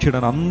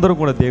క్షమించడానికి అందరూ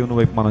కూడా దేవుని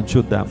వైపు మనం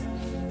చూద్దాం.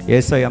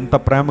 యేసయ్య ఎంత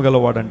ప్రేమ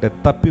గలవాడంటే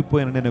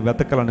తప్పిపోయిన నేను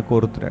వెతకాలని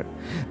కోరుతున్నాడు.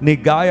 నీ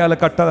గాయాలు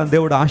కట్టాలని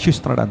దేవుడు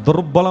ఆశిస్తున్నాడు.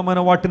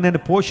 దుర్బలమైన వాటిని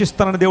నేను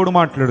పోషిస్తానని దేవుడు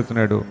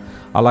మాట్లాడుతున్నాడు.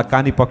 అలా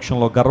కాని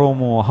పక్షంలో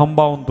గర్వము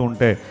అహంభావంతో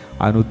ఉంటే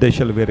ఆయన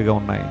ఉద్దేశాలు వేరుగా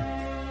ఉన్నాయి.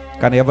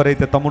 కానీ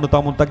ఎవరైతే తమను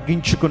తాము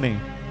తగ్గించుకుని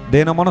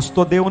దేన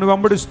మనసుతో దేవుని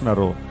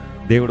వెంబడిస్తున్నారో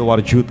దేవుడు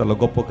వారి జీవితాల్లో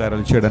గొప్ప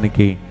కార్యాలు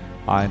చేయడానికి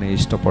ఆయన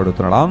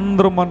ఇష్టపడుతున్నాడు.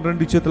 అందరం మన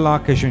రెండు చేతులు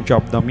ఆకాశం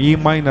చెప్దాం. ఈ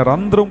మైనర్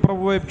అందరం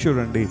ప్రభు వైపు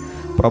చూడండి.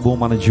 ప్రభు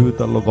మన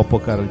జీవితాల్లో గొప్ప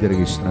కార్యాలు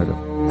జరిగిస్తున్నాడు.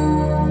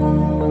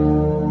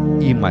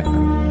 ఈ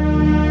మైనర్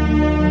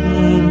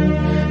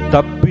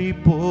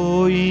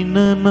తప్పిపోయిన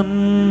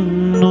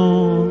నన్ను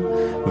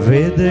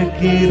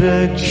వెదకి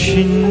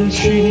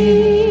రక్షించి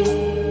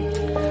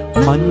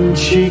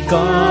మంచి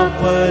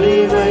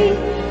కాపరివై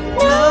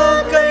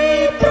నాకై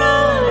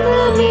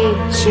ప్రాణమిచ్చితివే.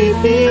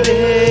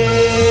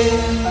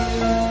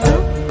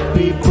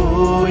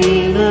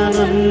 తప్పిపోయిన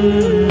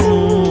నన్ను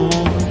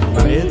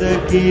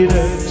వెదకి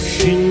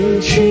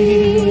రక్షించి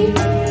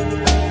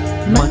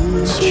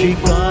మంచి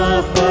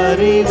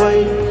కాపరివై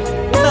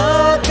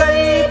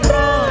నాకై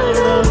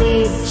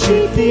ప్రాణమిచ్చితివే.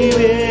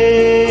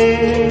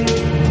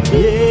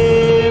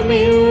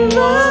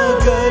 ఏమివ్వగలను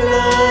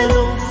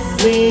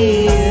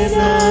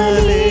నీయనలేని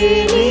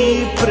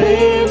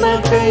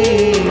ప్రేమకై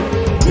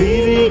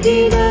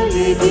విరిగిన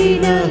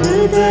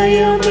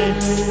హృదయమే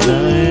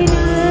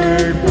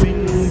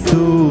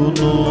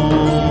నడిపింతును.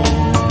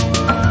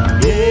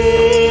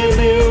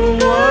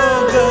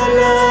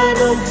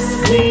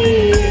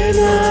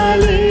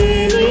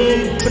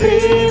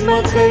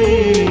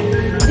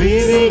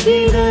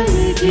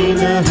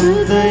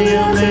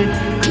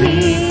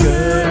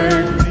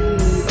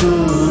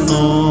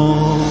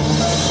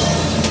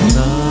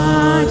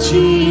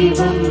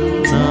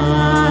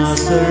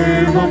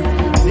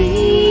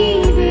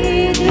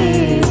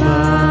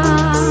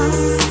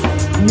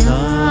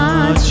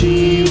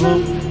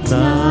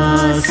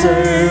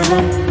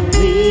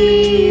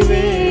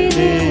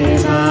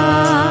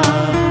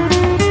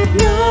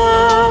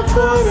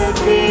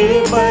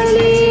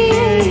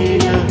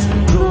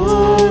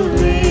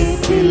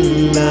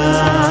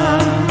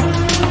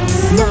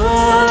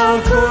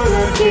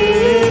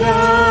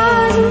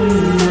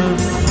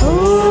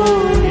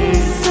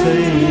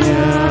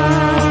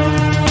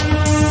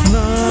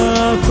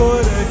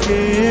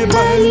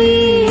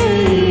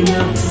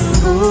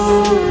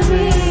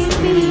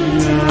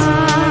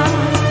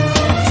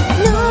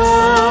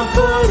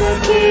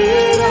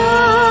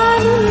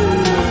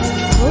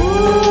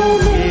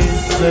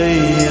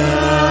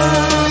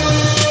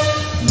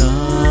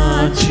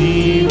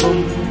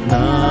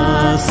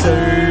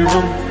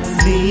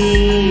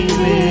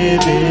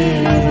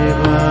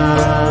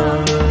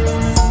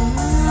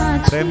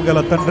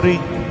 గల తండ్రి,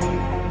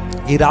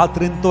 ఈ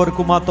రాత్రి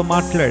ఇంతవరకు మాతో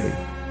మాట్లాడి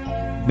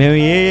మేము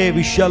ఏ ఏ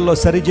విషయాల్లో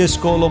సరి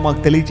చేసుకోవాలో మాకు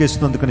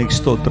తెలియజేసినందుకు నీకు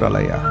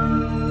స్తోత్రాలయ్యా.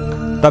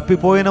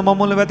 తప్పిపోయిన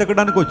మమ్మల్ని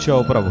వెతకడానికి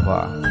వచ్చావు ప్రభువా.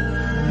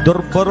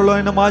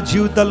 దుర్భరులైన మా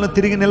జీవితాలను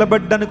తిరిగి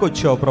నిలబెట్టడానికి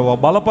వచ్చావు ప్రభువా.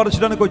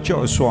 బలపరచడానికి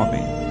వచ్చావు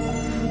స్వామి.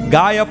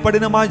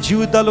 గాయపడిన మా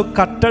జీవితాలు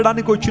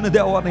కట్టడానికి వచ్చిన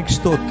దేవా నీకు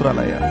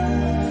స్తోత్రాలయ్యా.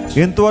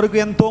 ఇంతవరకు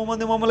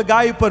ఎంతోమంది మమ్మల్ని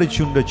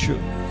గాయపరిచి ఉండొచ్చు.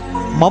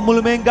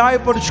 మమ్మల్ని మేము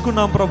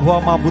గాయపరుచుకున్నాం ప్రభువా.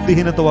 మా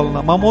బుద్ధిహీనత వలన,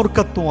 మా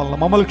మూర్ఖత్వం వలన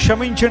మమ్మల్ని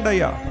క్షమించండి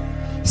అయ్యా.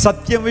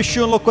 సత్యం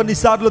విషయంలో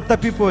కొన్నిసార్లు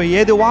తప్పిపోయి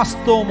ఏది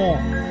వాస్తవమో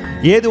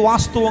ఏది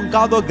వాస్తవం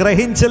కాదో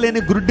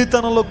గ్రహించలేని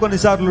గుడ్డితనంలో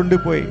కొన్నిసార్లు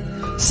ఉండిపోయి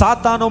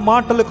సాతాను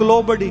మాటలకు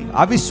లోబడి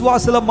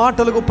అవిశ్వాసుల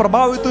మాటలకు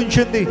ప్రభావితం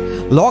చెంది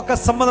లోక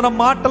సంబంధ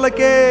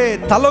మాటలకే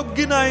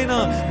తలొగ్గిన ఆయన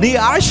నీ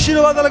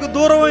ఆశీర్వాదాలకు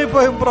దూరం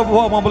అయిపోయాం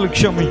ప్రభువా. మమ్మల్ని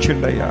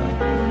క్షమించండి అయ్యా.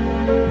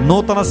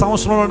 నూతన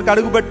సంవత్సరంలోనికి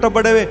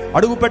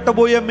అడుగు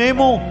పెట్టబోయే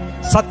మేము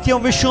సత్యం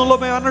విషయంలో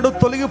మేము అన్నడు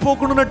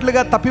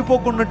తొలగిపోకుండాట్లుగా,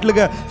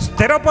 తప్పిపోకుండాట్లుగా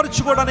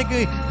స్థిరపరచుకోవడానికి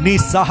నీ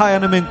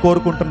సహాయాన్ని మేము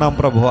కోరుకుంటున్నాం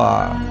ప్రభువా.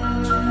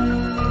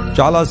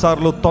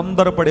 చాలాసార్లు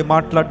తొందరపడి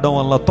మాట్లాడడం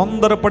వల్ల,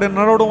 తొందరపడి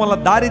నడవడం వల్ల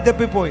దారి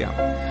తప్పిపోయాం.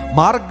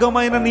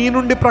 మార్గమైన నీ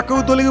నుండి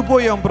ప్రక్కకు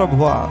తొలగిపోయాం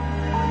ప్రభువా.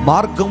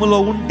 మార్గములో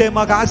ఉంటే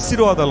మాకు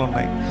ఆశీర్వాదాలు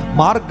ఉన్నాయి.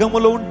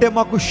 మార్గములో ఉంటే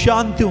మాకు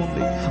శాంతి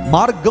ఉంది.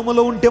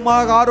 మార్గములో ఉంటే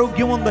మాకు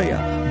ఆరోగ్యం ఉందయ్యా.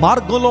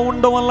 మార్గంలో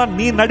ఉండడం వల్ల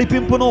నీ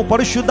నడిపింపును,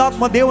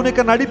 పరిశుద్ధాత్మ దేవుని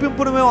యొక్క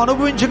నడిపింపును మేము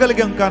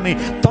అనుభవించగలిగాం. కానీ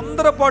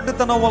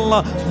తొందరపాటుతనం వల్ల,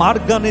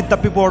 మార్గాన్ని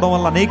తప్పిపోవడం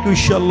వల్ల అనేక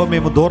విషయాల్లో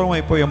మేము దూరం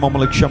అయిపోయాం.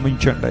 మమ్మల్ని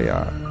క్షమించండి అయ్యా.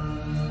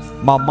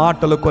 మా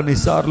మాటలు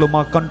కొన్నిసార్లు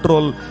మా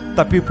కంట్రోల్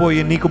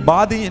తప్పిపోయి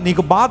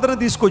నీకు బాధను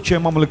తీసుకొచ్చే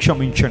మమ్మల్ని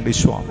క్షమించండి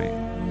స్వామి.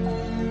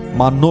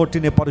 మా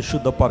నోటిని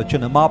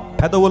పరిశుద్ధపరచండి. మా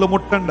పెదవులు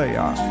ముట్టండి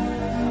అయ్యా.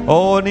 ఓ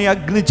నీ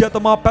అగ్ని చేత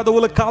మా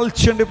పెదవులు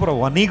కాల్చండి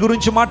ప్రభువా. నీ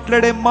గురించి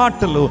మాట్లాడే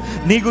మాటలు,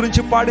 నీ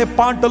గురించి పాడే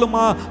పాటలు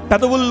మా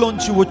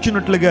పెదవుల్లోంచి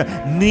వచ్చినట్లుగా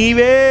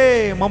నీవే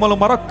మమ్మల్ని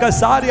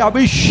మరొక్కసారి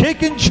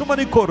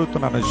అభిషేకించమని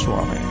కోరుతున్నాను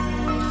స్వామి.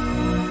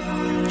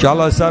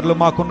 చాలాసార్లు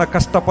మాకున్న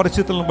కష్ట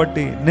పరిస్థితులను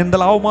బట్టి,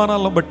 నిందల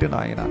అవమానాలను బట్టి,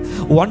 నాయన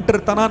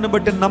ఒంటరితనాన్ని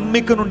బట్టి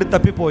నమ్మిక నుండి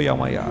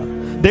తప్పిపోయామయ్యా.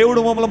 దేవుడు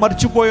మమ్మల్ని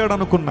మర్చిపోయాడు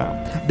అనుకున్నా,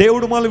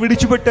 దేవుడు మమ్మల్ని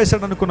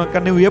విడిచిపెట్టేశాడు అనుకున్నా.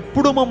 కానీ నువ్వు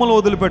ఎప్పుడు మమ్మల్ని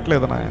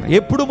వదిలిపెట్టలేదు నాయన,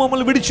 ఎప్పుడు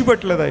మమ్మల్ని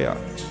విడిచిపెట్టలేదయ్యా.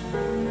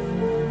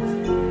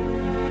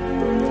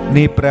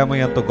 నీ ప్రేమ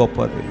ఎంత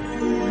గొప్పది.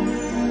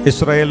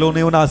 ఇశ్రాయేలు,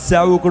 నీవు నా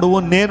సేవకుడు,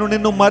 నేను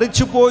నిన్ను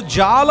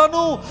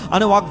మరిచిపోజాలను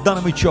అని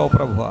వాగ్దానం ఇచ్చావు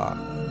ప్రభువా.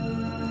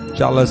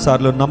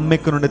 చాలాసార్లు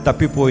నమ్మిక నుండి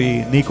తప్పిపోయి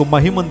నీకు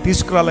మహిమను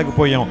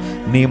తీసుకురాలేకపోయాం,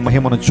 నీ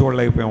మహిమను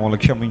చూడలేకపోయాం. వాళ్ళు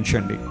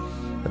క్షమించండి.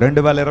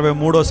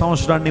 2023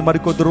 సంవత్సరాన్ని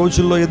మరికొద్ది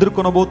రోజుల్లో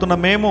ఎదుర్కొనబోతున్న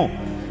మేము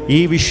ఈ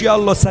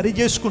విషయాల్లో సరి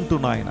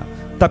చేసుకుంటున్నా ఆయన.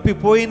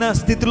 తప్పిపోయిన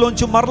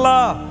స్థితిలోంచి మరలా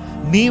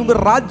నీ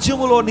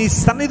రాజ్యములో, నీ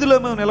సన్నిధిలో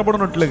మేము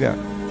నిలబడినట్లుగా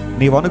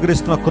నీవు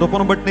అనుగ్రహిస్తున్న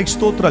కృపను బట్టి నీకు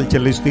స్తోత్రాలు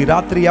చెల్లిస్తూ, ఈ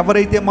రాత్రి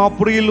ఎవరైతే మా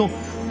ప్రియులు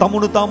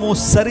తమను తాము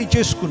సరి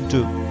చేసుకుంటూ,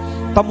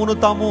 తమను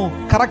తాము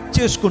కరెక్ట్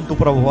చేసుకుంటూ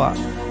ప్రభువా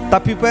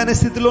తప్పిపోయిన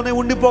స్థితిలోనే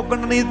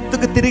ఉండిపోకుండా నీ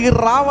ఎత్తుకు తిరిగి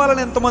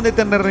రావాలని ఎంతమంది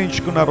అయితే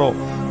నిర్ణయించుకున్నారో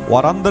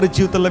వారందరి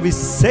జీవితంలో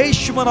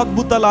విశేషమైన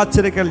అద్భుతాలు,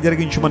 ఆశ్చర్యకాలు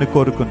జరిగించమని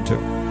కోరుకుంటూ,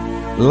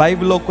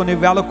 లైవ్లో కొన్ని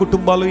వేల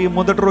కుటుంబాలు ఈ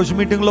మొదటి రోజు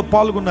మీటింగ్లో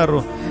పాల్గొన్నారు.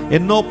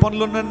 ఎన్నో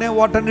పనులున్నానే,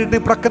 వాటన్నిటిని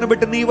ప్రక్కన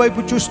పెట్టి నీ వైపు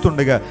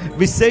చూస్తుండగా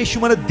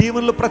విశేషమైన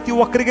దీవెనలు ప్రతి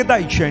ఒక్కరికి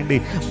దయచేయండి.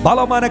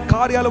 బలమైన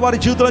కార్యాలు వారి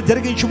జీవితంలో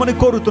జరిగించమని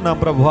కోరుతున్నాం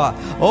ప్రభువా.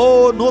 ఓ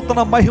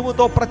నూతన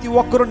మహిమతో ప్రతి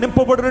ఒక్కరూ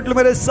నింపబడినట్లు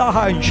మీరే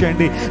సహాయం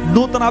చేయండి.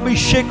 నూతన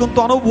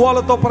అభిషేకంతో,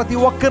 అనుభవాలతో ప్రతి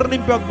ఒక్కరు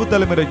నింపే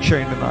అద్భుతాలు మీరు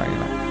చేయండి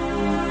నాయన.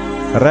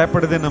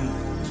 రేపటి దినం,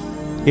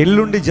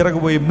 ఎల్లుండి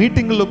జరగబోయే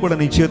మీటింగుల్లో కూడా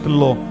నీ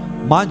చేతుల్లో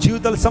మా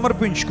జీవితాలు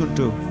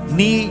సమర్పించుకుంటూ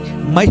నీ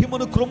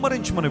మహిమను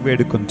కృమ్మరించమని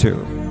వేడుకుంటూ,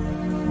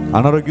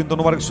 అనారోగ్యంతో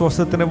ఉన్న వారికి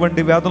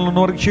స్వస్థతనివ్వండి, వేదనలు ఉన్న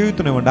వారికి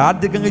చేయుతనివ్వండి,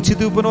 ఆర్థికంగా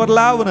చితికిపోయిన వారు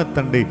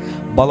లేవనెత్తండి,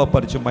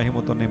 బలపరిచి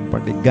మహిమతో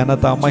నింపండి.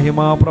 ఘనత, మహిమ,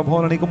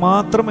 ప్రభావం నీకు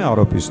మాత్రమే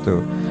ఆరోపిస్తూ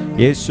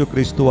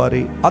యేసుక్రీస్తు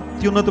వారి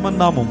అత్యున్నతమైన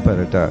నామం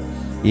పేరిట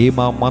ఈ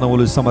మా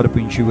మనవులు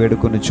సమర్పించి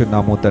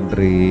వేడుకొనిచున్నాము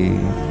తండ్రి.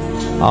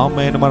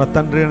 ఆమేన్. మన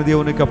తండ్రి అయిన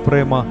దేవుని యొక్క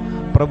ప్రేమ,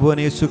 ప్రభు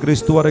అని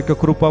యేసుక్రీస్తు వారి యొక్క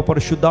కృప,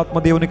 పరిశుద్ధాత్మ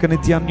దేవునికి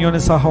నిత్య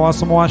అన్యోన్య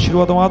సహవాసము,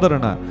 ఆశీర్వాదం,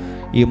 ఆదరణ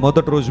ఈ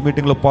మొదటి రోజు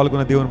మీటింగ్లో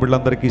పాల్గొన్న దేవుని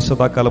బిడ్డలందరికీ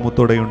సదాకాలము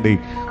తోడై ఉండి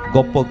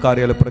గొప్ప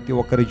కార్యాలు ప్రతి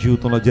ఒక్కరి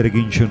జీవితంలో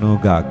జరిగించును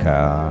గాక.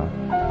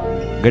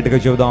 గట్టిగా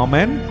చెబుదాం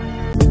ఆమేన్.